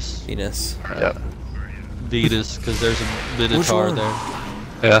 Venus. Venus. Yep. Venus, because there's a Minotaur one? there.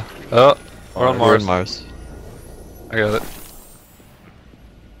 Yeah. Oh, we're on We're Mars. in Mars. I got it.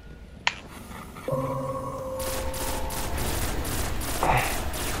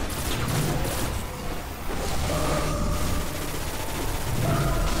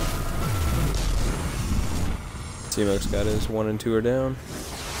 T-Mo's got his 1 and 2 are down.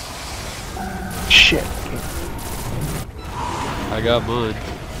 Shit. I got mine.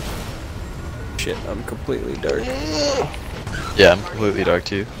 Shit, I'm completely dark. Yeah, I'm completely dark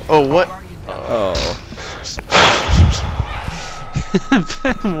too. Oh, what? Oh.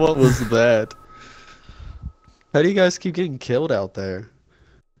 What was that? How do you guys keep getting killed out there?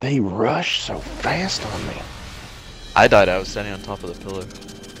 They rush so fast on me. I died. I was standing on top of the pillar.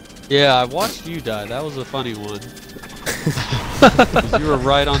 Yeah, I watched you die. That was a funny one. 'Cause you were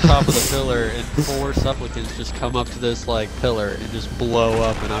right on top of the pillar, and 4 supplicants just come up to this like pillar and just blow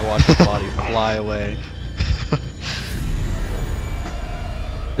up, and I watched the body fly away.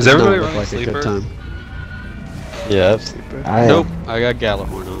 Is Does everybody not look running like a sleeper? good time. Yeah, I have sleeper. Nope, I got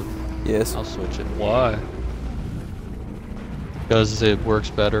Galahorn on. Yes. I'll switch it. Why? Because it works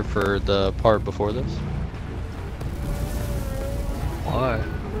better for the part before this. Why?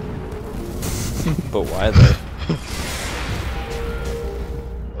 But why though?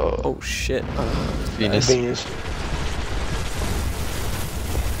 Oh, Oh shit. Venus. Venus.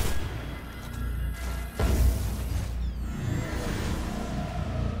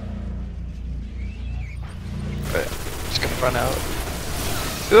 Right. Just gonna run out.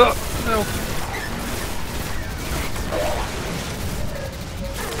 Ugh, no.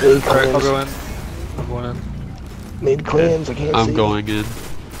 Need Alright, I'll cleanse. go in. I'm going in. Need cleanse. I can't see. I'm going in.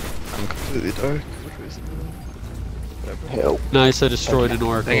 I'm completely dark. Help. Nice, I destroyed an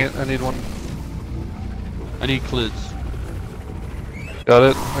oracle. Dang it, I need one. I need cleanse. Got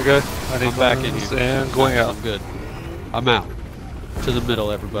it. Okay. I need I'm back in cleanse here. and going out. I'm good. I'm out. To the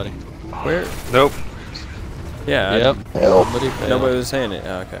middle, everybody. Where? Nope. Yeah. Yep. Help. Somebody failed. Nobody was saying it.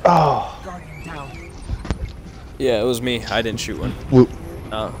 Oh, okay. Oh. Guardian down. Yeah, it was me. I didn't shoot one. Whoop.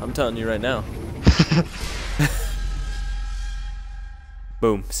 I'm telling you right now.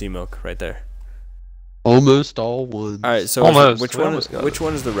 Boom. Sea milk right there. Almost all ones. All right. So Almost. which We one? almost got Which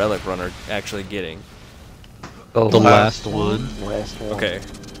one is the relic runner actually getting? The last one. Last one. Okay.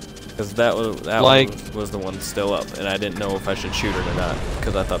 Because that Like- one was the one still up, and I didn't know if I should shoot it or not,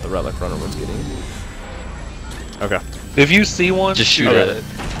 because I thought the relic runner was getting it. Okay. If you see one, Just shoot at at it.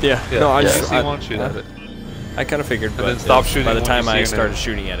 Yeah. Yeah, No, I if just you see one, shoot at it. I kind of figured, but then stop shooting by the when time you see I an started enemy.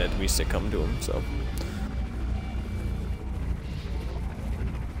 shooting at it, we succumbed to him. So.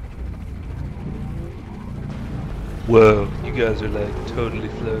 Whoa, you guys are like totally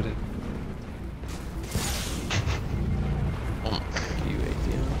floating. You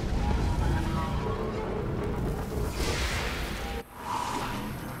atheist.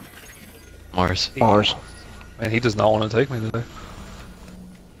 Mars. Mars. Man, he does not want to take me today.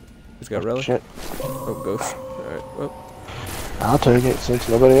 Who's got relic? Shit. Oh, ghost. Alright. Well, I'll take it since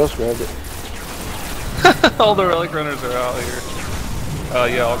nobody else grabbed it. All the relic runners are out here.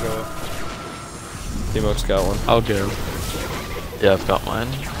 Yeah, I'll go. T-Mo's got one. I'll go. Yeah, I've got mine.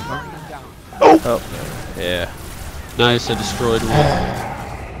 Guardian down. Oh. Yeah. Nice, I destroyed one.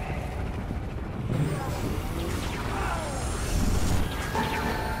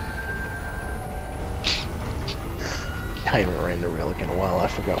 I haven't ran the relic in a while. I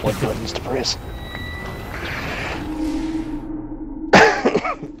forgot what buttons to press.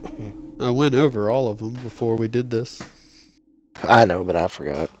 I went over all of them before we did this. I know, but I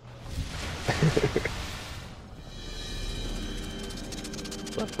forgot.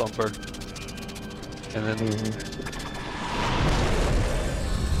 Left bumper. And then,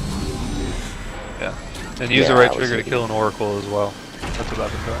 yeah. And use the Yeah, right I was trigger to thinking- kill an oracle as well. That's what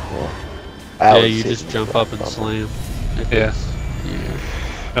I've been doing. I Yeah, was you sitting just jump there up and bumper. slam. If Yeah. it's-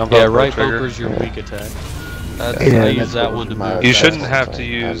 Jump Yeah, up, right trigger. bumper's your weak attack. That's, Yeah, I that's use that what one to was my- move. You That's shouldn't what have I'm to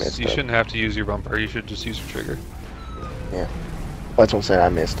saying. I use. messed You up. shouldn't have to use your bumper. You should just use your trigger. That's what I'm saying. I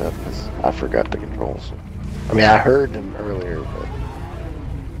messed up because I forgot the controls. I mean, I heard them earlier, but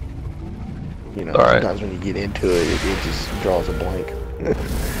you know, Alright. sometimes when you get into it, it just draws a blank.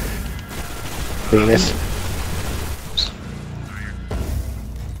 Venus.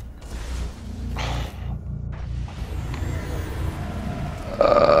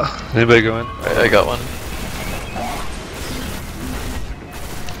 Anybody go in? Alright, I got one.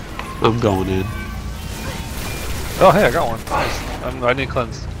 I'm going in. Oh, hey, I got one. Nice. I need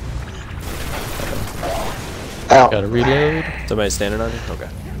cleanse. Ow. Gotta reload. Somebody standing on you? Okay.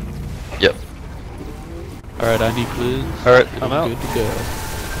 Yep. Alright, I need cleanse. All right, and I'm out. Good to go.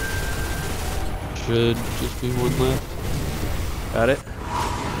 Should just be one left. Got it.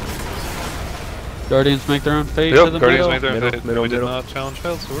 Guardians make their own fate to Yep, the Guardians middle. made their Middle, fate. middle, We did middle. not challenge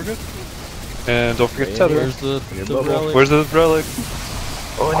failed, so we're good. And don't forget Right Tether. Where's the bubble. relic? Where's the relic?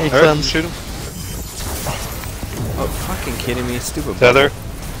 Oh, I need Alright, cleanse. shoot him. Oh, fucking kidding me, stupid. Tether.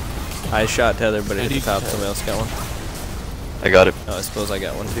 bubble. I shot tether, but it hit the need top. tether. Somebody else got one. I got it. Oh, I suppose I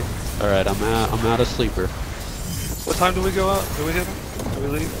got one too. Alright, I'm out of sleeper. What time do we go out? Do we hit him? Do we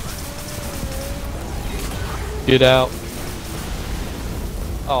leave? Get out.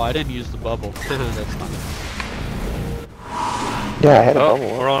 Oh, I didn't use the bubble. That's fine. Yeah, I had a Oh,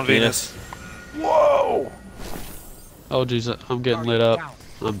 bubble. we're on Venus. Whoa! Oh jeez, I'm getting lit up.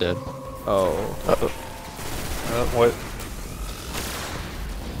 I'm dead. Oh. What?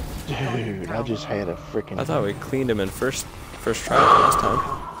 Dude, I just had a freaking. I thought we cleaned him in first try last time.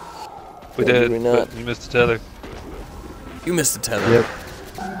 We Yeah, did, we not. but you missed the tether. You missed the tether. Yep.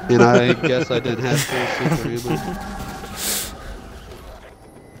 And I guess I didn't have full super ammo.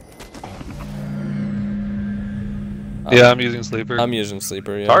 Yeah, I'm using sleeper. I'm using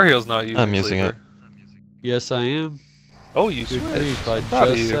sleeper, yeah. Tar Heel's not using I'm using sleeper. Yes, I am. Oh, you Good switched. grief, I Proud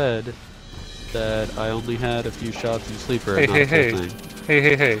of just you. said that I only had a few shots in sleeper Hey, and not hey, a full hey.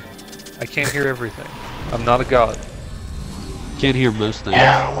 thing. Hey. I can't hear everything. I'm not a god. Can't hear most things.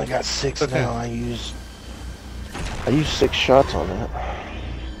 Yeah, I only got 6 Okay. now. I used 6 shots on that.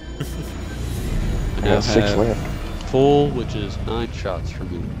 I I now got 6 have left. full, which is 9 shots for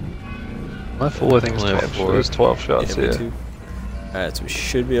me. My full, I think, is Only have 12, four. it was 12 shots, me yeah. too. Alright, so we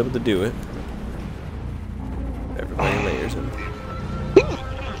should be able to do it. Everybody layers him.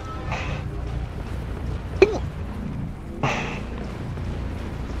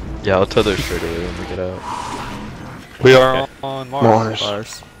 Yeah, I'll tether straight away when we get out. We are on Mars.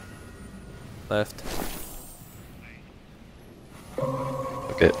 Mars. Left.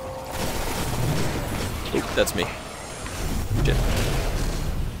 Okay. Oop, that's me. Shit.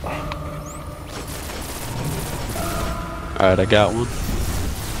 Alright, I got one.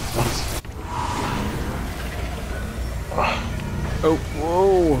 Oh,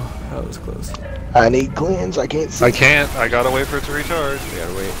 whoa. That was close. I need cleanse. I can't see. I can't. I gotta wait for it to recharge. We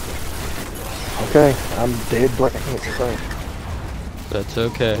gotta wait. Okay, I'm dead black. I can't see. That's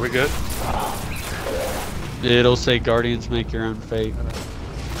okay. Are we good? It'll say Guardians make your own fate.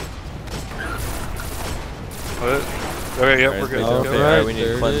 What? Okay, yep, we're good. Okay, Go. alright, we need there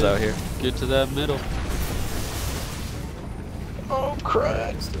to it cleanse is. out here. Get to that middle. Oh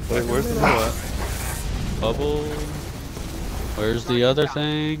crap! Wait, where's the middle at? Bubble. Where's the other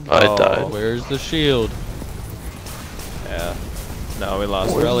thing? I Oh. died. Where's the shield? Yeah. No, we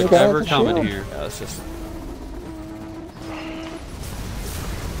lost. Where's Relic the guy never with the coming shield? here. Yeah, let's just...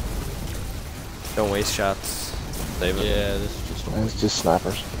 Don't waste shots. Save it. Yeah, this is just a It's just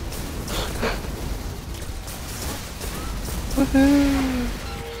snipers.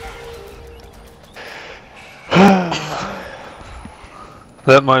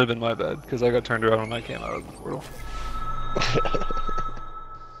 That might have been my bad, because I got turned around when I came out of the portal.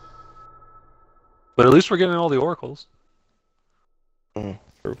 But at least we're getting all the oracles. I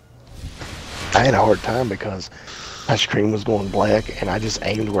had a hard time because my screen was going black and I just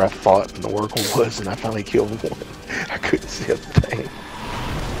aimed where I thought the oracle was and I finally killed one. I couldn't see a thing.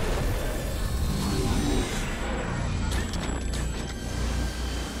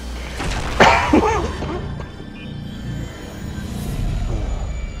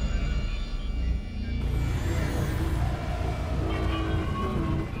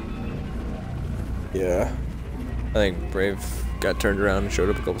 Yeah. I think Brave got turned around and showed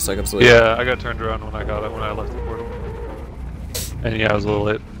up a couple seconds later. Yeah, I got turned around when I got it, when I left the portal. And yeah, I was a little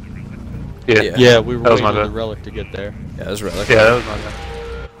late. Yeah, Yeah, we were That was waiting my on the bad. relic to get there. Yeah, that was Relic. Yeah, that was my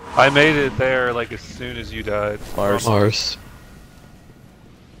bad. I made it there like as soon as you died. Mars. Mars.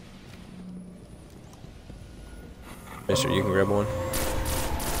 Make sure you can grab one.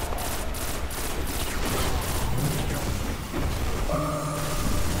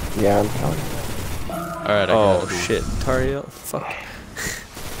 Yeah, I'm coming. Alright, I Oh got it. shit, Tariel. Fuck.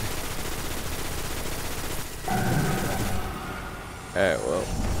 Alright, well,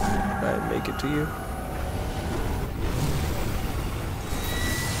 I make it to you.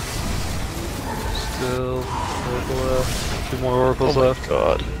 Still, oracle left. 2 more oracles Oh my left.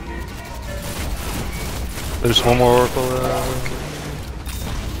 god. There's 1 more oracle left.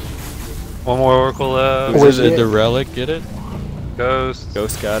 1 more oracle left. Where's Did it? the relic get it? Ghost.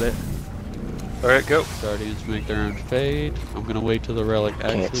 Ghost got it. Alright, go. Guardians make their own fate. I'm gonna wait till the relic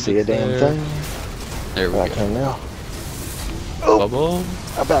actually Can't see a gets damn there. thing. There we I go. can now. Bubble.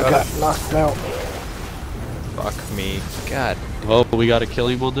 I about got knocked out. Fuck me. God. Oh, we gotta kill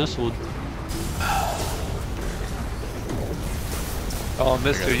him on this one. Oh,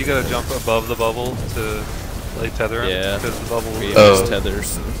 Mister, you gotta jump above the bubble to like tether him. Yeah. Because the bubble. We Oh. use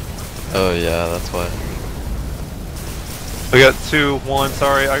tethers. Oh yeah, that's why. We got 2, 1.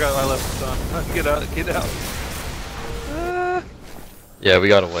 Sorry, I left the sun. Get out, get out. Yeah, we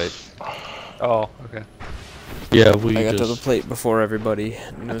gotta wait. Oh, okay. Yeah, we I got to the just... plate before everybody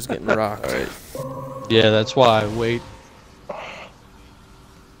and I was getting rocked. Alright. Yeah, that's why I wait.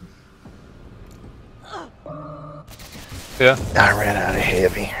 Yeah. I ran out of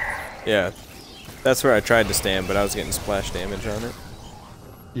heavy. Yeah. That's where I tried to stand, but I was getting splash damage on it.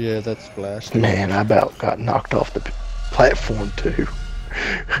 Yeah, that's blast. Man, I about got knocked off the platform too.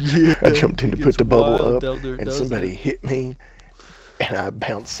 Yeah, I jumped in to it put gets the bubble wild up down there, and doesn't somebody it? hit me and I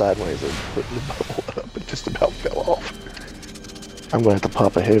bounced sideways and putting the bubble up and just about fell off. I'm gonna have to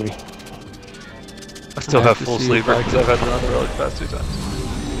pop a heavy. I still I have have to full see if sleeper I because can- I've had to run the relic past 2 times.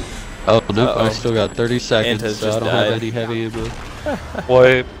 Oh, nope, Uh-oh. I still got 30 seconds, Anta's so I just don't died. have any heavy ammo.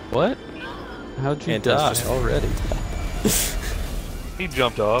 Wait, What? How'd you Anta's die just- already? he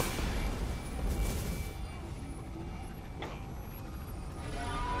jumped off.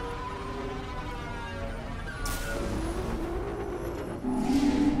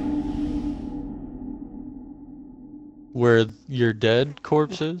 Where your dead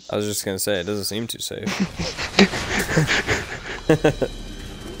corpse is? I was just gonna say, it doesn't seem too safe.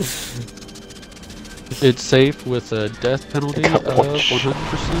 It's safe with a death penalty of got one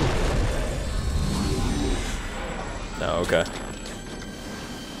 100%. No, okay.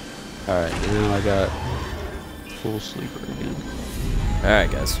 Alright, now I got full sleeper again.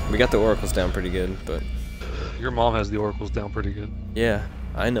 Alright, guys. We got the oracles down pretty good, but Your mom has the oracles down pretty good. yeah,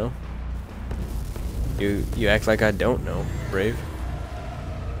 I know. You act like I don't know, Brave.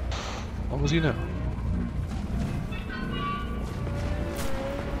 What was you know?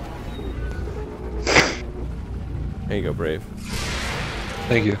 There you go, Brave.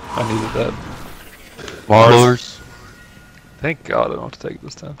 Thank you. I needed that. Mars. Thank God I don't have to take it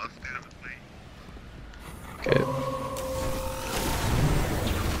this time. Okay.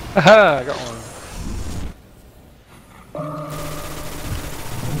 Haha, I got one.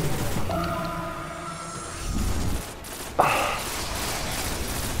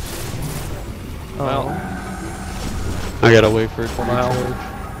 Well, I gotta wait for it to Wow.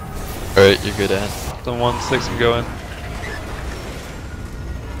 recharge. Alright, you're good, Ant. the 1-6 can go in.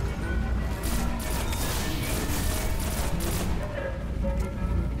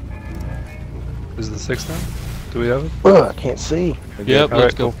 Is the 6 then? Do we have it? Ugh, I can't see. Yep, Alright,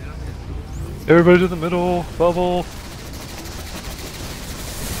 let's go. Everybody to the middle, bubble.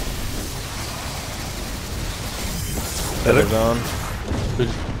 Feathers on. I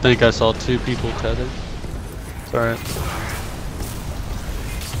think I saw 2 people tethered. Sorry.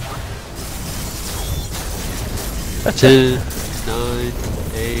 Ten, 9,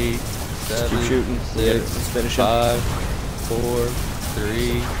 8, 7, Keep shooting. 6, Let's finish it. 5, 4,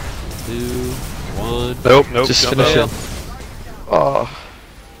 3, 2, 1. Nope, Just jump finish out. it. Oh.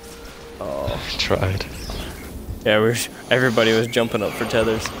 Oh, tried. Yeah, everybody was jumping up for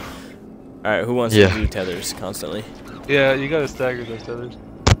tethers. Alright, who wants Yeah. to do tethers constantly? Yeah, you gotta stagger those tethers.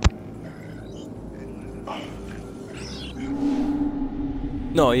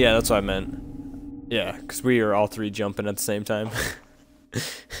 No, yeah, that's what I meant. Yeah, because we are all 3 jumping at the same time.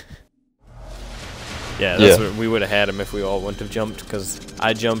 Yeah, that's Yeah. what we would have had him if we all wouldn't have jumped, because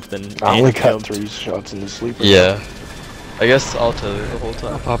I jumped and I only Ant got jumped. 3 shots in the sleeper. Yeah. I guess I'll tell you the whole I'll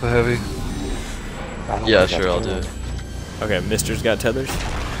time. pop a heavy. I don't Yeah, think sure, I I'll can. do it. Okay, Mister's got tethers?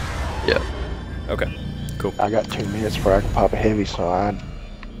 Yeah. Okay, cool. I got 2 minutes before I can pop a heavy, so I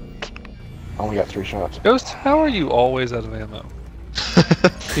only got 3 shots. Ghost, how are you always out of ammo?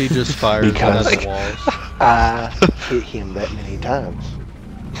 He just fires it Because- at the walls. I hit him that many times.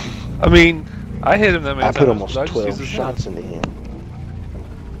 I mean, I hit him that many I times. put almost but I just 12 used his shots into him.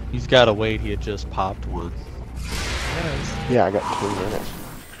 He's gotta wait, he had just popped one. Yes. Yeah, I got 2 minutes.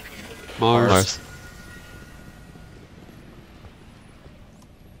 Mars.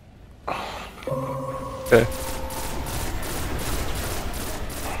 Okay.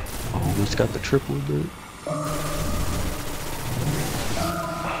 Almost got the triple boot.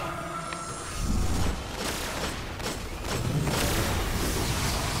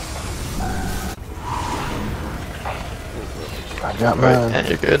 I got Alright, mine. Ant,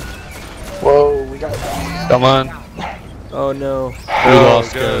 you're good. Whoa, we got. Come on. Oh no. We Oh,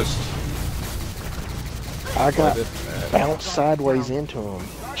 lost Ghost. Ghost. I got bounced sideways into him.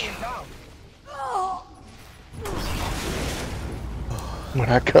 When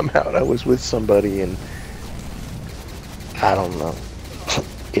I come out, I was with somebody and I don't know.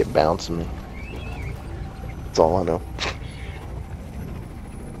 It bounced me. That's all I know.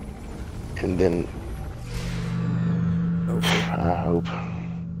 And then Okay. I hope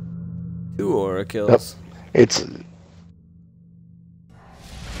 2 aura kills. it's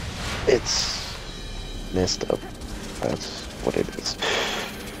messed up. That's what it is.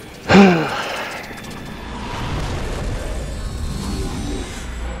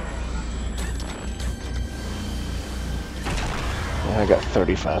 I got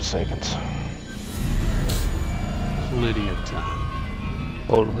 35 seconds. Plenty of time.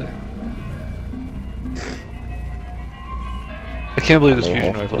 Totally. I can't believe this I may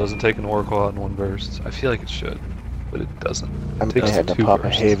fusion have rifle to. doesn't take an oracle out in 1 burst. I feel like it should, but it doesn't. I'm Takes gonna have to 2 pop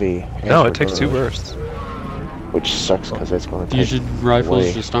bursts. a heavy. No, as it takes 2 reverse. bursts. which sucks because that's going to take Fusion rifles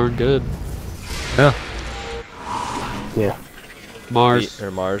away. just aren't good. Yeah. Yeah. Mars.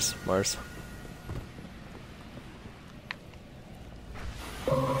 Or Mars.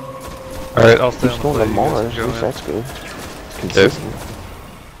 Alright, I'll stay Who's on the going to plate. You guys Mars? can At go least in. that's good. Consistent.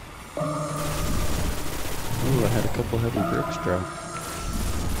 Ooh, I had a couple heavy bricks drop.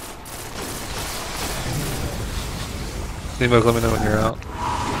 Simo, let me know when you're out.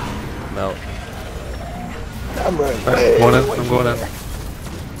 No. I'm running. Alright, going in. I'm going in.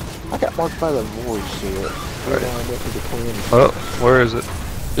 I got marked by the voice here. Right now I went to the clean. Oh, where is it?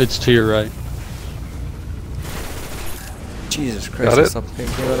 It's to your right. Jesus Got Christ, it? this something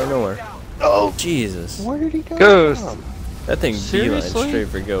came out of nowhere. Oh, Jesus. where did he come Ghost. from? That thing beeline Seriously? straight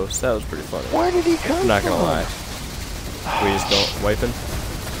for Ghost. That was pretty funny. Where did he come I'm not from? gonna lie. We just don't wiping?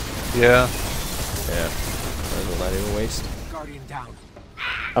 Yeah. Yeah. Might as well not even waste. Guardian down.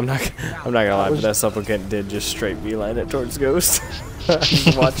 I'm not gonna lie, but that supplicant did just straight beeline it towards Ghost. I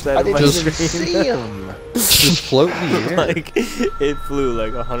just watched that I in my didn't screen. see him. Just float in the air. Like, it flew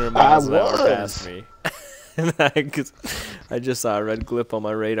like 100 miles an hour past me. And I just saw a red glip on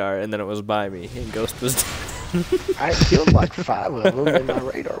my radar, and then it was by me, and Ghost was dead. I killed like 5 of them, and my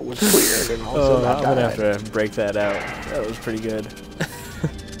radar was clear, and all of a Oh, sudden I'm gonna I died. have to break that out. That was pretty good.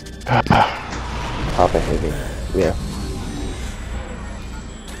 Papa heavy. Yeah.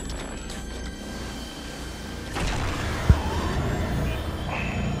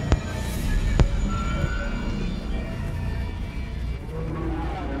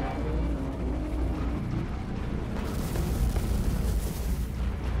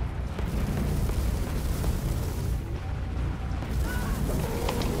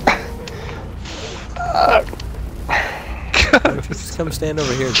 Just come stand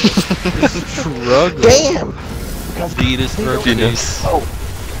over here, Ghost. Struggle. Damn! Venus broken ace. Oh,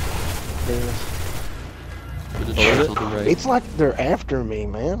 With the chance on the right. it's like they're after me,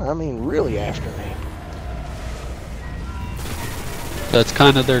 man. I mean, really after me. That's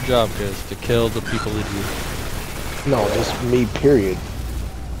kind of their job, guys, to kill the people in you. No, just me, period.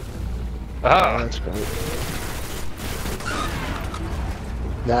 Oh, Ah. that's great.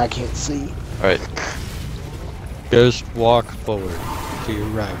 Now I can't see. Alright. Ghost, walk forward to your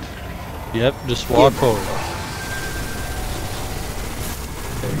right. Yep, just walk forward.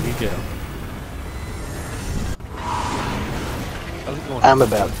 There you go. How's it going? I'm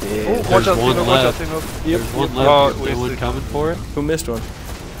about dead. Oh, watch out, There's one Simo. Watch out, left. Simo. There's one left. Oh, Is anyone wasted. coming for it? Who missed one?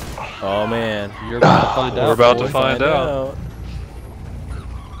 Oh man. You're about to find out. We're about boy. to find out.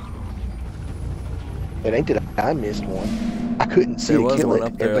 It ain't that I missed one. I couldn't see There it was kill one it.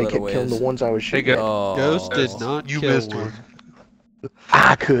 up there a Everybody little kept killing the ways. ones I was shooting. go- At. Oh. Ghost did not You kill missed one.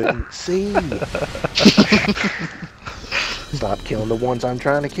 I couldn't see. Stop killing the ones I'm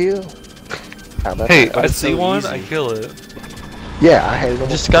trying to kill. How about Hey, that? I it's see so one, easy. I kill it. Yeah, I had it You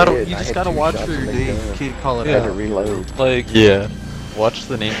almost just gotta, dead. you I just had gotta 2 watch shots for your in the name. gun. You can't call it I had out. to reload. Like, Yeah. Watch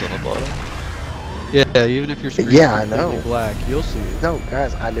the names on the bottom. Yeah, even if your screen's Yeah, I completely know. black, you'll see it. No,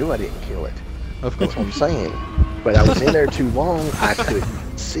 guys, I knew I didn't kill it. Of That's course. what I'm saying. But I was in there too long. I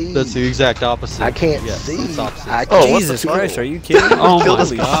couldn't see. That's the exact opposite. I can't Yes, see. it's opposite. I Oh, can't Jesus kill. Christ, are you kidding? Oh Killed my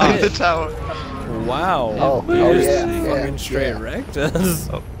us god. behind the tower. Wow. Oh, You oh, just yeah, fucking yeah, straight yeah. wrecked us.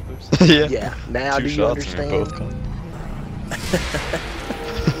 Oh, oops. Yeah. Yeah, now 2 do you shots and understand? you're both gone.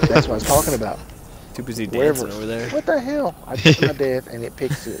 That's what I was talking about. Too busy Wherever. dancing over there. What the hell? I took my death and it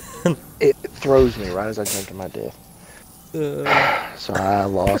picks it. It throws me right as I drink to my death. So I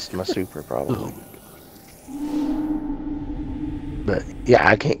lost my super probably. But yeah,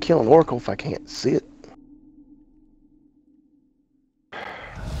 I can't kill an oracle if I can't see it.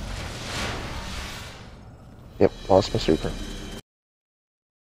 Yep, lost my super.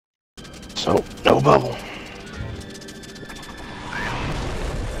 So no bubble.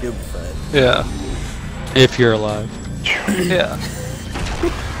 Good friend. yeah. If you're alive. Yeah.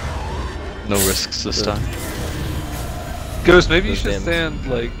 No risks this time. Ghost, maybe you Those should damn- stand,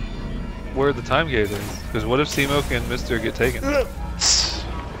 like, where the time gate is. Because what if Smoke and Mister get taken?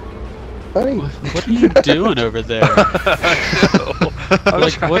 Buddy, What are you doing over there? I know. I'm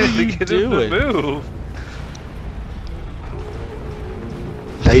Like, trying what are to you get him doing? to move.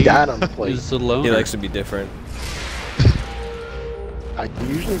 they died on the plate. He's alone. He likes to be different. I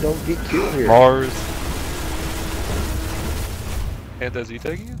usually don't get killed here. Mars. And is he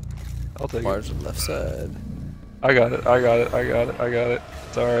taking it? I'll take Mars on the left side. it. I got it. I got it. I got it. I got it.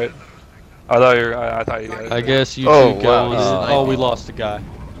 It's all right. I thought you were. I thought you got it. I guess you Oh, two go. wow, and- he's oh, sniping. we lost a guy.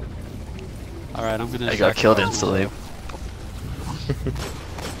 Alright, I'm gonna. I got killed sacrifice instantly. one.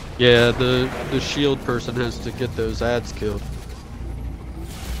 Yeah, the shield person has to get those ads killed.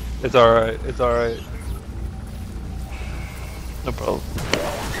 It's all right. It's all right. No problem.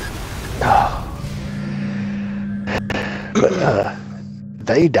 But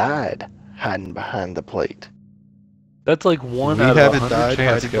they died hiding behind the plate. That's like one We out of haven't 100 died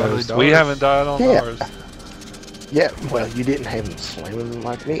chance, hiding behind Ghost. We ours. haven't died on Yeah. ours. Yeah, well, you didn't have him slamming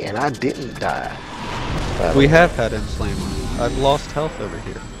like me, and I didn't die. By the We way. have had him slam on you. I've lost health over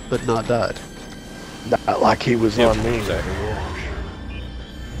here, but not died. Not like he was Yep, on me. exactly.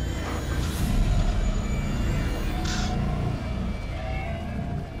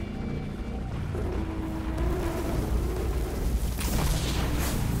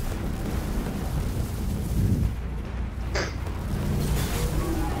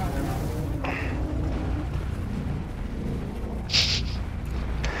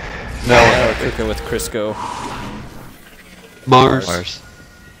 No, Now we're cooking with Crisco. Mars. Mars.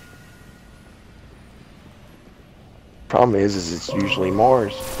 Problem is it's usually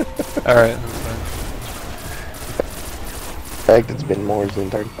Mars. alright. In fact, it's been Mars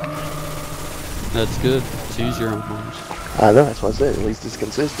than 30. That's good. It's easier on Mars. I know, that's what I said. At least it's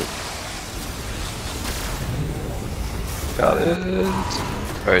consistent. Got it.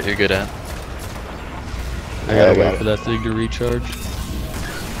 Alright, you're good, Ant. I Yeah, I gotta got wait it. for that thing to recharge.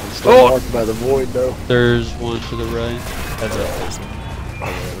 Still marked by the void, though. There's one to the right. Heads up, Jason.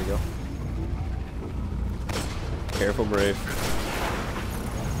 Oh, there we go. Careful, Brave.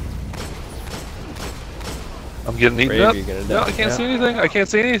 I'm getting eaten Brave, up. you're gonna No, die. I can't Yeah. see anything. I can't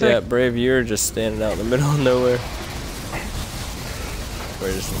see anything. Yeah, Brave, you're just standing out in the middle of nowhere.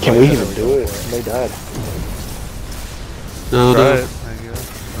 We're just Can we waiting even for do it? it. They died. No, Try no. it, I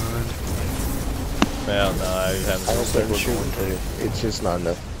guess. Fine. Well, no, I haven't I don't think started we're shooting. going to. It's just not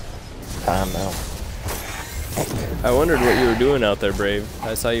enough time now. I wondered what you were doing out there, Brave.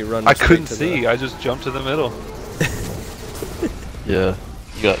 I saw you run. I straight couldn't to see. I just jumped to the middle. Yeah.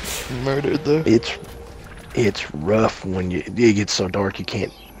 You got murdered though. It's rough when it gets so dark you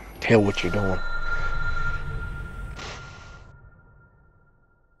can't tell what you're doing.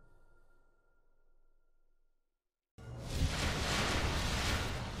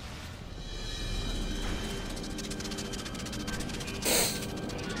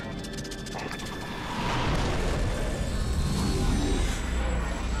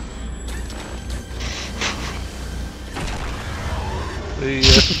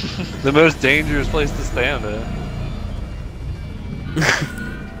 The most dangerous place to stand at.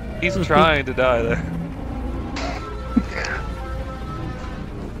 He's trying to die there.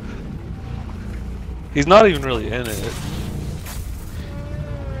 He's not even really in it.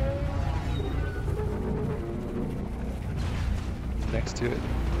 Next to it.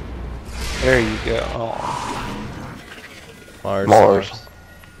 There you go. Oh. Mars.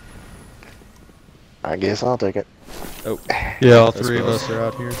 I guess I'll take it. Oh, Yeah, all That's three of close. us are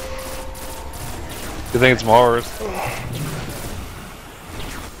out here. You think it's Mars?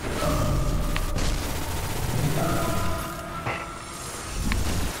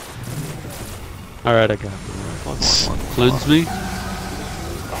 Alright, I got it. Cleanse me.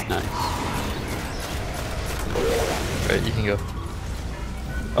 Nice. Alright, you can go.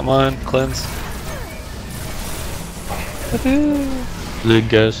 Come on, cleanse. And then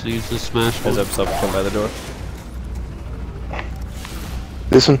Ghost needs to smash heads one. up, someone come by the door.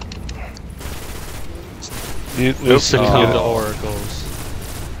 This one? You, We nope, succumb you to get it. oracles.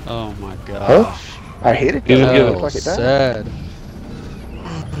 Oh my gosh. I hit it. You didn't though. get It it. looked like it died. Sad.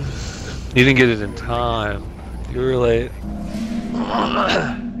 You didn't get it in time. You were late.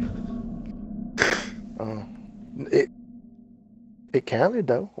 Oh. It counted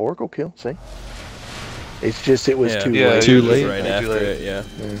though. Oracle kill. See. It's just it was Yeah. too Yeah, late. Too It was late. right Too after late. it, yeah.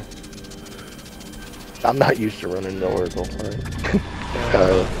 I'm not used to running the Oracle. Right?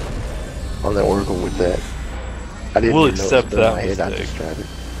 On the Oracle with that. I didn't We'll even know it was accept done in that my head. I mistake. just tried it.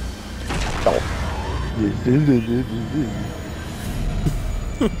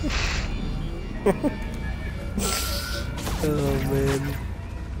 Oh man.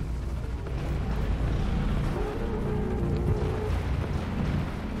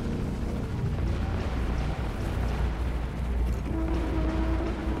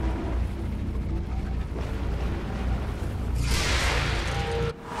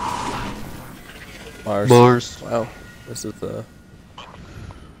 Mars. Mars. Wow. This is the.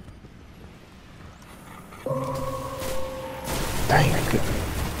 Dang, I couldn't.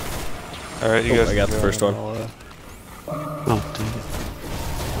 Alright, you Oh, guys. I got can the go first and one. I'll, Oh, dang it.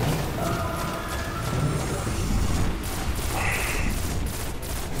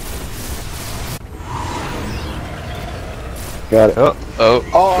 Got it. Oh, Oh,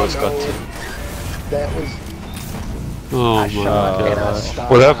 Oh, Ghost no. got two. That was. Oh I my shot and I gosh. stopped.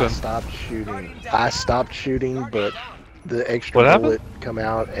 What happened? I stopped shooting. I stopped shooting, but the extra What bullet come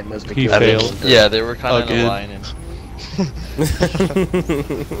out and must have He killed failed. everyone. Yeah, they were kind of in a Again. line. And...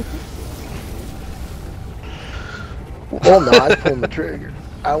 Well, no, I was pulling the trigger.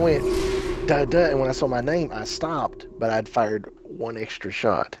 I went duh duh, and when I saw my name, I stopped. But I'd fired one extra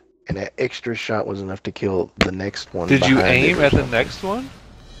shot, and that extra shot was enough to kill the next one. Did you behind it aim or at the something. next one?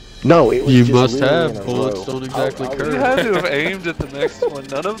 No, it was You just must literally have. in a Bullets row. don't exactly I was- curve. You had to have aimed at the next one.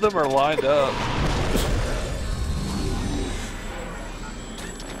 None of them are lined up.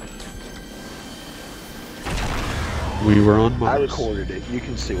 We were on I Mars. recorded it. You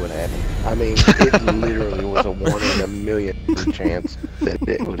can see what happened. I mean, it literally was a 1 in a million chance that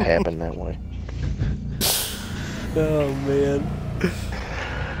it would happen that way. Oh man.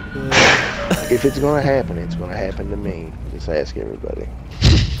 If it's gonna happen, it's gonna happen to me. Just ask everybody.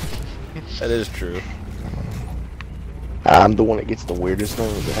 That is true. I'm the one that gets the weirdest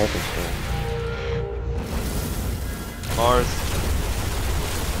things that happens to me. Mars.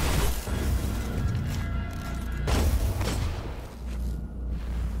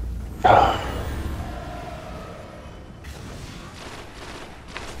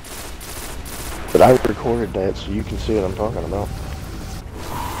 But I recorded that so you can see what I'm talking about.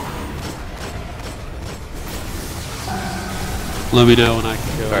 Let me know when I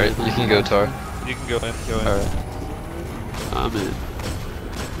can go. Alright, you can go, Tar. You can go in. Go in. Alright. I'm in.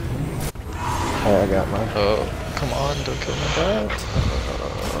 Oh, I got mine. Oh, come on, don't kill my dad.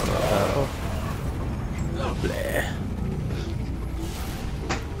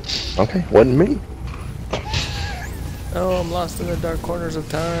 Okay, wasn't me. Oh, I'm lost in the dark corners of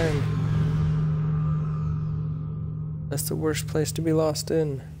time. That's the worst place to be lost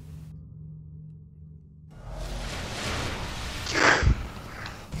in.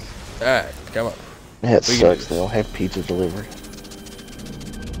 Alright, come on. That We can do sucks. They don't have pizza delivery.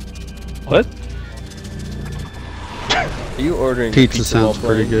 What? Are you ordering Pizza sounds while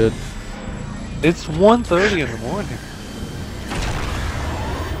pretty playing? good. It's 1:30 in the morning.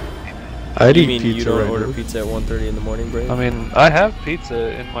 I'd You eat mean pizza you don't right order now. pizza at 1:30 in the morning, Brave? I mean, I have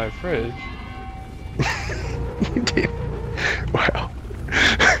pizza in my fridge. You did. Wow.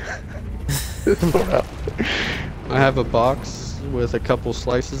 Wow. I have a box with a couple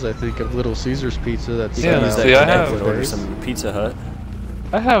slices, I think, of Little Caesars pizza that's You Yeah, can set use out that see, I for connect have- and order days. some Pizza Hut.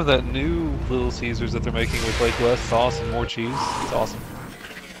 I have that new Little Caesars that they're making with like less sauce and more cheese. It's awesome.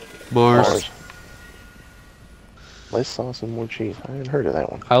 Mars. Less sauce and more cheese. I hadn't heard of that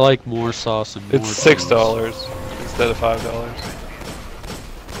one. I like more sauce and more It's cheese. $6 instead of $5.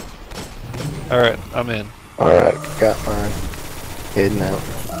 All right, I'm in. Alright, got mine. Heading out.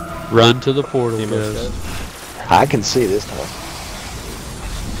 Run to the portal, You missed guys. that. I can see this time.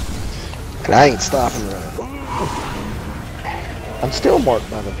 And I ain't stopping running. I'm still marked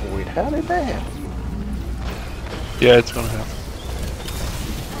by the void. How did that happen? Yeah, it's gonna happen.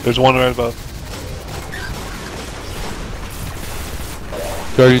 There's one right above.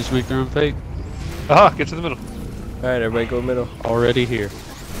 Guardians make their own fate. Aha! Get to the middle. Alright, everybody go middle. Already here.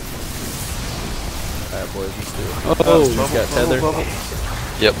 Alright, boys, let's do it. Oh, He's got tether.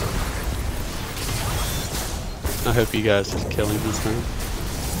 Yep. I hope you guys can kill him this time.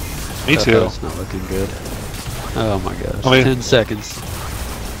 Me too. That's not looking good. Oh my gosh. I mean- 10 seconds.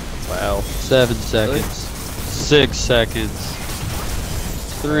 Wow. 7 seconds. 6 seconds.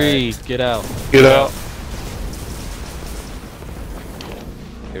 3. Get out. Get out.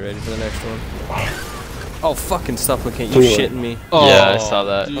 Get ready for the next one. Oh, fucking supplicant, you Really? shitting me. Yeah, I saw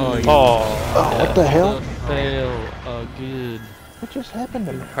that. dude. Oh, you- Oh. Oh, what the hell? Fail again. What just happened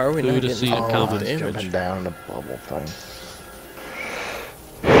to me? How are we Who not would've getting seen it all coming? the It's damage? jumping down the bubble thing.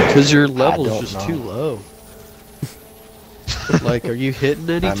 Because your level's don't just know. too low. Like, are you hitting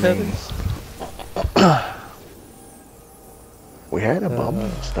any I mean, tethers? we had a bubble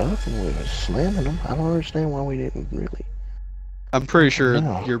and stuff, and we was slamming them. I don't understand why we didn't really. I'm pretty sure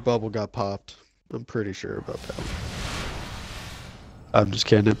No. your bubble got popped. I'm pretty sure about that one. I'm just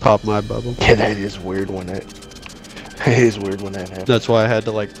kidding. It popped my bubble. Yeah, that is weird when that. It is weird when that happens. That's why I had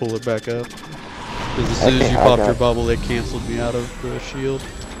to like pull it back up. Because as soon as you I popped got- your bubble, it canceled me out of the shield.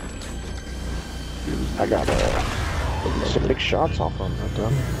 I got 6 shots off on that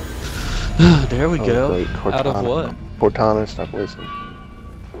done. There we Oh, go. great. Out of Cortana. what? Cortana, stop listening.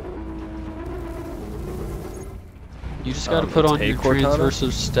 You just gotta Um, put on take your Cortana?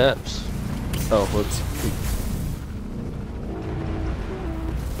 transversive steps. Oh, whoops.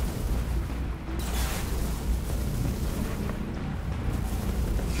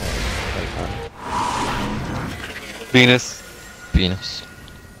 Venus. Venus.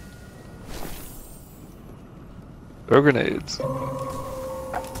 Throw grenades.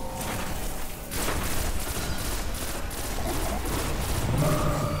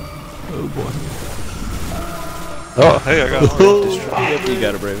 Oh boy. Oh, hey, I got it. Yep, you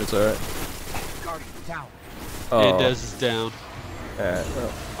got it, Brave. It's alright. Guardian down. Oh. Andez is down. Alright,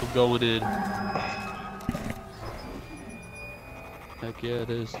 well, I'm going in. Heck yeah, it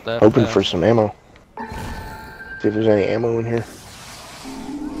is. That Hoping fast. for some ammo. See if there's any ammo in here.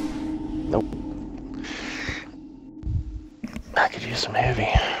 Nope. I could use some heavy.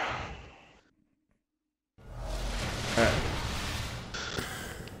 alright.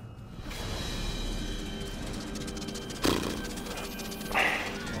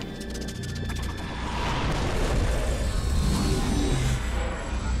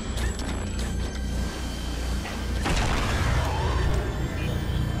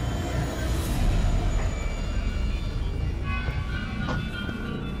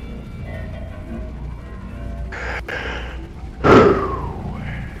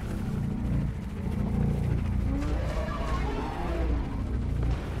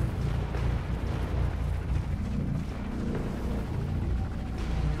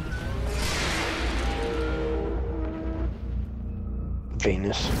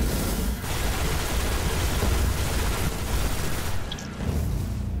 Venus.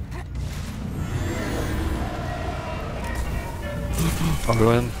 I'll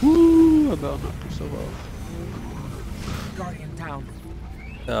go in. Woo! About knocked herself off. Guardian down.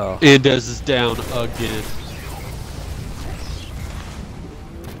 Oh. Andez is down again.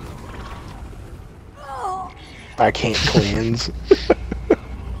 I can't cleanse.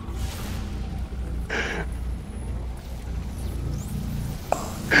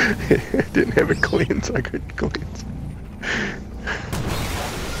 Didn't have a cleanse, I couldn't cleanse.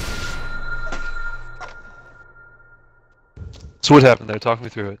 So what happened there? Talk me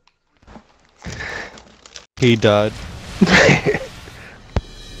through it. He died.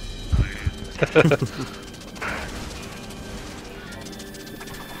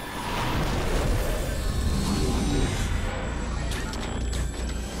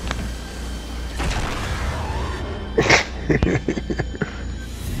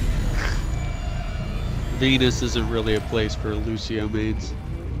 Venus isn't really a place for Lucio mains.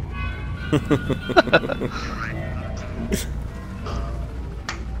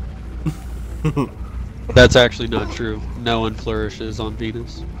 That's actually not true. No one flourishes on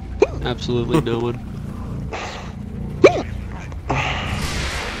Venus. Absolutely no one.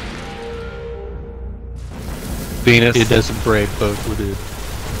 Venus. It doesn't break both with it.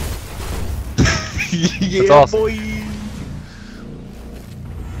 That's awesome. Boy.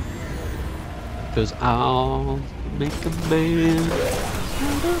 Cause I'll make a man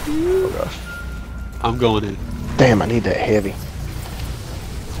out of you. Oh gosh. I'm going in. Damn, I need that heavy.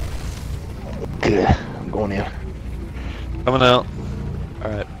 Good. I'm going in. Coming out.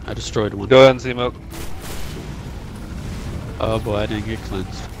 Alright, I destroyed one. Go ahead and see Milk. Oh boy, I didn't get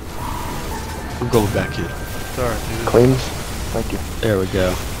cleansed. I'm going back in. Sorry, dude. Cleanse. Thank you. There we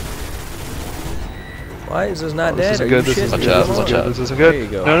go. Why is this not This dead? isn't Are good. you This isn't shitting Watch good. out, me? This isn't watch good. out. This isn't good. There you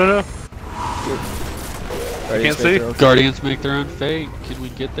go. No, no, no. Guardians see? make their own Guardians make their own fate. Can we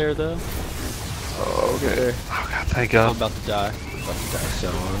get there though? Oh, Get okay. there. Oh god, thank I'm God. about to die. I'm about to die so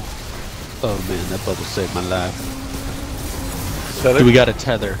hard. Oh man, that bubble saved my life. Do we got a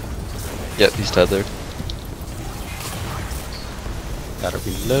tether? Yep, he's tethered. Gotta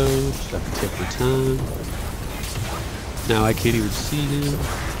reload, so I can take my time. Now I can't even see him.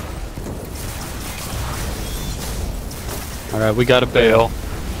 Alright, we got a bail.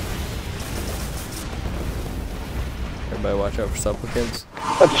 Everybody watch out for supplicants.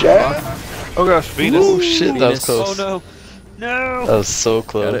 Watch out. Oh gosh, Venus. Oh shit, that was Venus. close. Oh no! That was so Got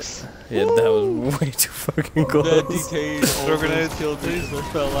close. it. Yeah, that was way too fucking That close. decayed Throw grenades. killed me, so I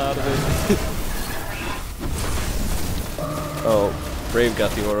fell out of it. Oh, Brave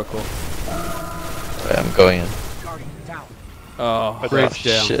got the Oracle. Alright, I'm going in. Guardian down. Oh, Brave's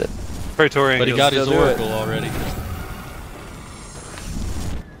down. Shit. Praetorian. But he heals. got his Still do it. oracle already.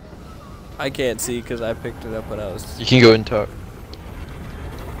 I can't see because I picked it up when I was. You can go and talk.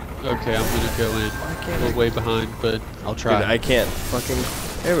 Okay, I'm gonna go in. We're way behind, but I'll Dude, try. I can't fucking.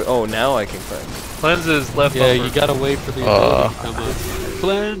 Oh, now I can cleanse. Cleanses left Yeah, bumper. you gotta wait for the ability to come up.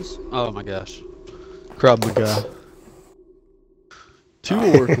 Cleanse! Oh my gosh. Krav Maga. 2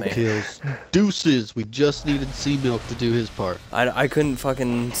 oracle man. kills. Deuces! We just needed Sea Milk to do his part. I couldn't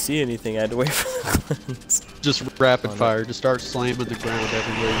fucking see anything. I had to wait for the cleanse. Just rapid fire. Just start slamming the ground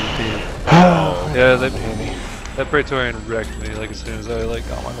everywhere you can. Yeah, that Praetorian wrecked me like as soon as I like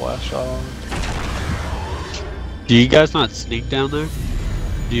got my last shot on. Do you guys not sneak down there?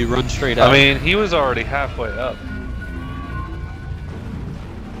 Do you run straight out? I mean, he was already halfway up.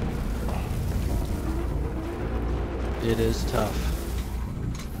 it is tough.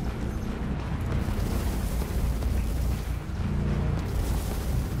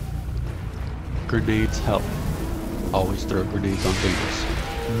 grenades help. Always throw grenades on Venus.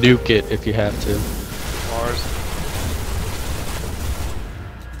 Nuke it if you have to. Mars.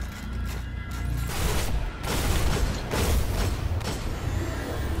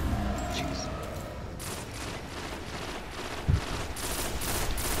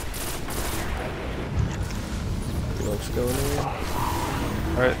 Looks going in.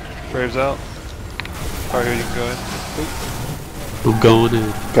 Alright, Braves out. Right here, you can go in. I'm going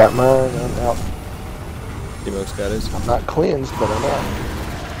in. Got mine. I'm out. Demo's got his. I'm not cleansed, but I'm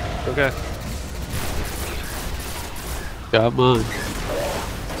out. Okay. Got mine.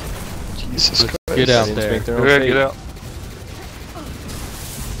 Jesus Let's Christ. get out Guardians there. make their own Okay, fate. get out.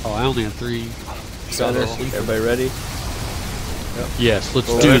 Oh, I only have 3. Got it. Everybody ready? Yes, let's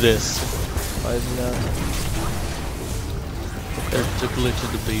Oh, do right. this. Why is he not? There's a glitch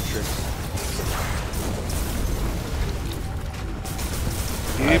in the matrix.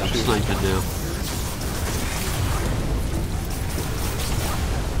 Alright, I'm sniping now.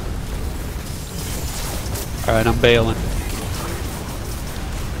 Alright, I'm bailing.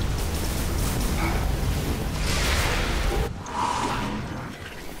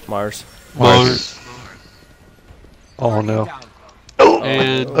 Mars. Mars. Oh no.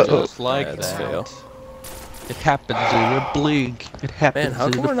 And just like That's that, fail. it happens in a blink. It happens Man, how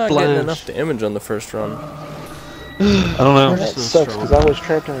in come a we're not flash. getting enough damage on the first run? I don't know. That so sucks strong. because I was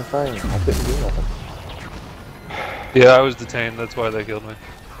trapped in a thing. I couldn't do nothing. Yeah, I was detained. That's why they killed me.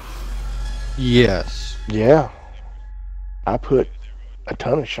 Yes. Yeah. I put a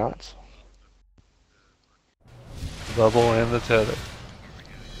ton of shots. Bubble and the tether.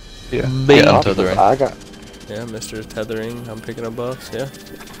 Yeah. Yeah, I'm tethering. I got. Yeah, Mr. Tethering. I'm picking up buffs. Yeah.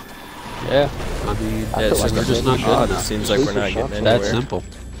 Yeah, I mean, I Yeah, feel it's like just, I'm just not getting good odd. It enough. seems like we're Sleeper not getting shots. anywhere. That simple.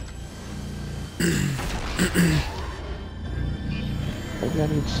 Maybe I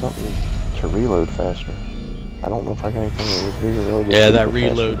need something to reload faster. I don't know if I got anything that would really get Yeah, that super faster,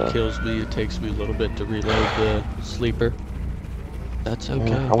 reload though. kills me. It takes me a little bit to reload the sleeper. That's okay.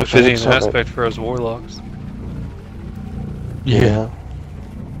 Yeah, I A wish I had fitting something. aspect for us warlocks. Yeah.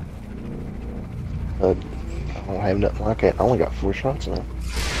 But I don't have nothing like it. I only got 4 shots now.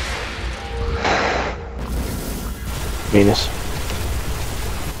 Venus.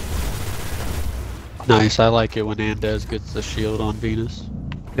 Nice. I like it when Andez gets the shield on Venus.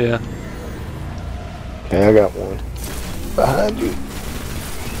 Yeah. Okay, I got one. Behind you.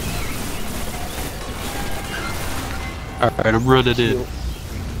 Alright, I'm running in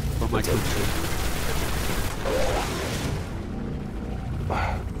for my country.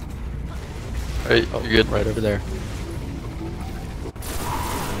 Alright, Oh, you're good. right over there.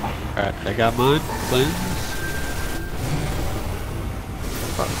 Alright, I got mine. Cleanse.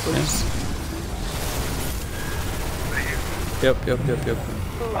 Please. Yep.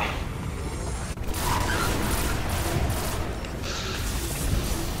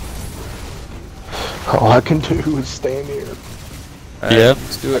 All I can do is stand here. Alright, Yep.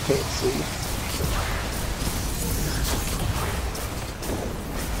 let's do I it. can't see.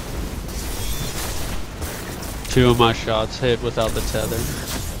 Two of my shots hit without the tether.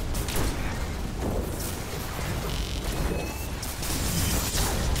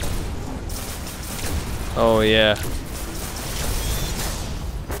 Oh yeah.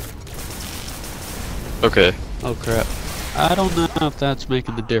 Okay. Oh crap. I don't know if that's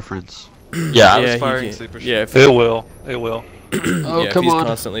making the difference. Yeah, I Yeah, was he firing can- sleeper Yeah, shots. if, It will. It will. Oh, yeah, if come he's on.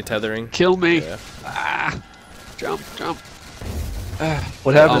 constantly tethering. Kill me. Yeah. Ah. Jump, jump.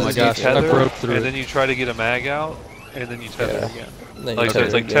 What happens Oh my is gosh, you I tether, broke through. and then you try to get a mag out, and then you tether Yeah. again. Then Like you so,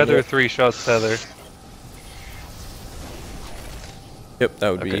 it's like again. tether, Yep. 3 shots tether. Yep, that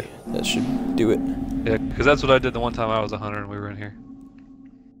would Okay. be. That should do it. Yeah, because that's what I did the one time I was a hunter and we were in here.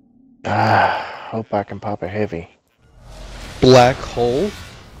 Hope I can pop a heavy. Black hole.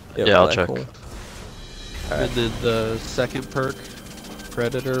 Yep, Yeah, I'll black check. hole. And then the second perk,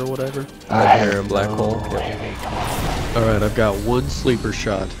 Predator or whatever. Predator and black hole. no Yep. heavy. Come on. Alright, I've got one sleeper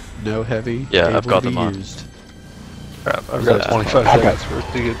shot. No heavy. Yeah, I've able got to be them on. used. Crap, I've got Yeah. 25 I got- seconds for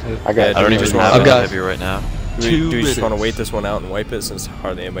it to get hit. I got. Yeah, I don't you even just have want- I've a got- heavy right now. Do we, 2 do we just want to minutes. wait this one out and wipe it since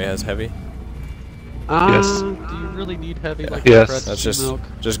hardly anybody has heavy? Yes. Do you really need heavy like Yes. the Fred's Let's just milk?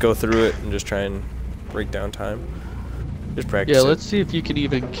 go through it and just try and break down time. Just practice. Yeah, it. let's see if you can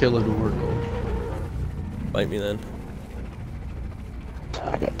even kill an oracle. Light me then.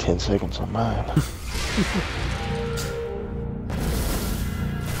 I got 10 seconds on mine.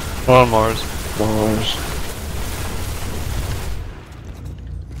 Come on, Mars. Mars.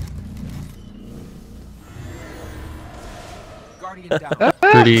 Guardian down.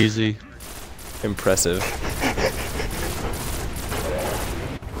 Pretty easy. Impressive.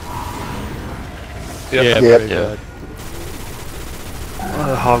 Yep. Yeah, Yep. pretty Yeah.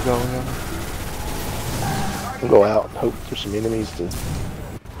 bad. Hog going on. We'll go out and hope for some enemies to.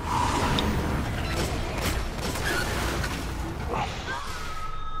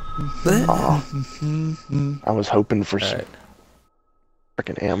 Aw. I was hoping for some Alright.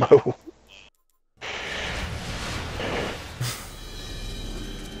 freaking ammo.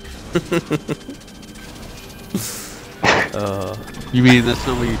 You mean that's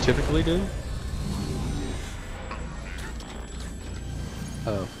not what you typically do?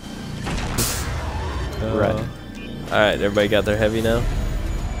 Oh. Right. Alright, everybody got their heavy now?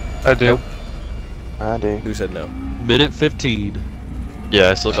 I do. I do. Who said no? Minute 15. Yeah,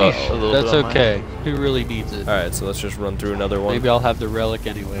 I still got a little That's bit on mine. okay. Who really needs it? Alright, so let's just run through another one. Maybe I'll have the relic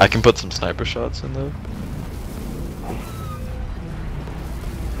anyway. I can put some sniper shots in though.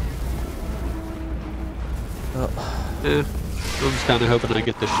 I'm just kind of hoping I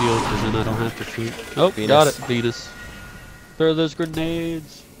get the shield because then I don't have to shoot. Oh, Venus. got it, Venus. Throw those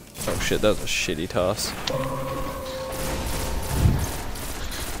grenades. Oh shit, that was a shitty toss.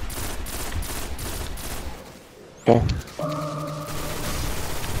 Okay.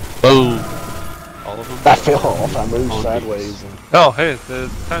 Boom. All of them. I fell off. I moved On sideways. And Oh, hey, the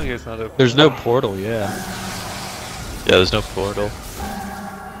time gate's not open. There's no portal, yeah. Yeah, there's no portal.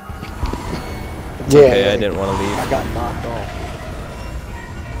 yeah, Okay, I didn't want to leave. I got knocked off.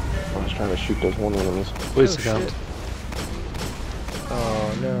 I was trying to shoot those one enemies. Wait a second.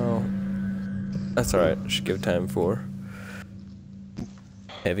 Oh no. That's alright, should give time for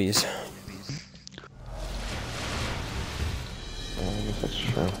heavies. Yeah, I guess that's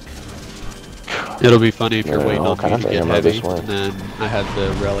true. It'll be funny if you're Yeah, waiting all on me kinds to of get ammo heavy, this way. and then I have the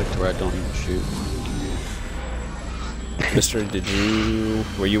relic where I don't even shoot. Mister,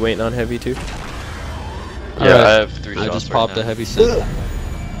 were you waiting on heavy too? Yeah, Alright, I have 3 I shots just right popped now. a heavy center.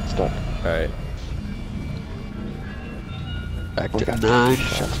 Stuck. Alright. Back We to got 9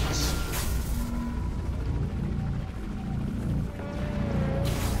 shots. shots.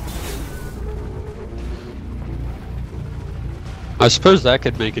 I suppose that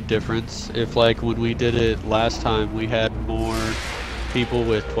could make a difference if, like, when we did it last time, we had more people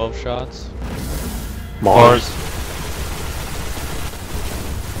with 12 shots. Mars.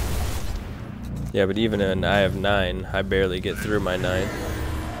 Yeah, but even in I have 9, I barely get through my 9.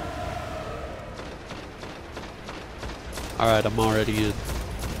 Alright, I'm already in.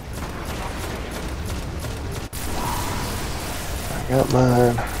 I got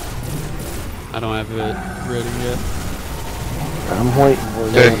mine. I don't have it ready yet. I'm waiting for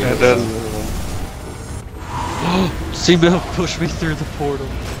Okay, you. and then- C-Mill pushed me through the portal.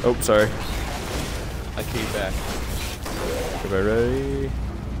 Oh, sorry. I came back. Everybody ready?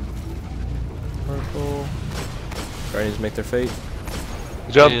 Purple. Guardians make their fate.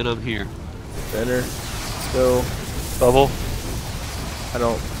 Good job. And I'm here. Center. Let's go. Bubble. I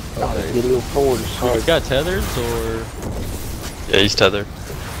don't. Oh, Okay. get a little forward. You got tethers or Yeah, he's tethered.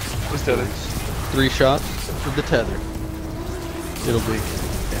 Who's dead? 3 shots with the tether? It'll be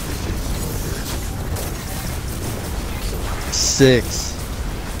everything. 6,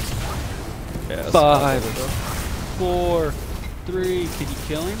 Yeah, that's 5, 4, 3. Can you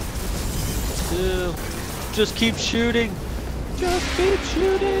kill him? 2. Just keep shooting. Just keep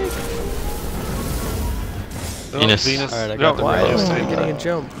shooting. No, Venus. Venus. Alright, I No, got the Why right. is no, he getting a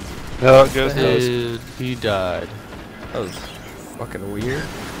jump? No, it goes. And he died. That was fucking weird.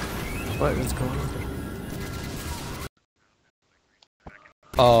 What is going on?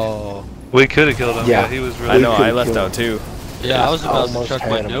 Oh. We could have killed him. Yeah. Yeah, he was I really. know, I could've left killed out too. Yeah, I was about to Almost chuck had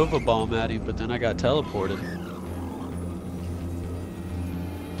my him. Nova Bomb at him, but then I got teleported.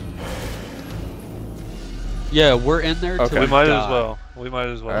 Yeah, we're in there Okay. till We might die. as well. We might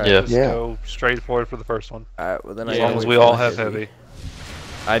as well. Alright. Yeah. Just Yeah. go straight forward for the first one. Alright, well then I As Yeah, long gotta as wait we for all the have heavy.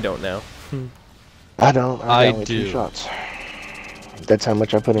 I don't now. I don't. I I got only 2 do. shots. That's how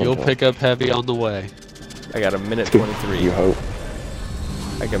much I put in. You'll pick up heavy on the way. I got a minute 23. You hope.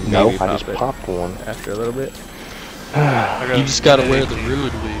 I can maybe No, I pop just it popped one. after a little bit. I got You just gotta wear many. the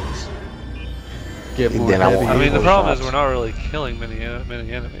ruined wings. Get more Then I heavy. won't I mean, the More problem is shots. we're not really killing many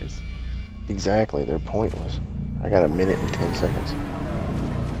enemies. Exactly, they're pointless. I got a minute and 10 seconds.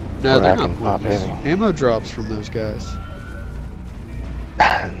 No, Or they're I not can pop pointless. heavy. Ammo drops from those guys.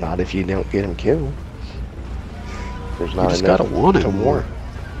 Not if you don't get him killed. There's not just enough gotta want it to more.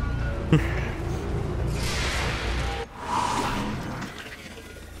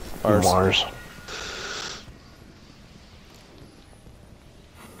 Ours. Mars.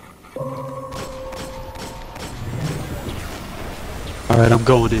 Alright, I'm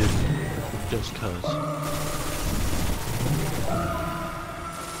going in. Just cuz.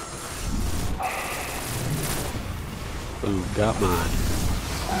 Boom, got mine.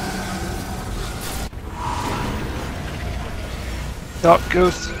 Oh,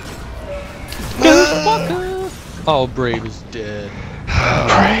 Ghost. Oh, Brave is dead.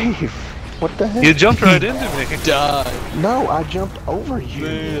 Brave! What the heck? You jumped right into me. Died. No, I jumped over you.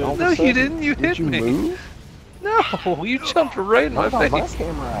 Man. All of a No, you sudden. didn't. You Did hit you me. Move? No, you jumped right in my Not on my face.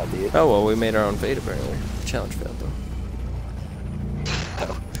 camera, I did. Oh well, we made our own fate apparently. Challenge failed though.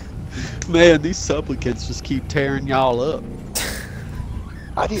 Man, these supplicants just keep tearing y'all up.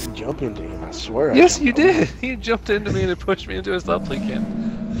 I didn't jump into him, I swear. Yes, I you jumped over. did. You jumped into me and it pushed me into a supplicant.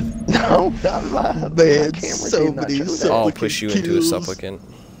 No, not lying. Man, My camera so did not many show that. supplicants. I'll push you into a kills. supplicant.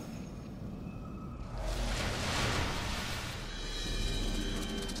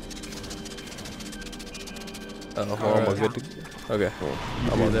 Oh, well, I'm all good. Okay, well,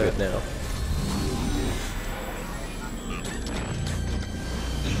 I'm all good now.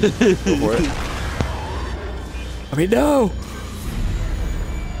 Go for it. I mean, no!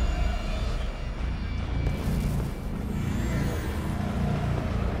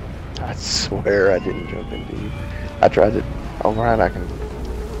 I swear I didn't jump into you. I tried it. Alright, I can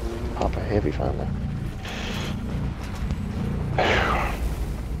pop a heavy finally.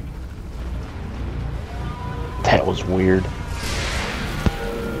 That was weird.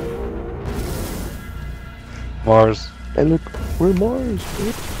 Mars. Hey look, we're Mars.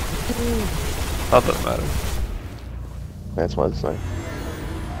 Not that matter. That's what it's like.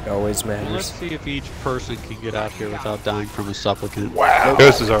 It always Let's matters. see if each person can get out here without dying from a supplicant. Wow.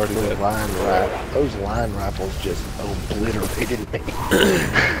 Ghost is already Those dead. those line rifles just obliterated me.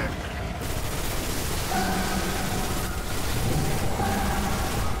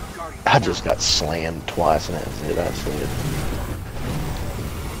 I just got slammed twice and that's it. That's it.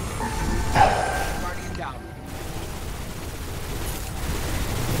 Guardian down.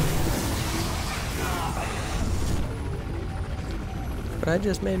 But I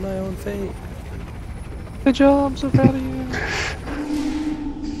just made my own fate. Good job, I'm so proud of you.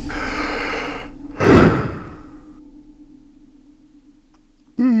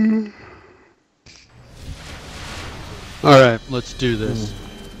 Alright, let's do this.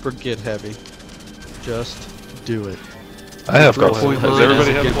 Forget heavy. Just do it. I have Full full heavy. heavy. Does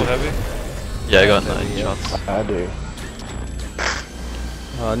everybody Give have full me- heavy? Yeah, I got 9 shots. I do.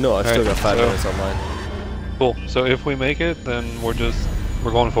 No, I still Alright, got 5 so- minutes on mine. Cool. So if we make it, then we're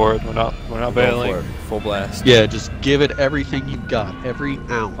going for it. We're not Go for bailing. it. Full blast. Yeah, just give it everything you've got. Every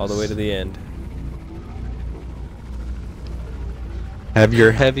ounce. All the way to the end. Have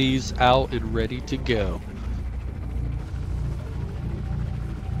your heavies out and ready to go.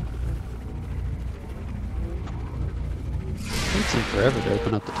 It takes forever to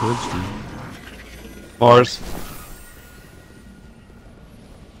open up the time stream. Mars.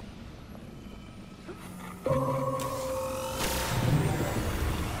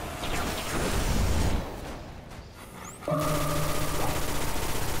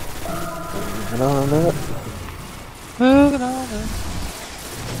 And on that. Moving on.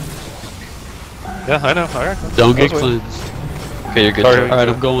 Yeah, I know. Alright. Don't get I was waiting. cleansed. Okay, you're good. Sorry. Joe. Alright,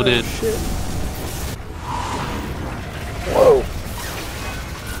 I'm going in. Whoa.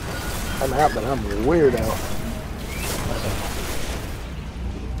 I'm out, but I'm weird out.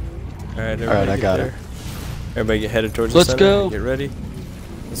 Alright, everybody. Alright, I get got there. it. Everybody get headed towards Let's the center. go. Get ready.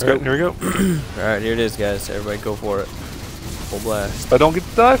 Let's Alright, go. here we go. Alright, here it is, guys. Everybody go for it. Full blast. If I don't get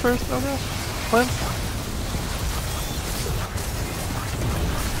to die first, no, no. Plan.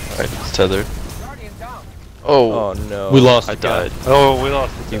 Alright, it's tethered. Guardian down. Oh, Oh no. We lost I the guy. died. Oh, we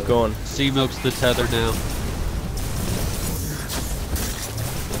lost the Keep going. C-Milk's the tether now.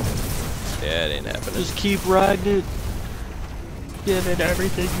 Yeah, it ain't happening. Just keep riding it. Give it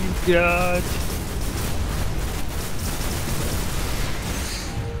everything you got.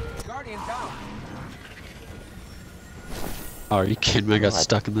 Guardian down. Oh, are you kidding me? I got What?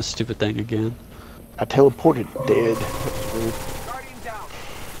 stuck in this stupid thing again. I teleported dead. Guardian down.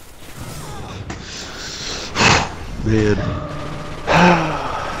 Man.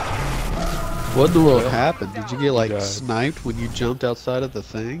 What in the world happened? Did you get like God. sniped when you jumped outside of the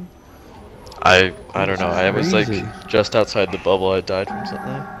thing? I don't know. I was like Crazy. just outside the bubble. I died from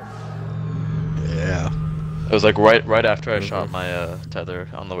something. Yeah. It was like right after I shot my tether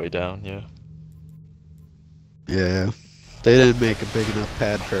on the way down. Yeah. Yeah. They didn't make a big enough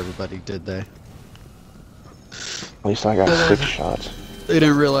pad for everybody, did they? At least I got 6 shots. They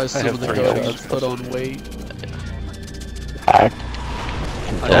didn't realize I some have of the 3 guards shots. put on weight. I Yeah,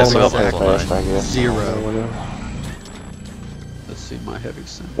 can so tell that's how fast I guess. 0. Let's see my heavy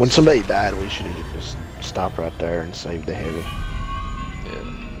sense. When somebody died, we should have just stopped right there and saved the heavy. Yeah.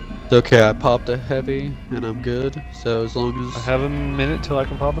 It's okay, I popped a heavy and I'm good. So as long I as have a minute till I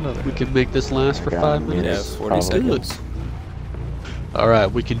can pop another. we can make this last for Yeah, 5 yeah, Yeah, minutes. 40 Probably. seconds. Alright,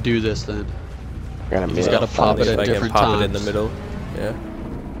 we can do this then. Got a He's minute. gotta pop it If at I can different pop it in the times. middle. Yeah.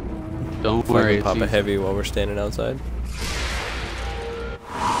 Don't If I worry, can pop it's a easy. heavy while we're standing outside.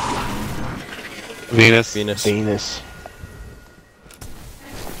 Venus. Venus. Venus.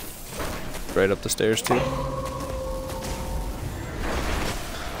 Right up the stairs too.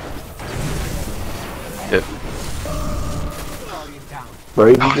 Yep. Guardian down.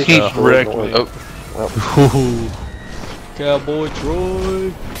 Brady Oh, just he got wrecked away. me. Ooh. Cowboy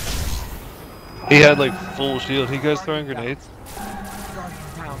Troy. He had like full shield. He goes throwing grenades. Guardian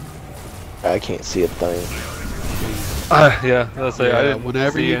down. I can't see a thing. Yeah, that's it. I Yeah, didn't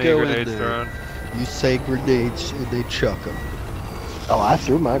whenever see you any go in grenades there. thrown. You say grenades and they chuck them. Oh, I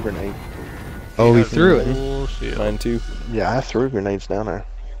threw my grenade. Oh, he had threw it. full shield. Mine too. Yeah, I threw grenades down there.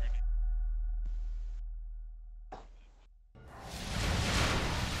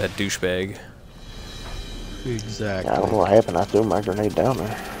 That douchebag. Exactly. I don't know what happened. I threw my grenade down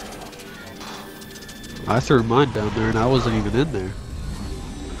there. I threw mine down there and I wasn't even in there.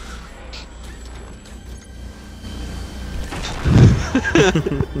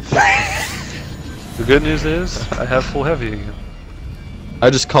 The good news is I have full heavy again. I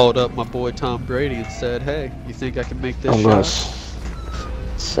just called up my boy Tom Brady and said, "Hey, you think I can make this I'm gonna shot?"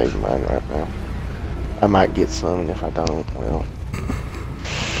 save mine right now. I might get some, and if I don't, well.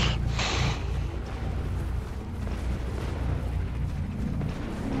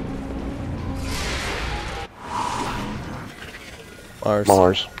 Mars.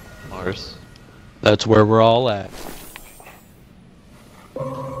 Mars. Mars. That's where we're all at.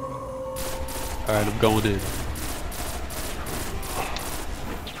 Alright, I'm going in.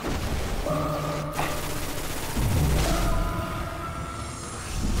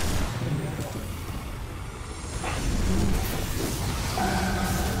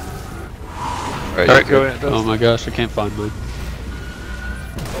 Alright, go in. Oh my gosh, I can't find mine.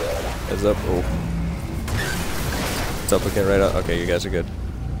 Heads up. Oh. It's up again right up. Okay, you guys are good.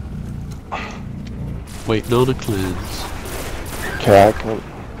 Waiting on a cleanse. Okay, I can.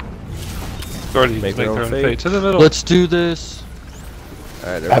 Already Make make their their own own fate. fate. To the middle. Let's do this.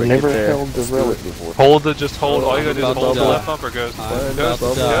 Alright, I've everybody never get there. held the relic before. Hold it, just hold. All you gotta do is About to hold the die. left bumper, goes. I'm Goes, about to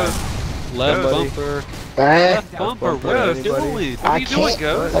goes, die. goes. Left Good. bumper. Ah, Left bumper. bumper, What are you anybody? doing? What are you doing, can't-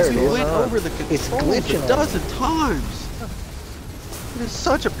 Ghost? there it We is. went over the It's controls glitching a on dozen times. It is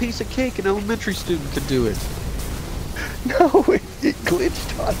such a piece of cake. An elementary student could do it. No, it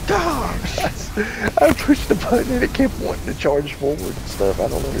glitched on. Gosh. I pushed the button and it kept wanting to charge forward and stuff. I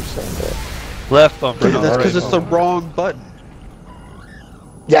don't understand that. Left bumper. Dude, not that's right because it's the bumper. wrong button.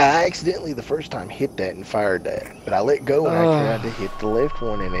 Yeah, I accidentally the first time hit that and fired that, but I let go and I Ah. tried to hit the left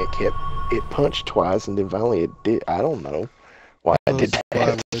one and it punched twice and then finally it did. I don't know why I did That's why I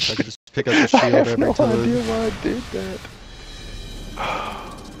that. wish I could just pick up the I shield have every no time. idea why I did that.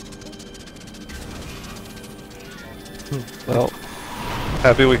 Well,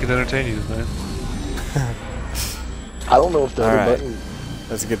 happy we can entertain you tonight. I don't know if the other Alright. button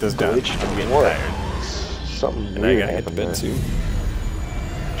Let's get this done. glitched I'm or getting what. tired. Something And I weird gotta hit the happened bed there. soon.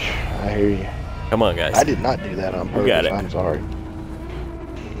 I hear you. Come on, guys. I did not do that on purpose. got it. I'm sorry.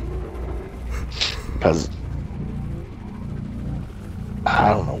 Because I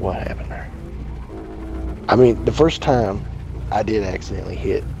don't know what happened there. I mean, the first time I did accidentally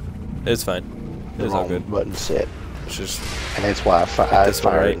hit It's fine. the It's all wrong good. button set, It's just and that's why I this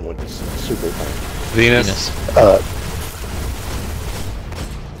one, fired right? in with this super thing. Venus.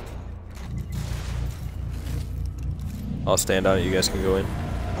 I'll stand on it. You guys can go in.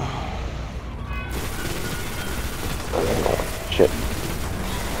 Shit.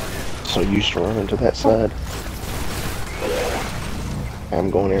 So used to running to that side. I'm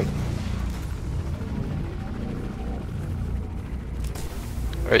going in.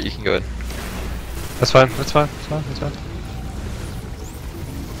 Alright, you can go in. That's fine. That's fine. That's fine. That's fine.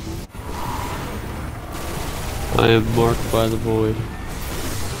 I am marked by the void.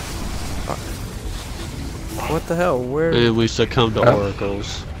 What the hell? Where? And we succumb to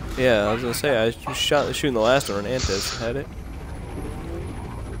oracles. Yeah, I was gonna say I was shooting the last one and Antis had it.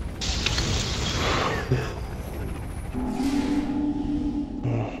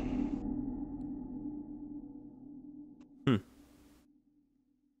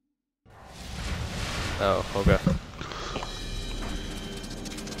 Oh, okay.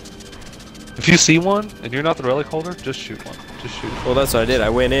 If you see one and you're not the relic holder, just shoot one. Just shoot. Well, that's what I did. I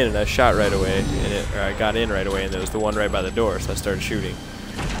went in and I shot right away, and I got in right away, and there was the one right by the door, so I started shooting.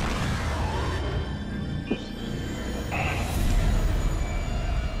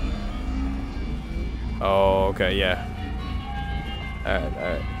 Oh, okay, yeah.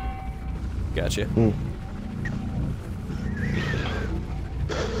 Alright. Gotcha.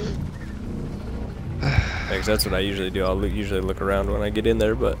 Because that's what I usually do. I'll usually look around when I get in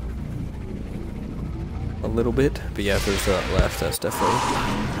there, but a little bit. But yeah, if there's not left, that's definitely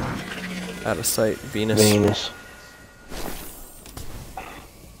out of sight. Venus.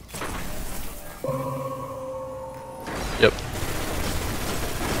 Yep.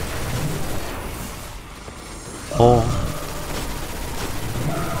 Oh.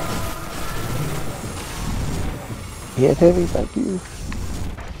 Yeah, heavy, thank you.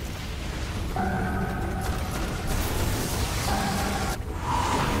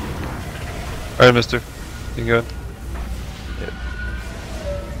 Alright, mister. You can go. Yep.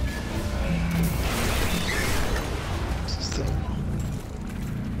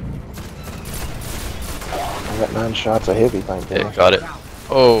 I got 9 shots of heavy, thank you. Yeah, got it.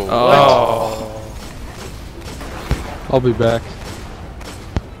 Oh, Oh. I'll be back.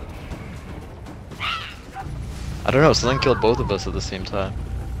 I don't know, something killed both of us at the same time.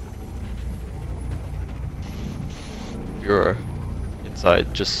 You're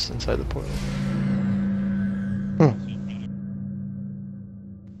inside, just inside the portal.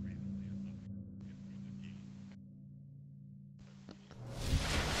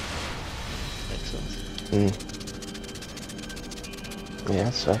 Makes sense. Yeah,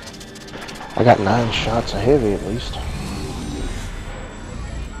 so I got 9 shots of heavy at least.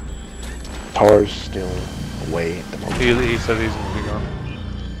 Tar's still away at the moment. He said he's gonna be gone.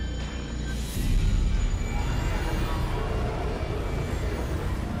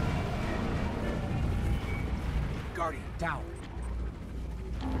 Guardian down.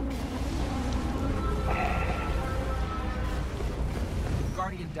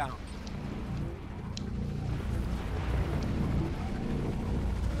 Guardian down.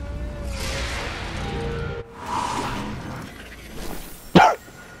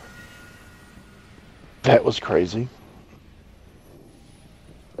 That was crazy.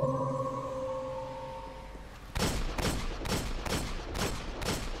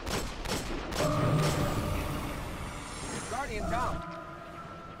 Guardian down.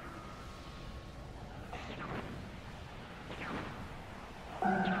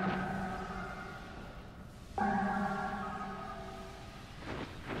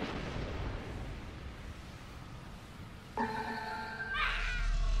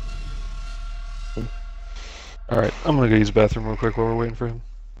 Alright, I'm gonna go use the bathroom real quick while we're waiting for him.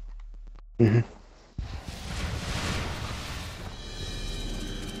 Guardian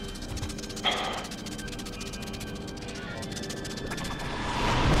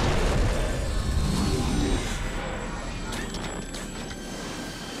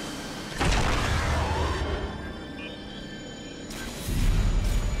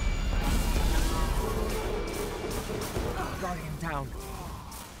down.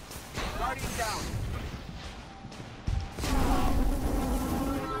 Guardian down.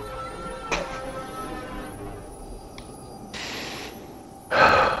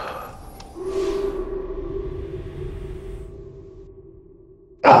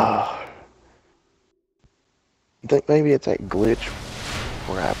 You think maybe it's that glitch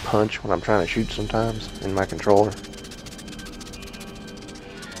where I punch when I'm trying to shoot sometimes in my controller?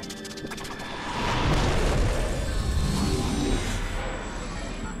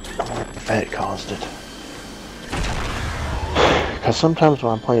 I wonder if that caused it. Because sometimes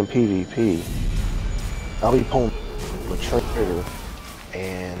when I'm playing PvP, I'll be pulling the trigger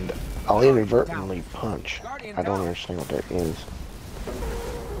and I'll inadvertently punch. I don't understand what that is.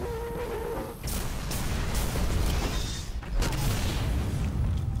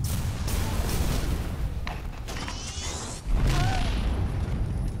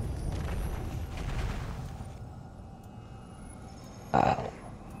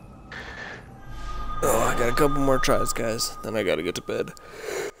 Oh, I got a couple more tries, guys. Then I gotta get to bed.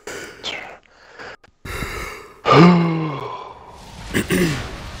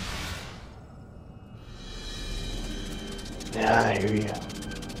 Yeah, I hear you.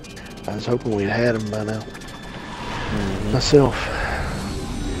 I was hoping we'd had him by now. Myself.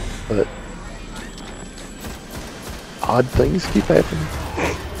 But odd things keep happening.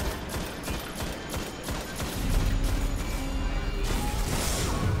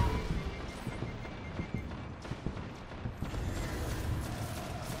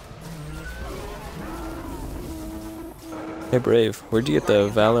 Hey, Brave, where'd you get the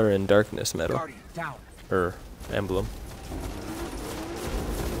Valor and Darkness medal? Guardian down. Or emblem?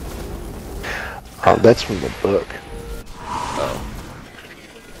 Oh, that's from the book. Oh.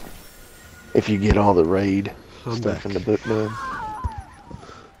 If you get all the raid I'm stuff back. in the book done.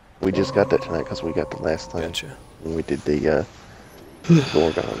 We just got that tonight because we got the last thing Gotcha. when we did the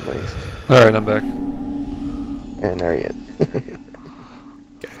Gorgon base. Alright, I'm back. And there he is.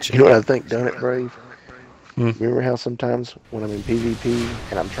 Gotcha. You know what I think done it, Brave? Hmm. Remember how sometimes when I'm in PvP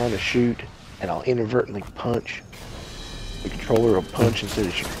and I'm trying to shoot and I'll inadvertently punch, the controller will punch instead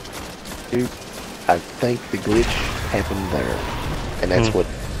of shoot? I think the glitch happened there, and that's what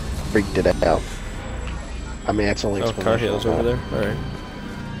freaked it out. I mean, that's only Oh, car explanation. heals over there? Alright.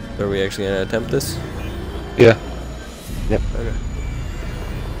 So are we actually going to attempt this? Yeah. Yep. Okay.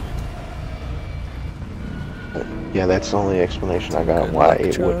 Yeah, that's the only explanation I got Good why luck,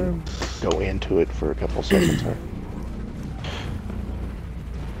 it charm. wouldn't go into it for a couple seconds there.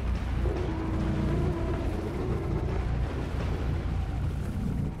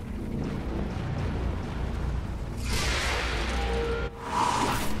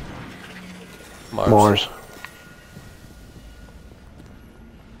 Mars.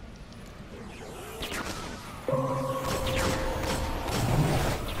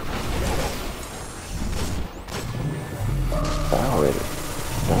 Already.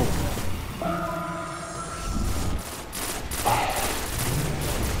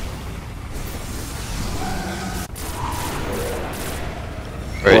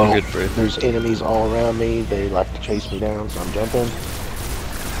 Right, Well, good, Brave. there's enemies all around me. They like to chase me down, so I'm jumping.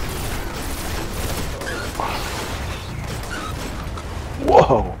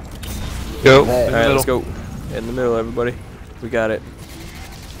 Whoa! Go. That- In the Alright, let's middle. go. In the middle, everybody. We got it.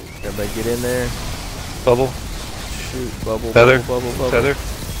 Everybody get in there. Bubble. Shoot. Bubble, Tether. bubble, bubble, bubble. Tether.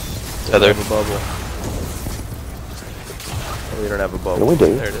 We Tether. don't have a bubble. Oh, we don't have a bubble. we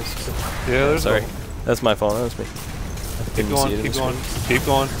do. There it is. Yeah, there's Sorry. bubble. That's my fault. That was me. Keep Didn't see going, it in keep the going, screen. keep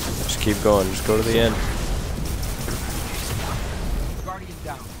going. Just keep going. Just go to the end. Guardian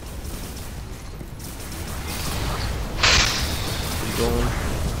down. Keep going.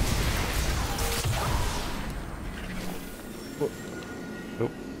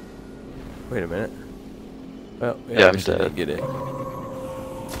 Nope. Wait a minute. Well, Yeah, I'm obviously dead. didn't get it.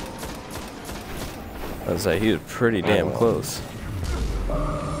 I was like, he was pretty damn close.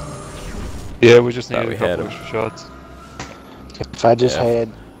 Yeah, we just Thought needed we a had couple him. extra shots. If I just Yeah. had,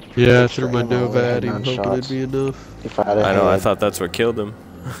 Yeah, Extra through my ammo, I had Novat, nine hoping shots. it'd be enough. if I'd have I know, I had, thought that's what killed him.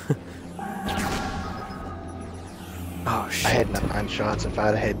 Oh, shit. I had 9 shots. If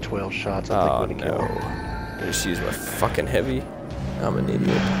I'd have had 12 shots, I Oh, think would have killed him. no. I just used my fucking heavy. I'm an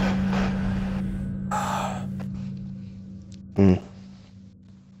idiot.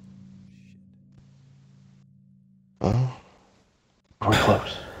 Oh, we're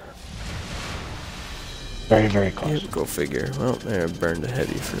close. Very, very close. Yep, go figure. Well, there, I burned a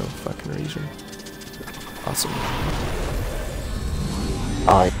heavy for no fucking reason. Awesome.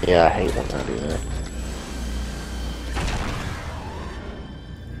 Oh, yeah, I hate when I do that.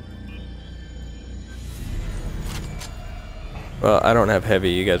 Well, I don't have heavy.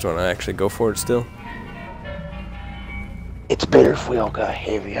 You guys want to actually go for it still? It's better if we all got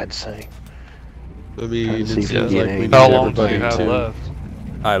heavy, I'd say. I mean, Trying to it see if seems we like get we any- need How long do you everybody have to. left?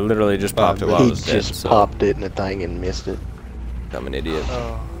 I literally just popped it while I He was dead, just so popped it in the thing and missed it. I'm an idiot.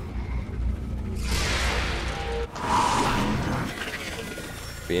 Oh.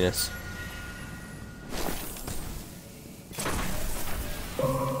 Venus.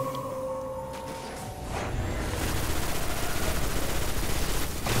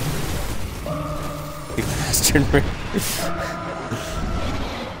 You bastard.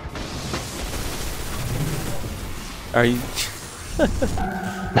 Are you?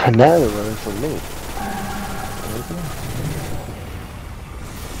 Now they're running from me.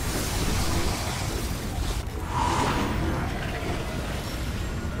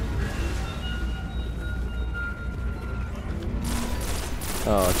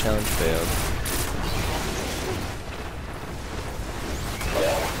 Oh, challenge failed.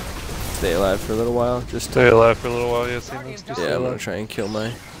 Stay alive for a little while. Just Stay alive for a little while, yeah, Seamus. Just yeah, stay I'm gonna alive. try and kill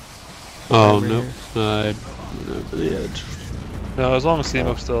my. Oh, Over nope. here. I went over the edge. No, as long as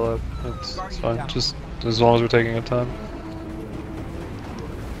Seamo's still alive, it's fine. Just as long as we're taking our time.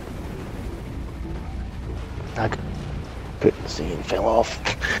 I couldn't see and fell off.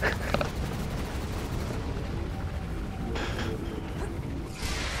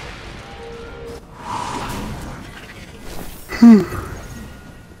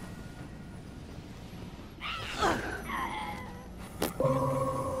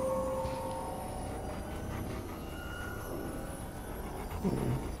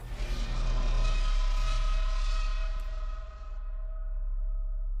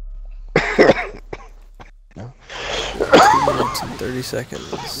 No. 2 minutes and 30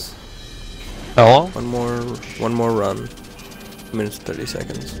 seconds. How long? One more run. 2 minutes 30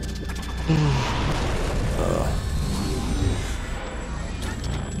 seconds.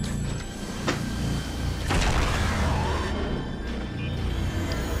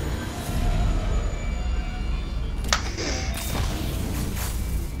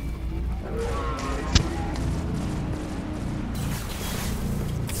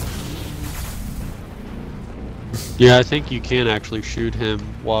 Yeah, I think you can actually shoot him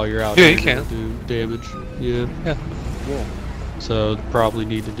while you're out Yeah, there you can. to do damage. Yeah. Yeah. So probably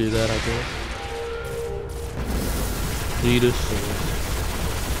need to do that, I guess. Venus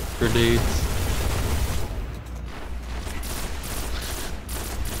or grenades.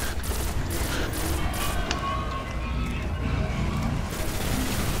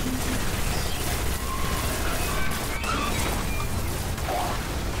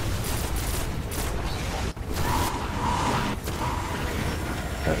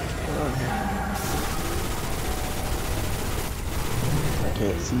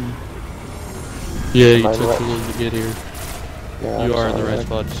 Can't see. Yeah, you Am I took right? too long to get here. Yeah, You I'm are in the sorry. right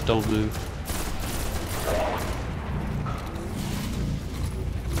spot, just don't move.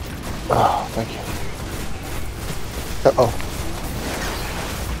 Oh, thank you. Uh-oh.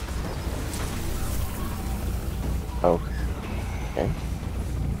 Oh. Okay.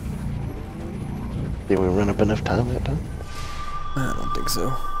 Did we run up enough time that time? I don't think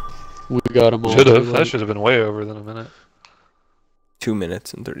so. We got him all. Should too have. That late. should have been way over than a minute. 2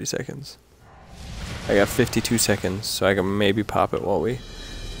 minutes and 30 seconds. I got 52 seconds, so I can maybe pop it while we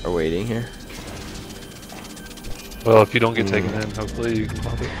are waiting here. Well, if you don't get taken in, hopefully you can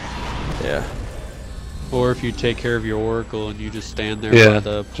pop it. Yeah. Or if you take care of your oracle and you just stand there Yeah, by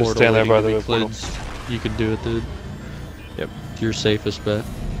the portal, just stand there waiting by to be the portal. cleansed, you can do it then. Yep. It's your safest bet.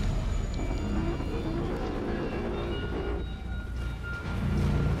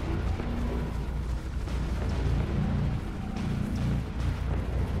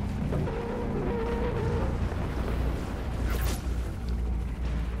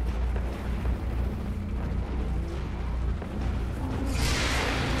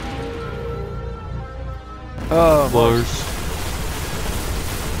 Oh, Mars.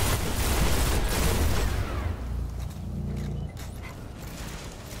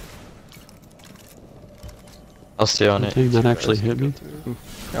 I'll stay on I it. think that actually hit me.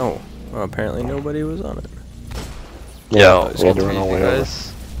 Oh, well, apparently nobody was on it. Yeah, we had to run all all three the of way you over.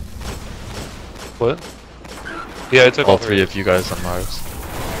 guys. What? Yeah, I took All three of you guys on Mars.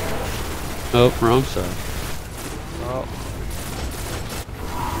 Oh, wrong side. Oh.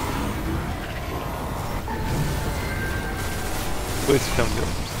 Wait to come get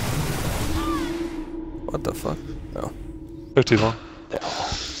them. What the fuck? Oh, Took too long.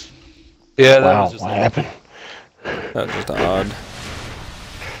 Yeah, that Wow, was just what happened? that was just odd.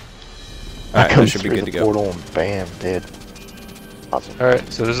 I Alright, come that should be through good the to go. portal and bam, dead. Awesome.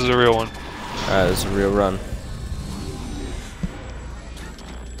 Alright, so this is a real one. Alright, this is a real run.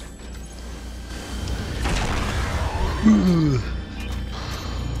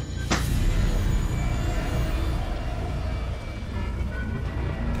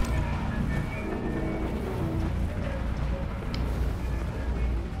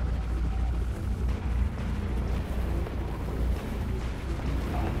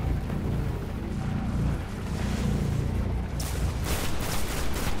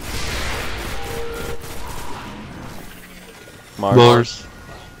 Mars.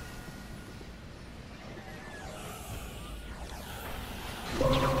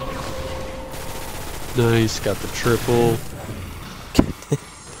 Nice, got the triple.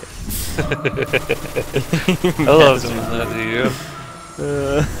 I love doing that to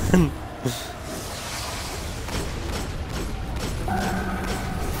you.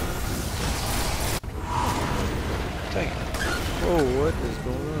 Dang it. Whoa, what is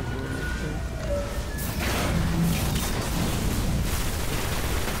going on here?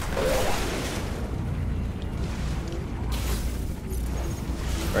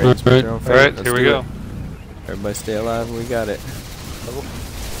 Alright, Alright, here we go. Everybody stay alive, we got it.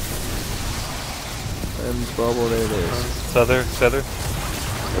 And bubble, there it is. Tether.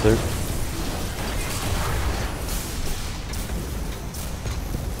 Other.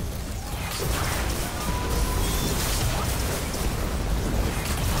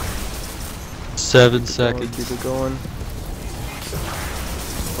 Seven seconds. Keep it going.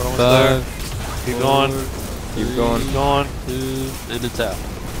 Almost there. 5, Keep going. Keep going. Keep going. 2, and it's out.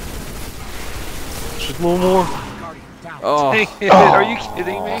 Just one more. Guardian down. Oh, Dang it, are you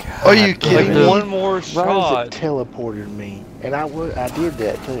kidding me? Are you Like kidding me? one more Right as shot. it teleported me, and I did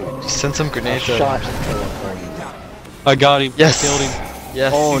that too. Send some I grenades shot at and teleported. I got him. Yes. Killed him.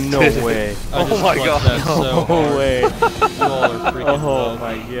 Yes. oh no way. I just Oh my clutched God. that so No hard. way. You all are freaking Oh well.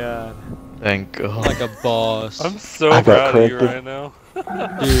 my god. Thank God. Like a boss. I'm so I got proud of you corrected. right now.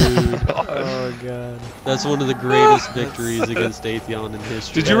 Dude, Oh god. that's one of the greatest victories against Atheon in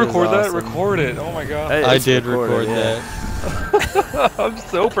history. Did you That is record that? awesome. Record it. Oh my god. Hey, I it's did recorded, record yeah. that. I'm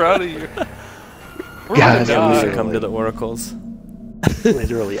so proud of you. We're Guys, gonna Yeah, we die. should come to the oracles.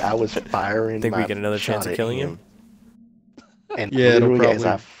 Literally, I was firing. Think we my get another chance shot of at killing him? And Yeah, it'll literally, as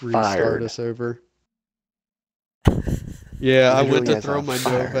probably I restart fired, us over. Yeah, I went Literally to as throw I my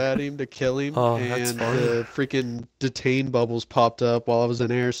fired. Nova at him to kill him, Oh, that's and funny. the freaking detain bubbles popped up while I was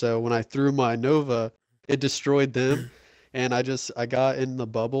in air. So when I threw my Nova, it destroyed them, and I got in the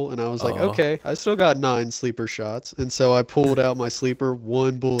bubble, and I was like, Oh. okay, I still got 9 sleeper shots, and so I pulled out my sleeper,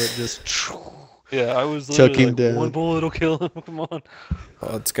 one bullet just Yeah, I was took literally him like, one down. bullet will kill him. Come on.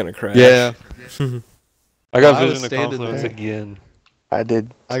 Oh, it's gonna crash. Yeah, I got I was Vision of standing Confluence there. again. I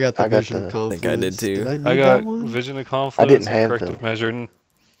did. I got the I got vision of the- confluence. think I did too. Did I I need got that one? Vision of Confluence and have Corrective them. Measure.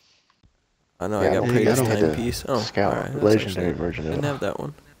 I know, Yeah, I got I don't Praetor's think I timepiece. Oh, Scout alright, that's legendary actually- version I of didn't it. have that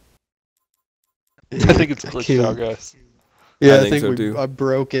one. I think it's I glitched can't- out, guys. Yeah, I I think think so, too. I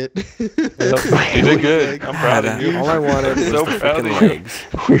broke it. Yep, you did good. I'm proud of God, you. all I wanted was So the proud of freaking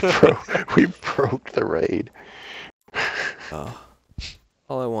you. legs. we broke the raid. Oh.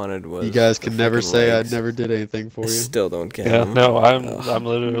 All I wanted was. You guys the can never freaking say legs. I never did anything for I you. still don't get Yeah, them. no, I'm Oh.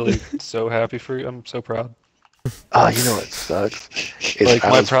 literally so happy for you. I'm so proud. Oh, you know what sucks? Is Like I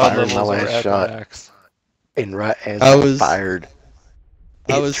my was proud firing my levels are last at shot, the max. and right as I I was- fired,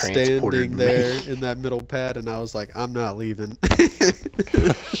 I it was transported standing me. there in that middle pad, and I was like, I'm not leaving. I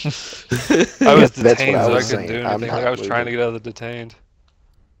Yeah, was that's what detained, I so I was couldn't do saying. I'm anything. Like not I was trying to moving. get out of the detained.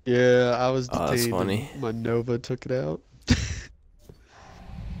 Yeah, I was Oh, that's detained. funny. And my Nova took it out.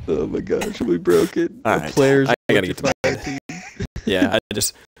 Oh my gosh, we broke it. All The right, players I gotta get to went bed. team. Yeah,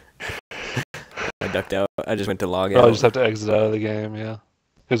 I ducked out. I just went to log Probably out. just have to exit out of the game, yeah,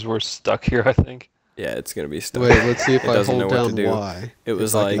 because we're stuck here. I think. Yeah, it's gonna be stuck. Wait, let's see if It I doesn't hold know what down to do. Y. It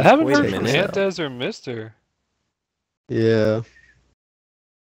was if I like. can- I haven't wait a heard from minute. Antez or Mister. Yeah.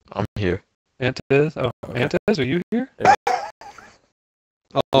 I'm here. Antez? Oh, Okay. Antez, are you here?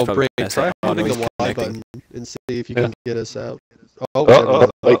 Oh, probably Brady, passed try out. Oh, no, holding he's the Y connecting. button and see if you Yeah. can get us out. Oh, Oh,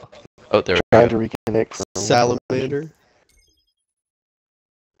 Wait, Oh, there we trying go. to reconnect. From Salamander.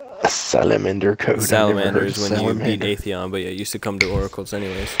 A salamander code. I've never Salamander heard is of when you beat salamander. Atheon, but yeah, you used to come to oracles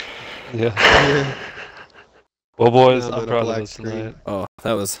anyways. Yeah. Yeah. Well, boys, Now I'm I'm at a proud of black us Uh, screen. tonight. Oh,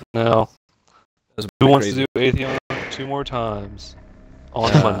 that was Now, That was who wants crazy. to do Atheon 2 more times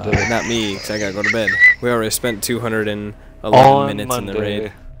on Uh, Monday? Not me, because I gotta go to bed. We already spent 211 On minutes in the Monday.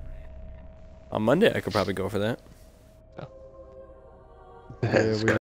 raid. On Monday, I could probably go for that. Yeah, we